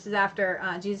tomb. This is after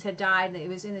Jesus had died, and it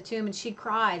was in the tomb, and she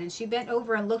cried, and she bent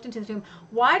over and looked into the tomb.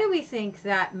 Why do we think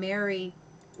that Mary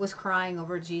was crying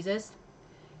over Jesus?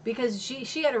 Because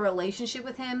she had a relationship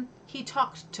with him. He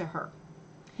talked to her.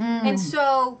 And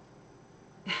so,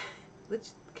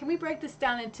 can we break this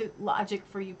down into logic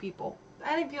for you people?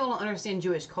 I think people don't understand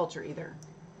Jewish culture either.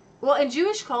 Well, in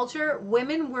Jewish culture,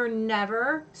 women were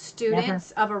never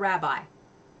students of a rabbi.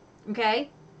 Okay?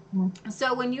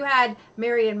 So when you had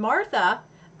Mary and Martha,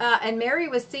 and Mary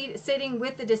was sitting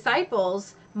with the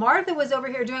disciples, Martha was over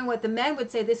here doing what the men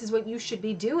would say, this is what you should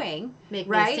be doing.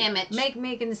 Making a sandwich.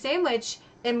 Making the sandwich.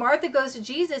 And Martha goes to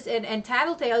Jesus and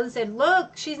tattletales and said,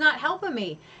 look, she's not helping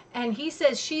me. And he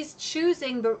says she's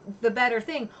choosing the better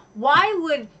thing. Why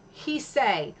would he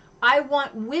say, I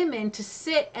want women to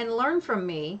sit and learn from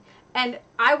me, and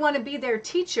I want to be their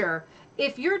teacher?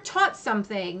 If you're taught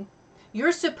something,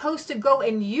 you're supposed to go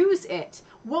and use it.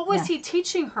 What was he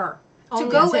teaching her? To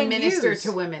go and minister use.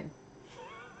 To women.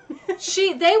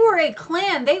 They were a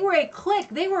clan. They were a clique.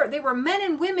 They were men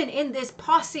and women in this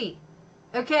posse.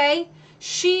 Okay?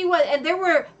 She was, and there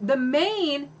were the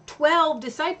main 12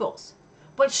 disciples.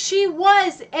 But she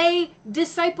was a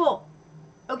disciple.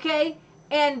 Okay?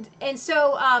 And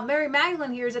so Mary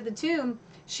Magdalene here is at the tomb.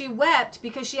 She wept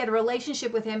because she had a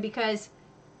relationship with him, because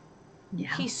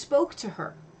he spoke to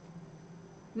her.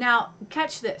 Now,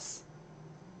 catch this.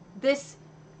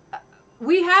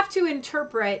 We have to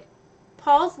interpret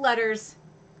Paul's letters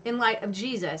in light of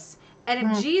Jesus. And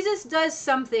if Jesus does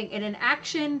something in an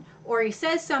action, or he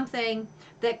says something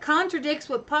that contradicts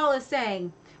what Paul is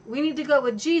saying, we need to go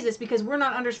with Jesus, because we're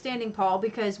not understanding Paul,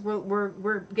 because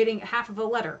we're getting half of a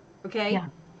letter. Okay? Yeah.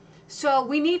 So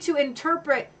we need to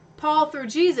interpret Paul through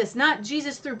Jesus, not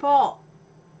Jesus through Paul.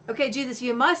 Okay, Jesus,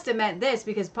 you must have meant this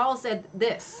because Paul said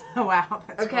this. Oh, wow.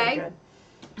 That's really good.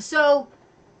 So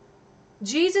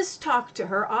Jesus talked to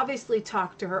her, obviously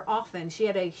talked to her often. She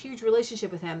had a huge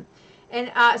relationship with him.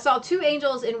 And saw two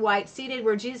angels in white seated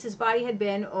where Jesus' body had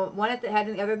been, one at the head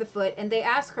and the other at the foot. And they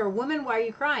asked her, woman, why are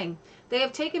you crying? They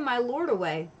have taken my Lord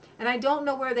away, and I don't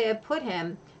know where they have put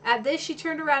him. At this, she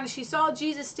turned around and she saw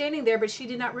Jesus standing there, but she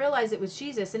did not realize it was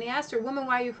Jesus. And he asked her, woman,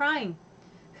 why are you crying?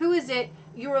 Who is it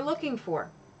you were looking for?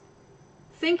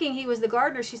 Thinking he was the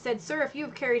gardener, she said, sir, if you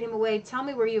have carried him away, tell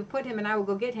me where you have put him, and I will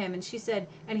go get him. And he said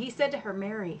to her,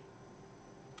 Mary.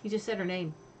 He just said her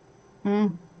name.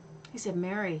 He said,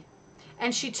 Mary.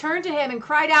 And she turned to him and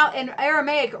cried out in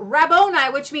Aramaic,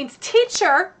 Rabboni, which means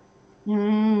teacher.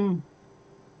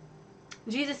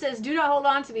 Jesus says, do not hold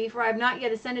on to me, for I have not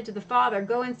yet ascended to the Father.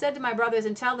 Go instead to my brothers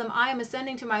and tell them, I am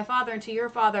ascending to my Father and to your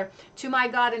Father, to my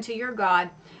God and to your God.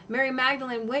 Mary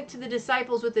Magdalene went to the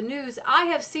disciples with the news, I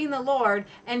have seen the Lord.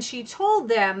 And she told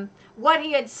them what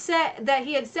he had said, that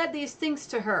he had said these things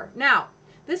to her. Now,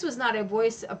 this was not a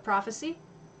voice of prophecy.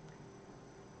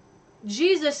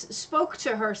 Jesus spoke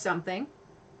to her something.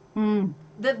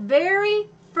 The very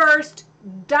first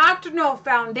doctrinal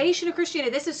foundation of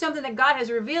Christianity. This is something that God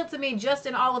has revealed to me just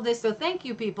in all of this. So thank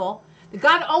you, people.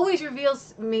 God always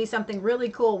reveals me something really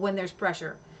cool when there's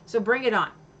pressure. So bring it on.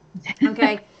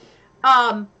 Okay.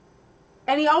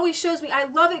 And he always shows me, I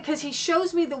love it because he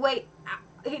shows me the way,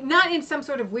 not in some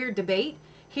sort of weird debate.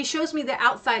 He shows me the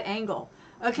outside angle.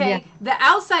 Okay. Yeah. The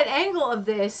outside angle of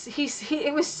this,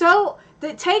 it was so,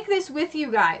 take this with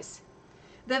you guys.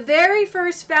 The very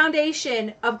first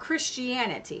foundation of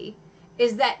Christianity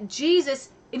is that Jesus,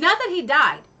 not that he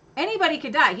died. Anybody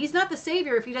could die. He's not the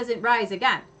Savior if he doesn't rise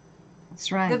again.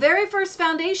 That's right. The very first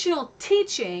foundational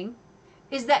teaching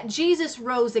is that Jesus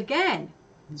rose again.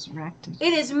 Resurrected.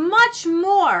 It is much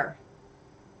more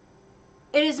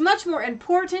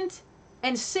important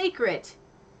and sacred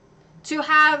to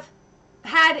have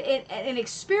had an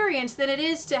experience than it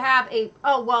is to have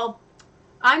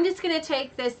I'm just going to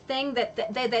take this thing that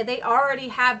they already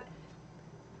have.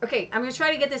 Okay, I'm going to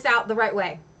try to get this out the right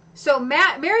way. So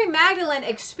Mary Magdalene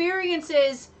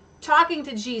experiences talking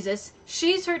to Jesus.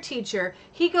 She's her teacher.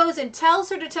 He goes and tells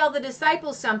her to tell the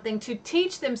disciples something, to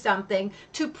teach them something,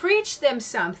 to preach them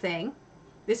something.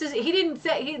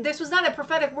 This was not a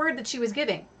prophetic word that she was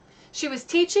giving. She was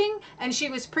teaching and she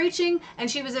was preaching and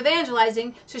she was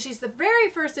evangelizing. So she's the very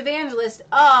first evangelist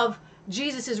of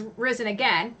Jesus is risen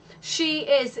again. She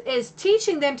is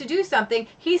teaching them to do something.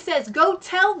 He says, go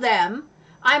tell them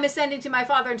I'm ascending to my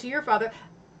Father and to your Father.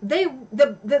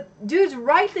 The dudes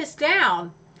write this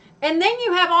down. And then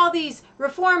you have all these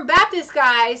Reformed Baptist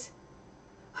guys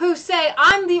who say,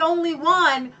 I'm the only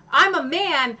one, I'm a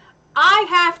man, I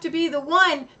have to be the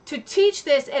one to teach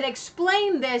this and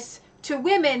explain this to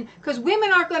women, because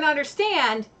women aren't going to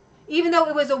understand, even though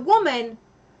it was a woman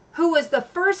who was the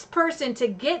first person to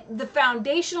get the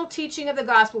foundational teaching of the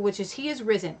gospel, which is he is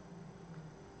risen.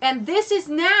 And this is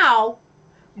now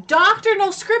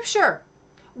doctrinal scripture.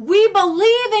 We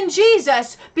believe in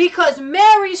Jesus because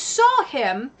Mary saw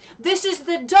him. This is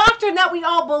the doctrine that we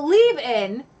all believe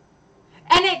in.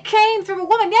 And it came through a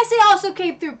woman. Yes, it also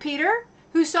came through Peter,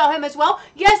 who saw him as well.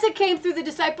 Yes, it came through the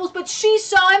disciples, but she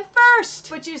saw him first.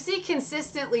 But you see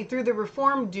consistently through the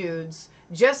Reformed dudes,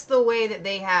 just the way that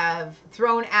they have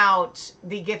thrown out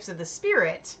the gifts of the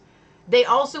Spirit, they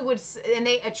also would, and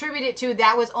they attribute it to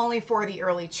that was only for the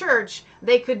early church.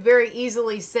 They could very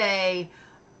easily say,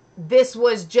 this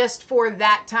was just for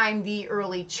that time, the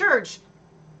early church.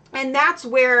 And that's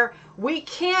where I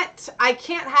can't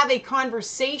have a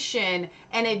conversation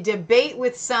and a debate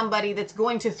with somebody that's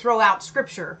going to throw out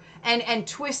scripture and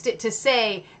twist it to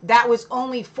say that was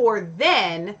only for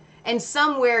then, and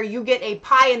somewhere you get a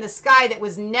pie in the sky that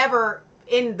was never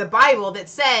in the Bible that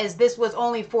says this was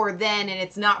only for then and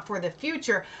it's not for the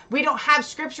future. We don't have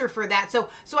scripture for that. So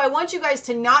I want you guys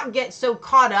to not get so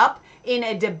caught up in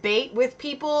a debate with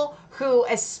people who,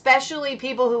 especially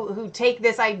people who take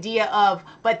this idea of,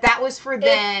 but that was for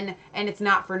then and it's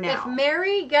not for now. If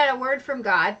Mary got a word from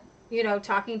God,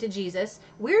 talking to Jesus,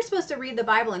 we're supposed to read the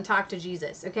Bible and talk to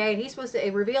Jesus, okay? And he's supposed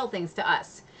to reveal things to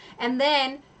us. And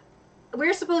then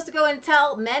we're supposed to go and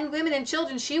tell men, women, and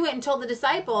children. She went and told the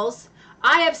disciples,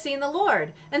 I have seen the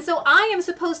Lord. And so I am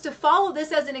supposed to follow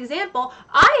this as an example.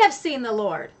 I have seen the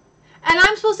Lord. And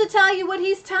I'm supposed to tell you what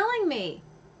he's telling me.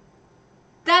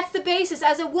 That's the basis.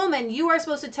 As a woman, you are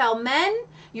supposed to tell men.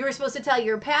 You're supposed to tell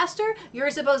your pastor. You're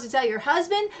supposed to tell your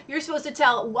husband. You're supposed to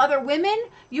tell other women.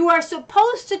 You are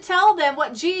supposed to tell them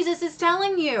what Jesus is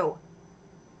telling you.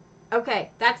 Okay,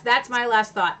 that's my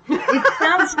last thought.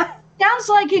 It sounds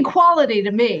like equality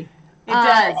to me. It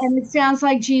does. And it sounds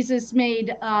like Jesus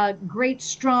made great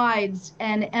strides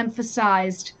and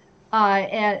emphasized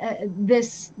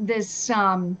this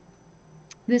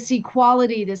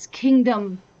equality, this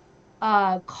kingdom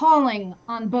calling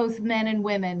on both men and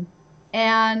women.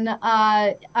 And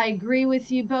I agree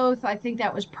with you both. I think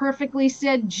that was perfectly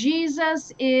said.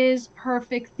 Jesus is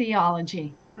perfect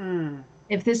theology.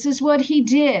 If this is what he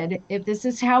did, if this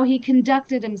is how he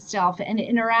conducted himself and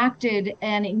interacted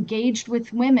and engaged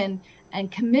with women and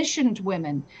commissioned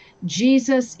women,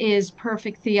 Jesus is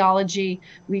perfect theology.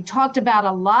 We talked about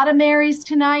a lot of Marys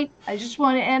tonight. I just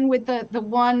want to end with the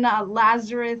one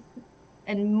Lazarus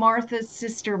and Martha's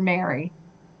sister Mary,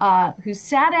 who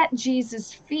sat at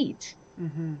Jesus' feet.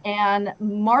 Mm-hmm. And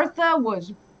Martha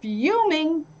was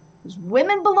fuming because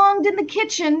women belonged in the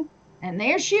kitchen. And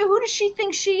who does she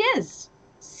think she is?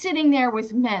 Sitting there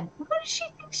with men. Who does she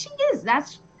think she is?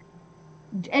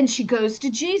 And she goes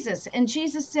to Jesus. And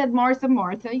Jesus said, Martha,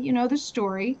 Martha, you know the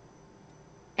story.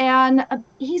 And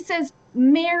he says,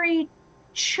 Mary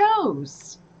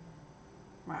chose.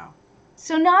 Wow.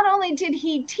 So not only did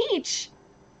he teach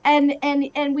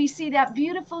And we see that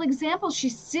beautiful example.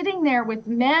 She's sitting there with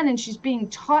men and she's being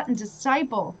taught and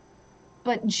discipled.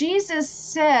 But Jesus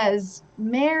says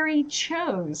Mary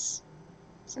chose.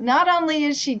 So not only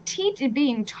is she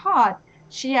being taught,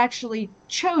 she actually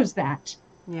chose that.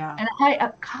 Yeah.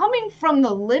 And coming from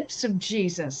the lips of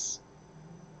Jesus,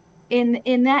 in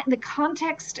the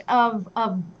context of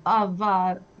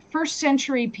first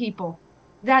century people,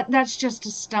 that's just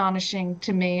astonishing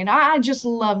to me. And I just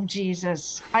love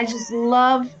Jesus. I just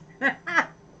love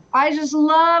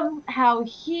how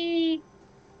he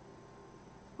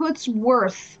puts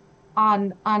worth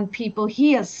on people.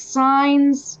 He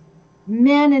assigns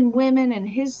men and women and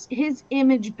his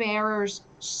image bearers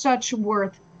such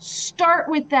worth. Start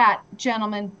with that,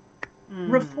 gentlemen.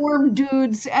 Reform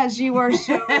dudes, as you are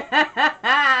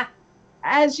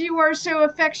so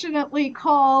affectionately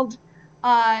called.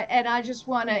 And I just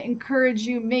want to encourage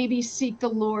you, maybe seek the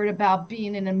Lord about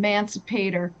being an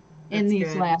emancipator in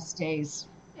these last days.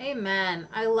 Amen.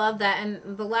 I love that.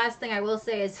 And the last thing I will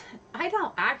say is I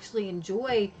don't actually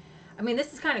enjoy, I mean,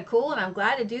 this is kind of cool and I'm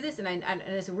glad to do this. And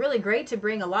it's really great to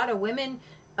bring a lot of women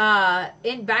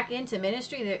back into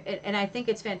ministry. And I think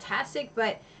it's fantastic.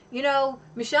 But, you know,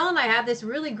 Michelle and I have this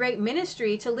really great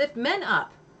ministry to lift men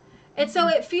up. And so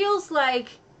it feels like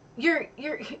you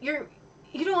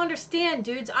don't understand,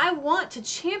 dudes. I want to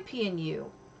champion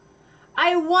you.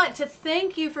 I want to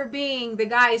thank you for being the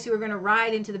guys who are going to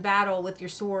ride into the battle with your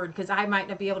sword, because I might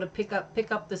not be able to pick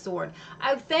up the sword.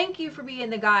 I thank you for being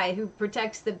the guy who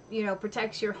protects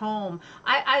your home.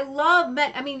 I love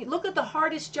men. I mean, look at the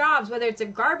hardest jobs, whether it's a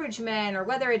garbage man or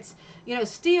whether it's,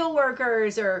 steel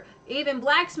workers or even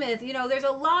blacksmith. There's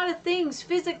a lot of things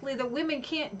physically that women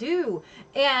can't do.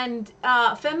 And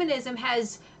feminism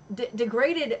has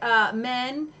degraded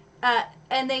men,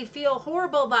 and they feel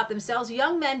horrible about themselves.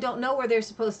 Young men don't know where they're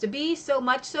supposed to be, so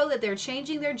much so that they're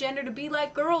changing their gender to be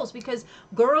like girls, because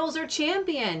girls are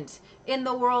championed in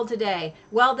the world today.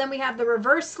 Well, then we have the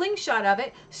reverse slingshot of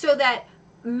it, so that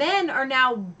men are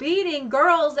now beating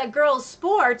girls at girls'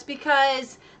 sports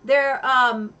because they're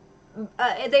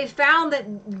they found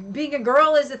that being a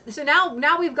girl is so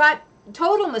now we've got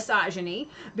total misogyny,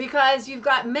 because you've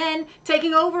got men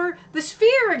taking over the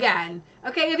sphere again.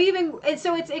 Okay, and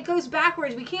so it goes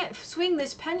backwards. We can't swing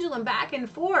this pendulum back and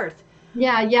forth.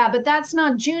 Yeah, but that's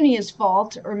not Junia's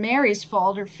fault or Mary's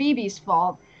fault or Phoebe's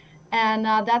fault, and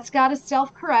that's got to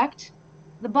self-correct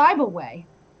the Bible way.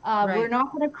 Right. We're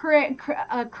not going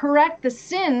to correct the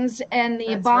sins and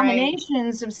the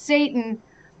abominations of Satan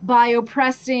by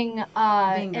oppressing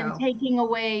and taking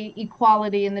away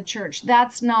equality in the church.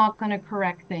 That's not going to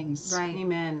correct things. Right.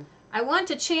 Amen. I want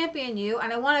to champion you,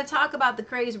 and I want to talk about the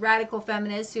crazy radical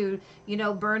feminists who,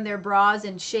 burn their bras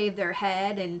and shave their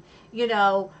head, and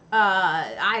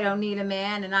I don't need a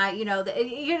man, and I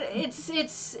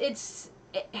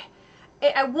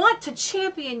want to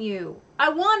champion you. I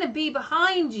want to be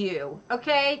behind you,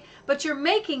 okay? But you're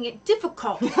making it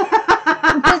difficult.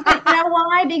 Because, you know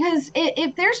why? Because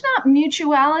if there's not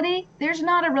mutuality, there's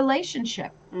not a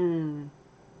relationship.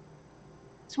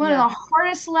 It's one of the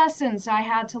hardest lessons I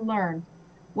had to learn,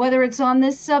 whether it's on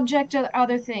this subject or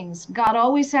other things. God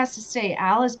always has to say,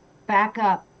 Alice, back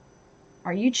up.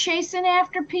 Are you chasing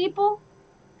after people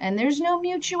and there's no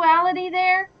mutuality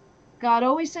there? God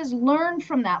always says, learn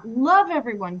from that. Love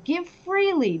everyone. Give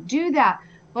freely. Do that.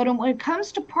 But when it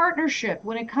comes to partnership,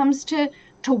 when it comes to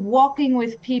walking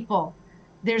with people,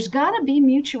 there's got to be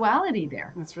mutuality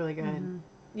there. That's really good. Mm-hmm.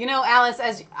 Alice,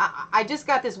 as I just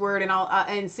got this word, and I'll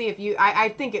and see if you. I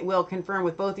think it will confirm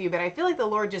with both of you, but I feel like the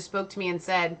Lord just spoke to me and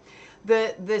said,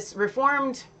 this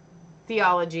Reformed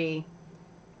theology,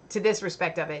 to this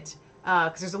respect of it,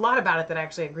 because there's a lot about it that I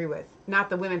actually agree with. Not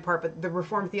the women part, but the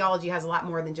Reformed theology has a lot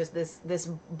more than just this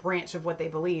branch of what they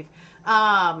believe.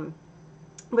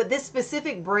 But this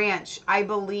specific branch, I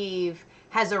believe,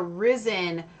 has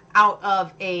arisen out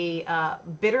of a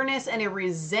bitterness and a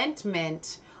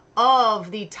resentment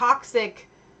of the toxic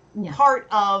part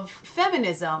of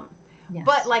feminism. Yes.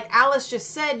 But like Alice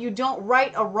just said, you don't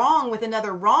right a wrong with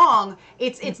another wrong.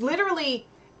 It's literally,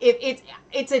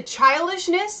 it's a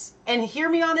childishness, and hear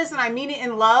me on this, and I mean it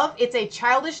in love. It's a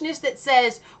childishness that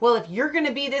says, well, if you're going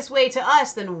to be this way to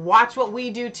us, then watch what we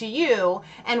do to you,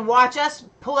 and watch us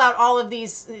pull out all of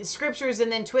these scriptures and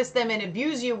then twist them and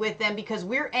abuse you with them because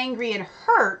we're angry and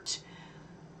hurt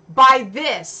by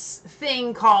this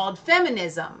thing called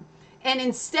feminism. And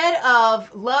instead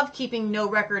of love keeping no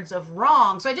records of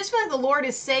wrong. So I just feel like the Lord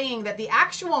is saying that the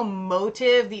actual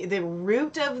motive, the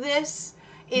root of this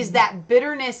is that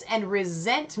bitterness and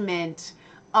resentment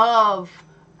of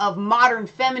modern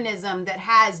feminism that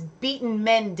has beaten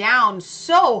men down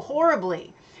so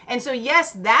horribly. And so,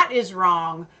 yes, that is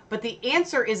wrong, but the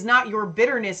answer is not your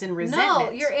bitterness and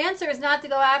resentment. No, your answer is not to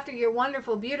go after your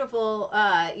wonderful, beautiful,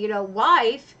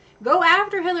 wife. Go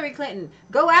after Hillary Clinton.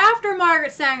 Go after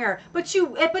Margaret Sanger. But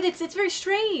it's very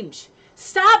strange.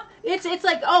 Stop. It's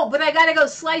like, oh, but I gotta go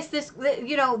slice this,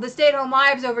 the stay-at-home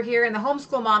wives over here and the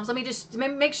homeschool moms. Let me just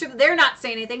make sure that they're not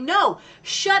saying anything. No,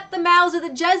 shut the mouths of the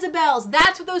Jezebels.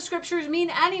 That's what those scriptures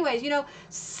mean, anyways.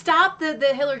 Stop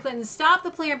the Hillary Clinton. Stop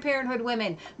the Planned Parenthood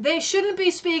women. They shouldn't be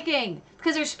speaking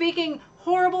because they're speaking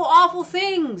horrible, awful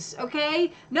things,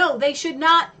 okay? No, they should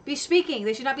not be speaking.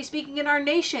 They should not be speaking in our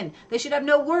nation. They should have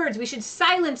no words. We should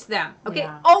silence them, okay?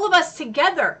 Yeah. All of us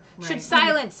together should Right.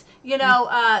 silence, these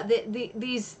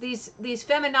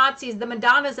feminazis, the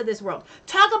Madonnas of this world.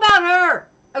 Talk about her,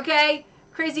 okay?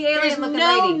 Crazy There's alien-looking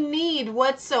no lady. need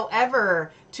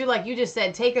whatsoever to, like you just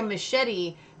said, take a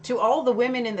machete to all the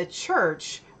women in the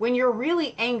church when you're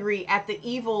really angry at the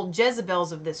evil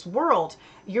Jezebels of this world.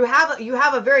 You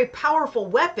have a very powerful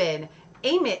weapon.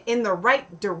 Aim it in the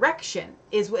right direction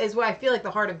is what I feel like the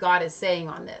heart of God is saying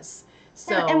on this.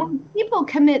 So And when people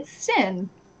commit sin,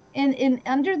 in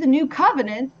under the new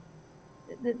covenant,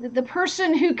 the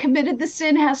person who committed the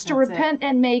sin has to That's repent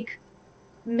and make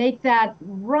that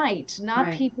right, not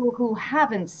Right. people who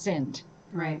haven't sinned.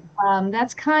 right.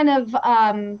 That's kind of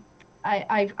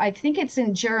I think it's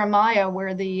in Jeremiah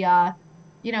where the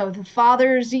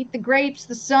fathers eat the grapes,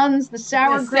 the sons the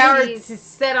sour The grapes. sour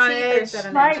set on Teeth are edge. set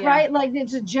on Right, edge, yeah. right. Like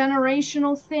it's a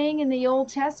generational thing in the Old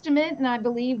Testament, and I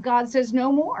believe God says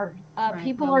no more. Right,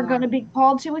 People no are more. going to be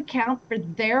called to account for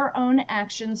their own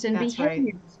actions and That's right.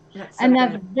 behaviors, That's so and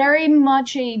that's good. very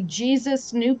much a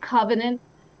Jesus new covenant,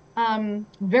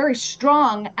 very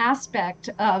strong aspect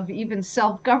of even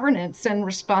self-governance and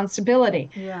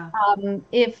responsibility. Yeah.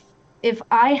 If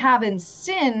I haven't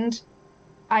sinned,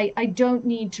 I don't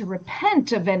need to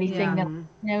repent of anything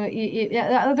Yeah.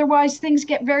 that, otherwise things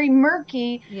get very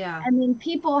murky. Yeah. And then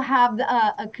people have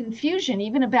a confusion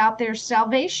even about their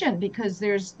salvation because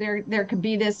there could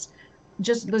be this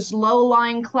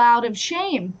low-lying cloud of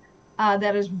shame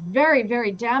that is very,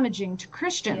 very damaging to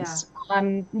Christians.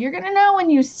 You're going to know when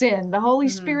you sin. The Holy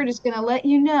Spirit is going to let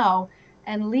you know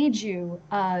and lead you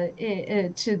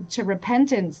to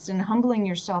repentance and humbling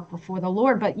yourself before the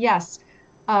Lord. But yes,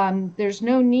 there's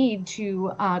no need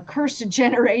to curse a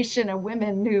generation of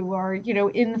women who are,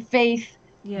 in the faith,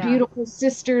 Yeah. beautiful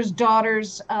sisters,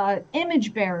 daughters,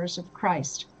 image bearers of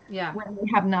Christ Yeah. when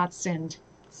they have not sinned.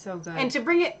 So good. And to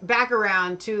bring it back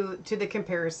around to the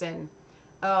comparison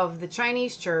of the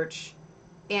Chinese church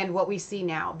and what we see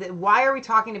now, why are we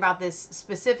talking about this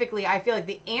specifically? I feel like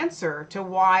the answer to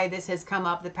why this has come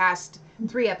up the past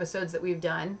 3 episodes that we've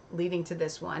done leading to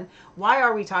this one, why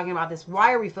are we talking about this?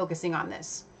 Why are we focusing on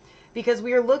this? Because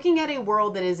we are looking at a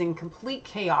world that is in complete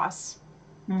chaos,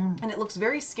 and it looks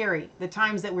very scary, the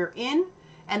times that we're in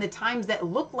and the times that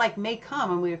look like may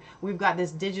come. And we've got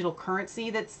this digital currency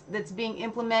that's being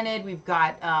implemented. We've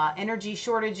got energy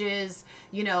shortages.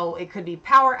 It could be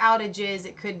power outages.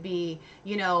 It could be,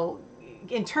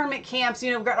 internment camps.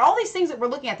 We've got all these things that we're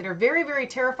looking at that are very, very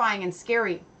terrifying and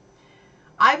scary.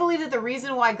 I believe that the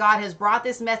reason why God has brought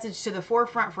this message to the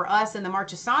forefront for us and the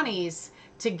Marchesanis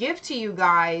to give to you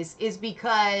guys is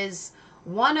because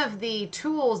one of the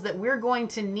tools that we're going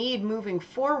to need moving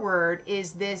forward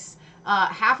is this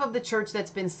half of the church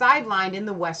that's been sidelined in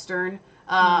the Western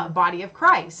body of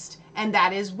Christ, and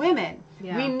that is women.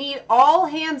 Yeah. We need all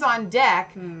hands on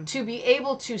deck to be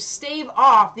able to stave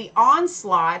off the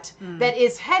onslaught that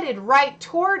is headed right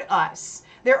toward us.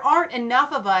 There aren't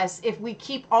enough of us if we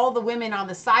keep all the women on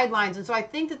the sidelines. And so I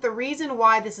think that the reason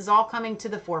why this is all coming to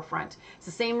the forefront, it's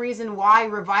the same reason why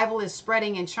revival is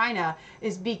spreading in China,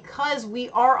 is because we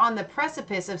are on the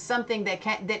precipice of something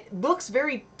that looks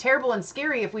very terrible and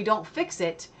scary if we don't fix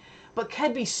it, but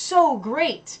could be so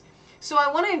great. So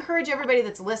I want to encourage everybody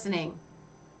that's listening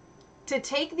to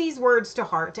take these words to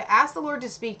heart, to ask the Lord to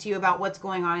speak to you about what's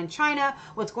going on in China,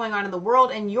 what's going on in the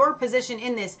world, and your position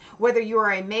in this, whether you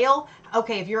are a male.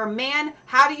 Okay, if you're a man,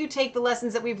 how do you take the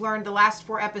lessons that we've learned the last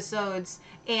 4 episodes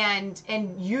and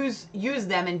use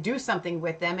them and do something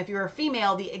with them? If you're a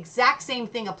female, the exact same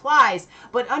thing applies.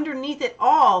 But underneath it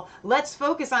all, let's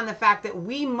focus on the fact that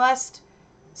we must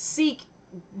seek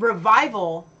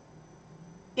revival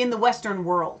in the Western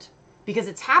world, because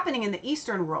it's happening in the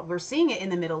Eastern world. We're seeing it in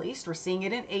the Middle East. We're seeing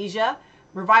it in Asia.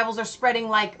 Revivals are spreading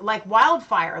like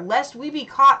wildfire, lest we be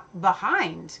caught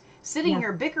behind, sitting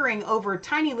here bickering over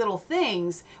tiny little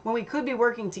things when we could be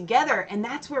working together. And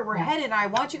that's where we're headed. And I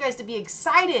want you guys to be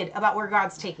excited about where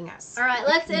God's taking us. All right,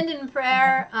 let's end in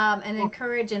prayer and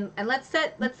encourage, and let's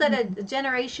set a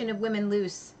generation of women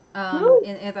loose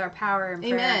in our power and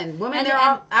prayer. Amen. Women, And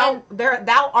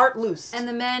thou art loose. And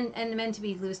the men to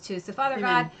be loose too. So Father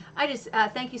Amen. God, I just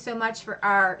thank you so much for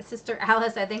our sister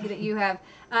Alice. I thank you that you have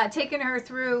taken her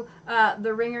through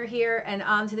the ringer here and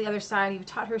on to the other side. You've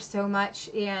taught her so much,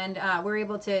 and we're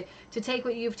able to take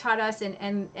what you've taught us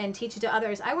and teach it to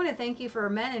others. I want to thank you for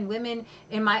men and women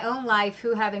in my own life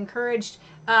who have encouraged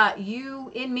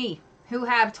you in me, who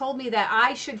have told me that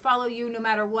I should follow you no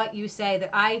matter what you say, that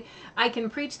I can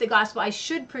preach the gospel, I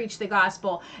should preach the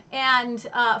gospel. And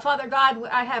Father God,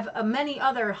 I have many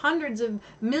other hundreds of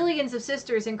millions of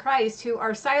sisters in Christ who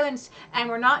are silenced and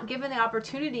were not given the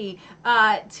opportunity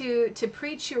to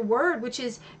preach your word, which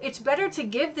is, it's better to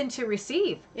give than to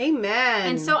receive. Amen.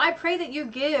 And so I pray that you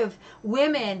give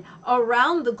women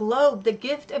around the globe the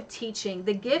gift of teaching,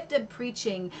 the gift of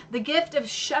preaching, the gift of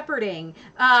shepherding.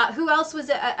 Who else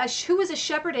was who was a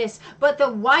shepherdess but the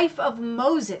wife of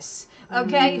Moses?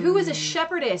 Okay, who was a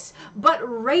shepherdess? But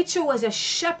Rachel was a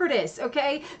shepherdess.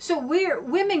 Okay, so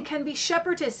women can be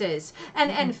shepherdesses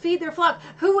and feed their flock.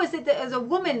 Who was it that as a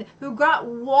woman who got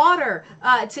water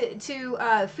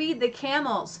to feed the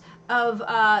camels of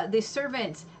the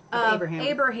servant of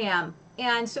Abraham?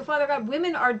 And so, Father God,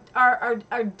 women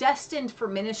are destined for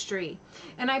ministry.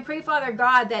 And I pray, Father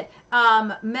God, that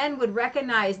men would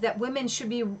recognize that women should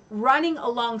be running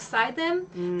alongside them,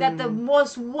 that the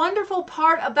most wonderful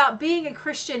part about being a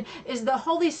Christian is the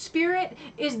Holy Spirit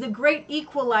is the great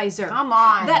equalizer. Come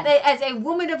on. That as a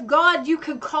woman of God, you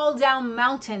can call down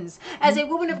mountains. As a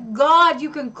woman of God, you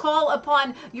can call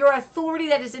upon your authority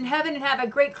that is in heaven and have a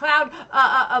great cloud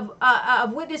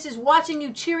of witnesses watching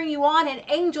you, cheering you on, and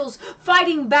angels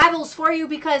fighting battles for you,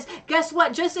 because guess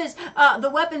what? Just as the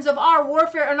weapons of our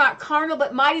warfare are not carnal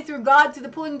but mighty through God, through the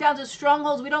pulling down of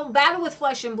strongholds, we don't battle with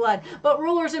flesh and blood but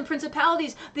rulers and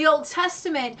principalities. The Old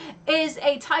Testament is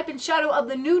a type and shadow of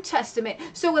the New Testament.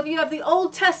 So if you have the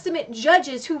Old Testament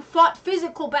judges who fought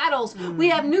physical battles, we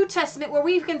have New Testament where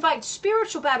we can fight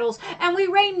spiritual battles, and we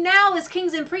reign now as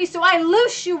kings and priests. So I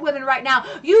loose you women right now.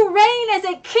 You reign as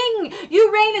a king.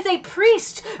 You reign as a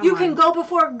priest. You can go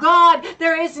before God.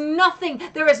 There is nothing.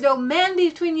 There is no man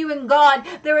between you and God.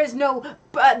 There is no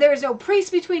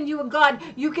priest between you and God.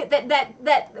 You get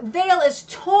that veil is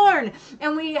torn,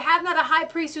 and we have not a high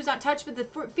priest who's not touched with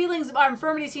the feelings of our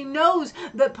infirmities. He knows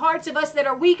the parts of us that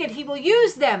are weak, and he will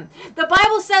use them. The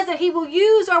Bible says that he will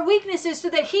use our weaknesses so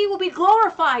that he will be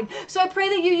glorified. So I pray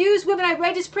that you use women.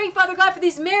 I just pray, Father God, for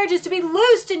these marriages to be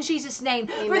loosed in Jesus' name.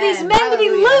 Amen. For these men to be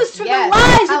loosed from Yes. the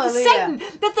lies of Hallelujah.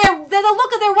 Satan. That they'll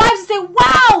look at their wives and say,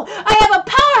 wow, I have a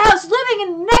powerhouse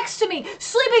living next to me,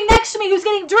 sleeping next to me, who's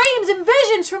getting dreams and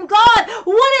visions from God.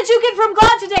 What did you get from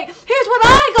God today? Here's what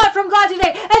I got from God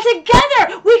today. And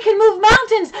together we can move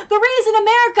mountains. The reason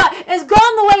America has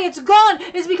gone the way it's gone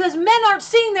is because men aren't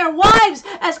seeing their wives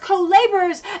as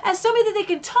co-laborers, as somebody that they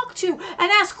can talk to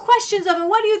and ask questions of. And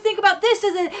what do you think about this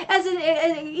as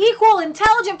an equal,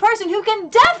 intelligent person who can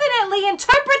definitely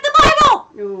interpret the Bible?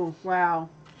 Ooh, wow.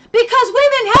 Because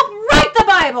women help write the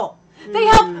Bible. They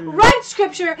help write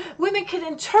Scripture. Women can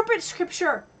interpret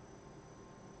Scripture.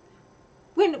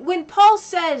 When Paul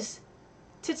says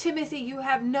to Timothy, you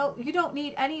don't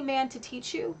need any man to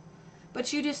teach you,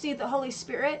 but you just need the Holy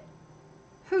Spirit.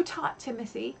 Who taught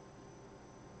Timothy?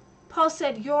 Paul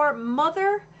said, your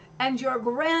mother and your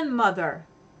grandmother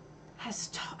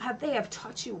have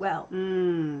taught you well.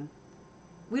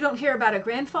 We don't hear about a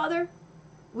grandfather.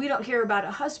 We don't hear about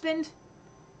a husband.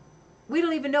 We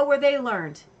don't even know where they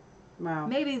learned. Wow.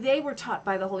 Maybe they were taught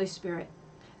by the Holy Spirit.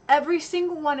 Every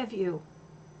single one of you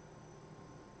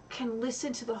can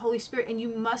listen to the Holy Spirit, and you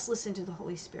must listen to the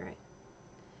Holy Spirit.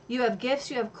 You have gifts,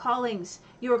 you have callings.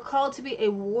 You are called to be a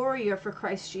warrior for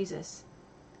Christ Jesus.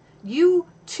 You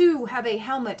too have a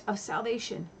helmet of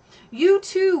salvation. You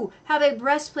too have a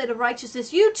breastplate of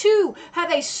righteousness. You too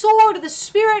have a sword of the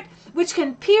Spirit which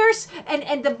can pierce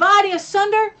and the body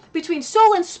asunder between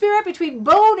soul and spirit, between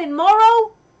bone and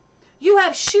marrow. You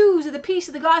have shoes of the peace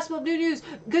of the gospel of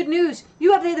good news.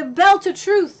 You have the belt of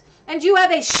truth, and you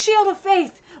have a shield of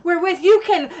faith wherewith you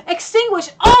can extinguish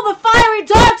all the fiery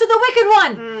darts of the wicked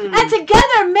one. And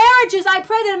together, marriages, I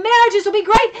pray that marriages will be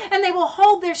great, and they will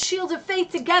hold their shields of faith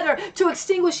together to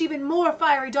extinguish even more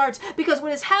fiery darts. Because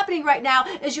what is happening right now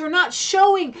is you're not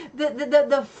showing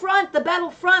the front, the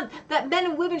battle front that men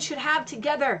and women should have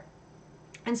together.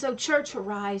 And so, church,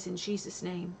 arise in Jesus'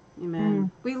 name. Amen.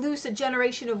 We loose a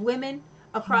generation of women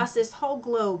across this whole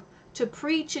globe to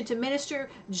preach and to minister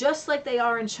just like they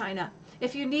are in China.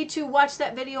 If you need to, watch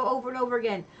that video over and over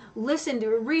again. Listen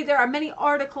to read. There are many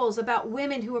articles about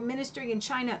women who are ministering in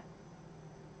China.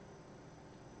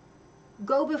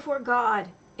 Go before God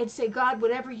and say, God,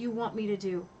 whatever you want me to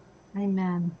do,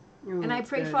 Amen. And I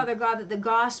pray, Father God, that the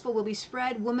gospel will be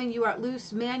spread. Woman, you are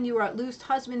loosed. Man, you are loosed.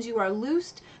 Husbands, you are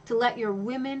loosed to let your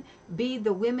women be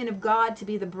the women of God, to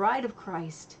be the bride of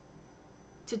Christ,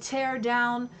 to tear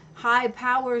down high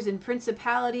powers and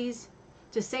principalities,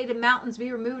 to say to mountains,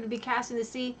 be removed and be cast in the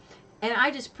sea. And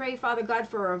I just pray, Father God,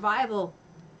 for a revival.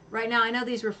 Right now, I know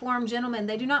these Reformed gentlemen,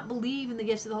 they do not believe in the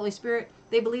gifts of the Holy Spirit.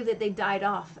 They believe that they died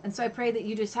off. And so I pray that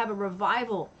you just have a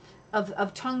revival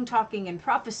of tongue talking and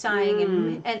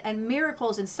prophesying and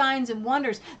miracles and signs and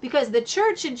wonders, because the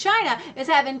church in China is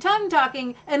having tongue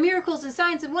talking and miracles and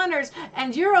signs and wonders,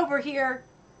 and you're over here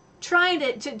trying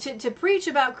to preach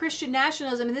about Christian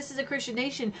nationalism, and this is a Christian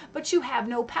nation, but you have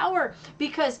no power,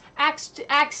 because Acts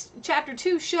chapter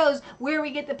 2 shows where we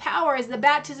get the power is the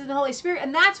baptism of the Holy Spirit,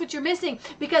 and that's what you're missing.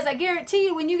 Because I guarantee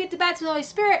you, when you get the baptism of the Holy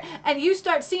Spirit and you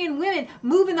start seeing women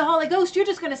move in the Holy Ghost, you're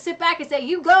just going to sit back and say,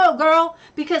 you go, girl,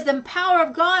 because the power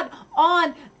of God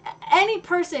on any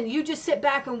person, you just sit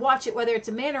back and watch it, whether it's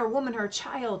a man or a woman or a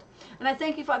child. And I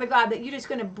thank you, Father God, that you're just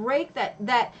going to break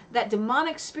that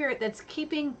demonic spirit that's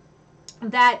keeping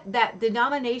that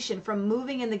denomination from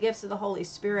moving in the gifts of the Holy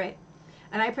Spirit.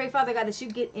 And I pray, Father God, that you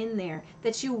get in there,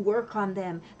 that you work on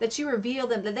them, that you reveal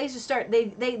them, that they just start,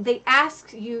 they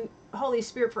ask you, Holy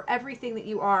Spirit, for everything that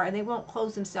you are, and they won't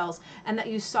close themselves, and that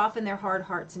you soften their hard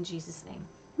hearts in Jesus' name.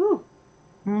 Whew.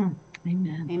 Amen.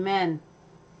 Amen. Amen.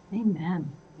 Amen.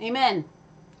 Amen.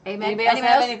 Anybody else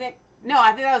have anything? No, I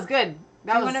think that was good.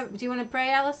 Do you want to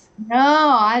pray, Alice? No,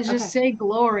 I just say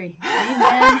glory.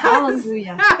 Amen.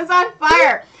 Hallelujah. That was on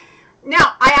fire.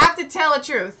 Now, I have to tell the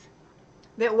truth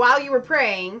that while you were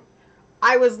praying,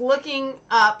 I was looking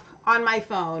up on my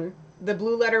phone the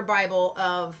Blue Letter Bible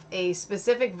of a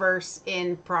specific verse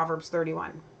in Proverbs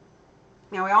 31.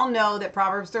 Now, we all know that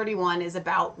Proverbs 31 is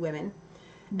about women,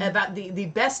 about the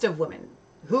best of women.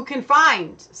 Who can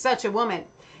find such a woman?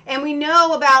 And we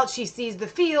know about she sees the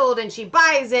field and she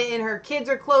buys it, and her kids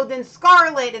are clothed in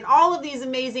scarlet, and all of these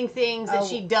amazing things that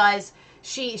she does.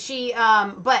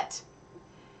 But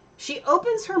she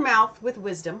opens her mouth with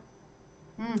wisdom,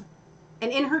 and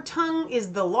in her tongue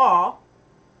is the law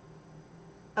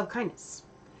of kindness.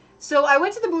 So I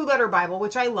went to the Blue Letter Bible,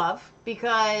 which I love,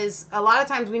 because a lot of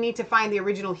times we need to find the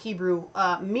original Hebrew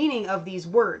meaning of these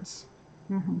words.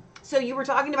 Mm-hmm. So you were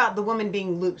talking about the woman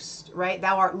being loosed, right?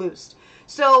 Thou art loosed.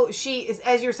 So she is,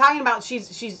 as you're talking about,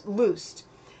 she's loosed.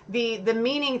 The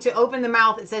meaning to open the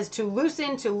mouth, it says to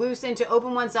loosen, to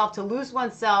open oneself, to loose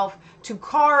oneself, to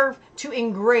carve, to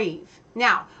engrave.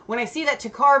 Now, when I see that to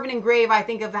carve and engrave, I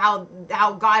think of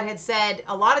how God had said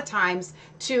a lot of times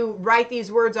to write these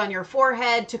words on your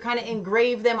forehead, to kind of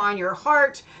engrave them on your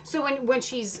heart. So when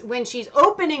she's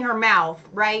opening her mouth,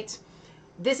 right?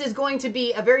 This is going to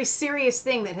be a very serious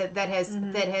thing that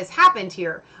has happened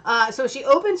here. So she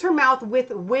opens her mouth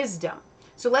with wisdom.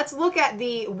 So let's look at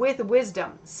the with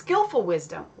wisdom. Skillful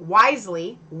wisdom,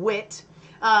 wisely, wit.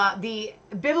 The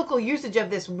biblical usage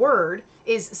of this word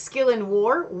is skill in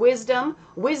war, wisdom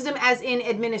as in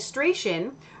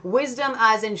administration, wisdom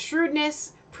as in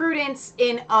shrewdness, prudence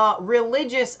in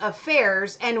religious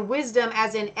affairs, and wisdom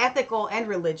as in ethical and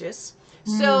religious.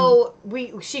 So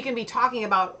she can be talking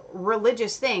about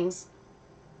religious things.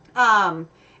 And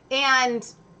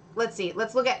let's see,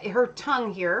 let's look at her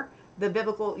tongue here, the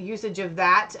biblical usage of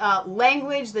that.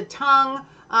 Language, the tongue,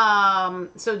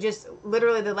 so just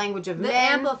literally the language of men. The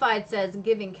Amplified says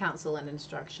giving counsel and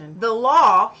instruction. The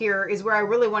law here is where I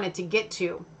really wanted to get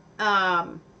to.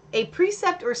 A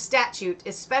precept or statute,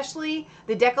 especially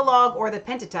the Decalogue or the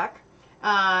Pentateuch.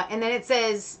 And then it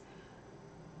says,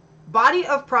 body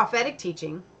of prophetic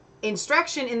teaching,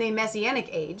 instruction in the Messianic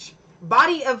age,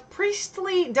 body of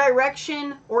priestly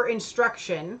direction or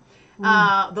instruction,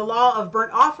 the law of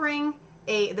burnt offering,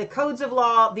 the codes of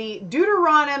law, the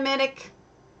Deuteronomic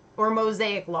or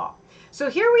Mosaic law. So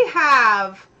here we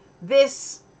have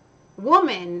this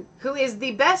woman who is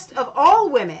the best of all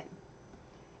women.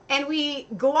 And we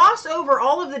gloss over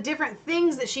all of the different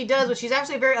things that she does, which she's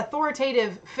actually a very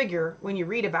authoritative figure when you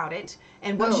read about it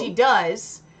and what she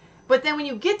does. But then when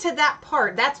you get to that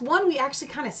part, that's one we actually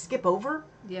kind of skip over.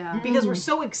 Yeah. Because we're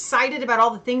so excited about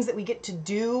all the things that we get to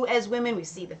do as women. We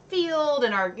see the field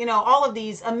and our, all of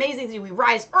these amazing things. We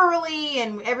rise early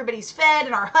and everybody's fed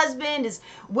and our husband is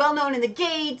well known in the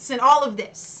gates and all of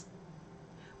this.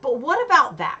 But what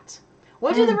about that?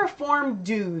 What do the Reformed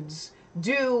dudes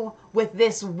do with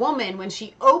this woman when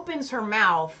she opens her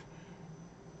mouth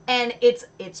and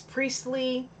it's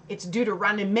priestly, it's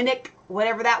Deuteronomic,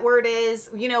 whatever that word is.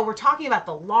 We're talking about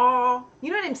the law.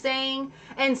 You know what I'm saying?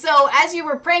 And so as you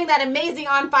were praying that amazing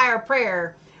on fire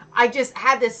prayer, I just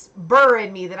had this burr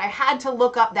in me that I had to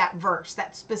look up that verse,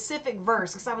 that specific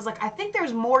verse, because I was like, I think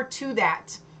there's more to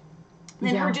that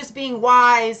than her just being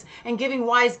wise and giving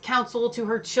wise counsel to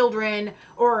her children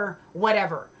or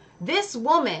whatever. This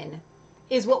woman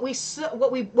is what we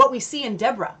see in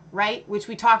Deborah, right? Which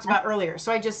we talked about earlier.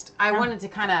 So I wanted to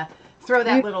kind of throw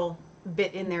that little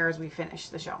bit in there as we finish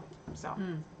the show. So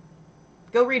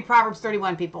go read Proverbs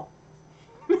 31, people.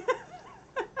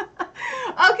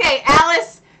 Okay,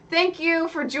 Alice, thank you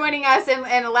for joining us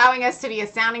and allowing us to be a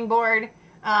sounding board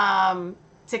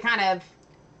to kind of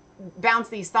bounce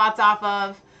these thoughts off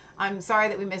of. I'm sorry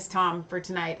that we missed Tom for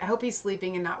tonight. I hope he's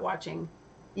sleeping and not watching.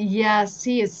 Yes,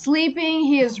 he is sleeping.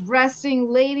 He is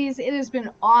resting. Ladies, it has been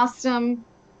awesome.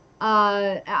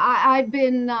 I've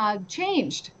been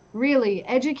changed, really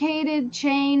educated,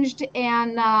 changed,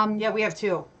 and yeah, we have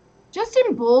too. Just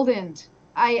emboldened.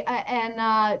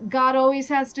 God always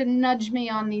has to nudge me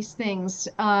on these things,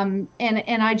 and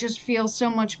I just feel so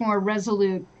much more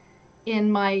resolute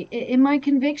in my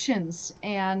convictions,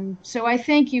 and so I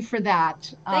thank you for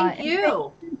that. Thank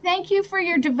you. Thank you for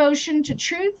your devotion to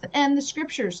truth and the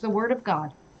scriptures, the Word of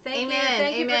God. Thank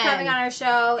you for coming on our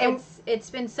show. It's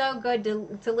been so good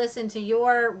to listen to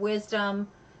your wisdom,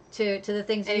 to the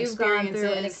things that you've gone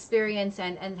through and experience,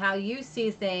 and how you see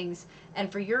things,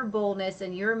 and for your boldness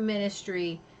and your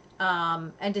ministry,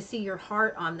 and to see your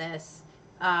heart on this.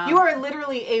 You are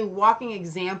literally a walking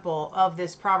example of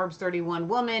this Proverbs 31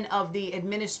 woman, of the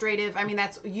administrative. I mean,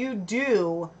 you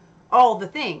do all the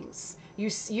things.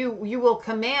 You will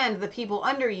command the people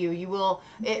under you. You will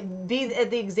be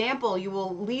the example. You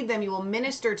will lead them. You will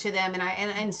minister to them.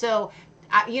 And so,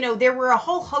 there were a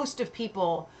whole host of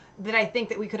people that I think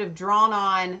that we could have drawn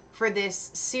on for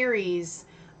this series.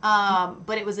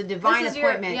 But it was a divine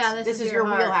appointment. This is your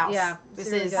wheelhouse. Yeah, this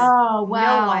is. Oh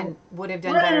wow! No one would have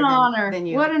done better than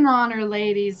you. What an honor,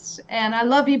 ladies! And I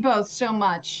love you both so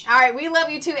much. All right, we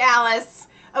love you too, Alice.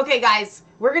 Okay, guys,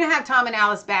 we're gonna have Tom and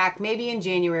Alice back maybe in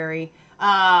January.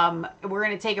 We're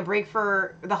gonna take a break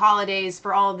for the holidays,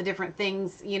 for all of the different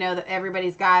things that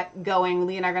everybody's got going.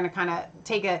 Lee and I are gonna kind of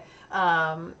take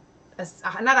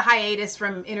not a hiatus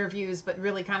from interviews, but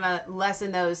really kind of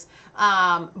lessen those.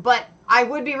 But I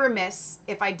would be remiss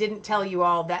if I didn't tell you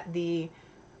all that the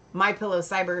MyPillow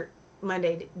Cyber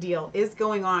Monday deal is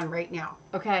going on right now.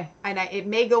 Okay. And it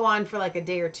may go on for like a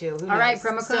day or two. Who knows? Right,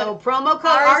 promo code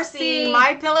RC,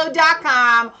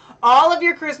 mypillow.com. All of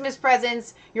your Christmas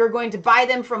presents, you're going to buy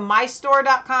them from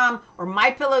mystore.com or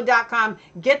mypillow.com.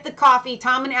 Get the coffee.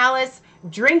 Tom and Alice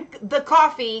drink the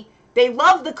coffee. They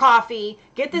love the coffee.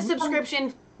 Get the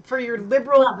subscription for your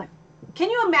liberal. Can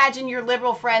you imagine your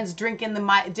liberal friends drinking the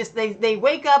Mike? Just they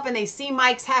wake up and they see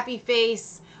Mike's happy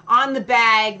face on the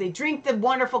bag. They drink the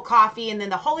wonderful coffee, and then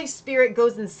the Holy Spirit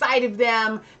goes inside of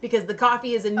them because the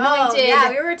coffee is anointed. Oh, yeah,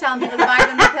 we were telling people to buy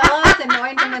them the pillows,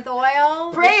 anoint them with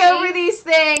oil. Pray over these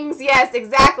things. Yes,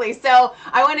 exactly. So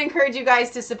I want to encourage you guys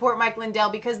to support Mike Lindell,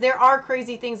 because there are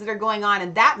crazy things that are going on,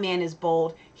 and that man is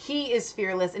bold. He is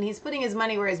fearless, and he's putting his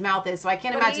money where his mouth is. So I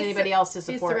can't imagine anybody else to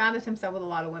support. He's surrounded himself with a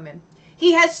lot of women.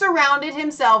 He has surrounded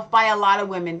himself by a lot of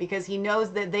women because he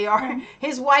knows that they are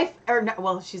his wife, or no,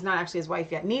 well, she's not actually his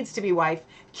wife yet, needs to be wife.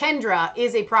 Kendra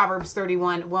is a Proverbs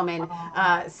 31 woman.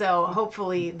 So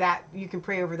hopefully that you can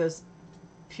pray over those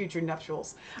future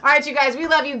nuptials. All right, you guys, we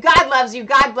love you. God loves you.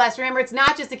 God bless. Remember, it's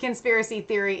not just a conspiracy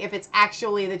theory if it's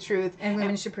actually the truth. And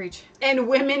women should preach. And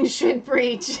women should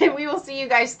preach. And we will see you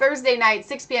guys Thursday night,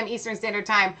 6 p.m. Eastern Standard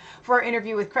Time, for our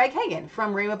interview with Craig Hagan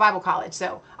from Rhema Bible College.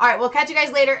 So, all right, we'll catch you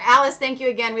guys later. Alice, thank you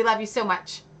again. We love you so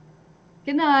much.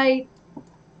 Good night.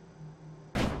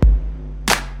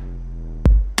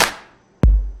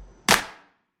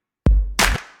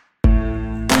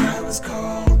 I was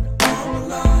cold, all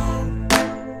alone,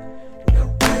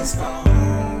 no place for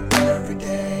home, every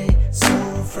day, so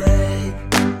afraid,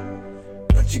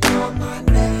 but you called my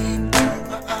name, turned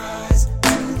my eyes.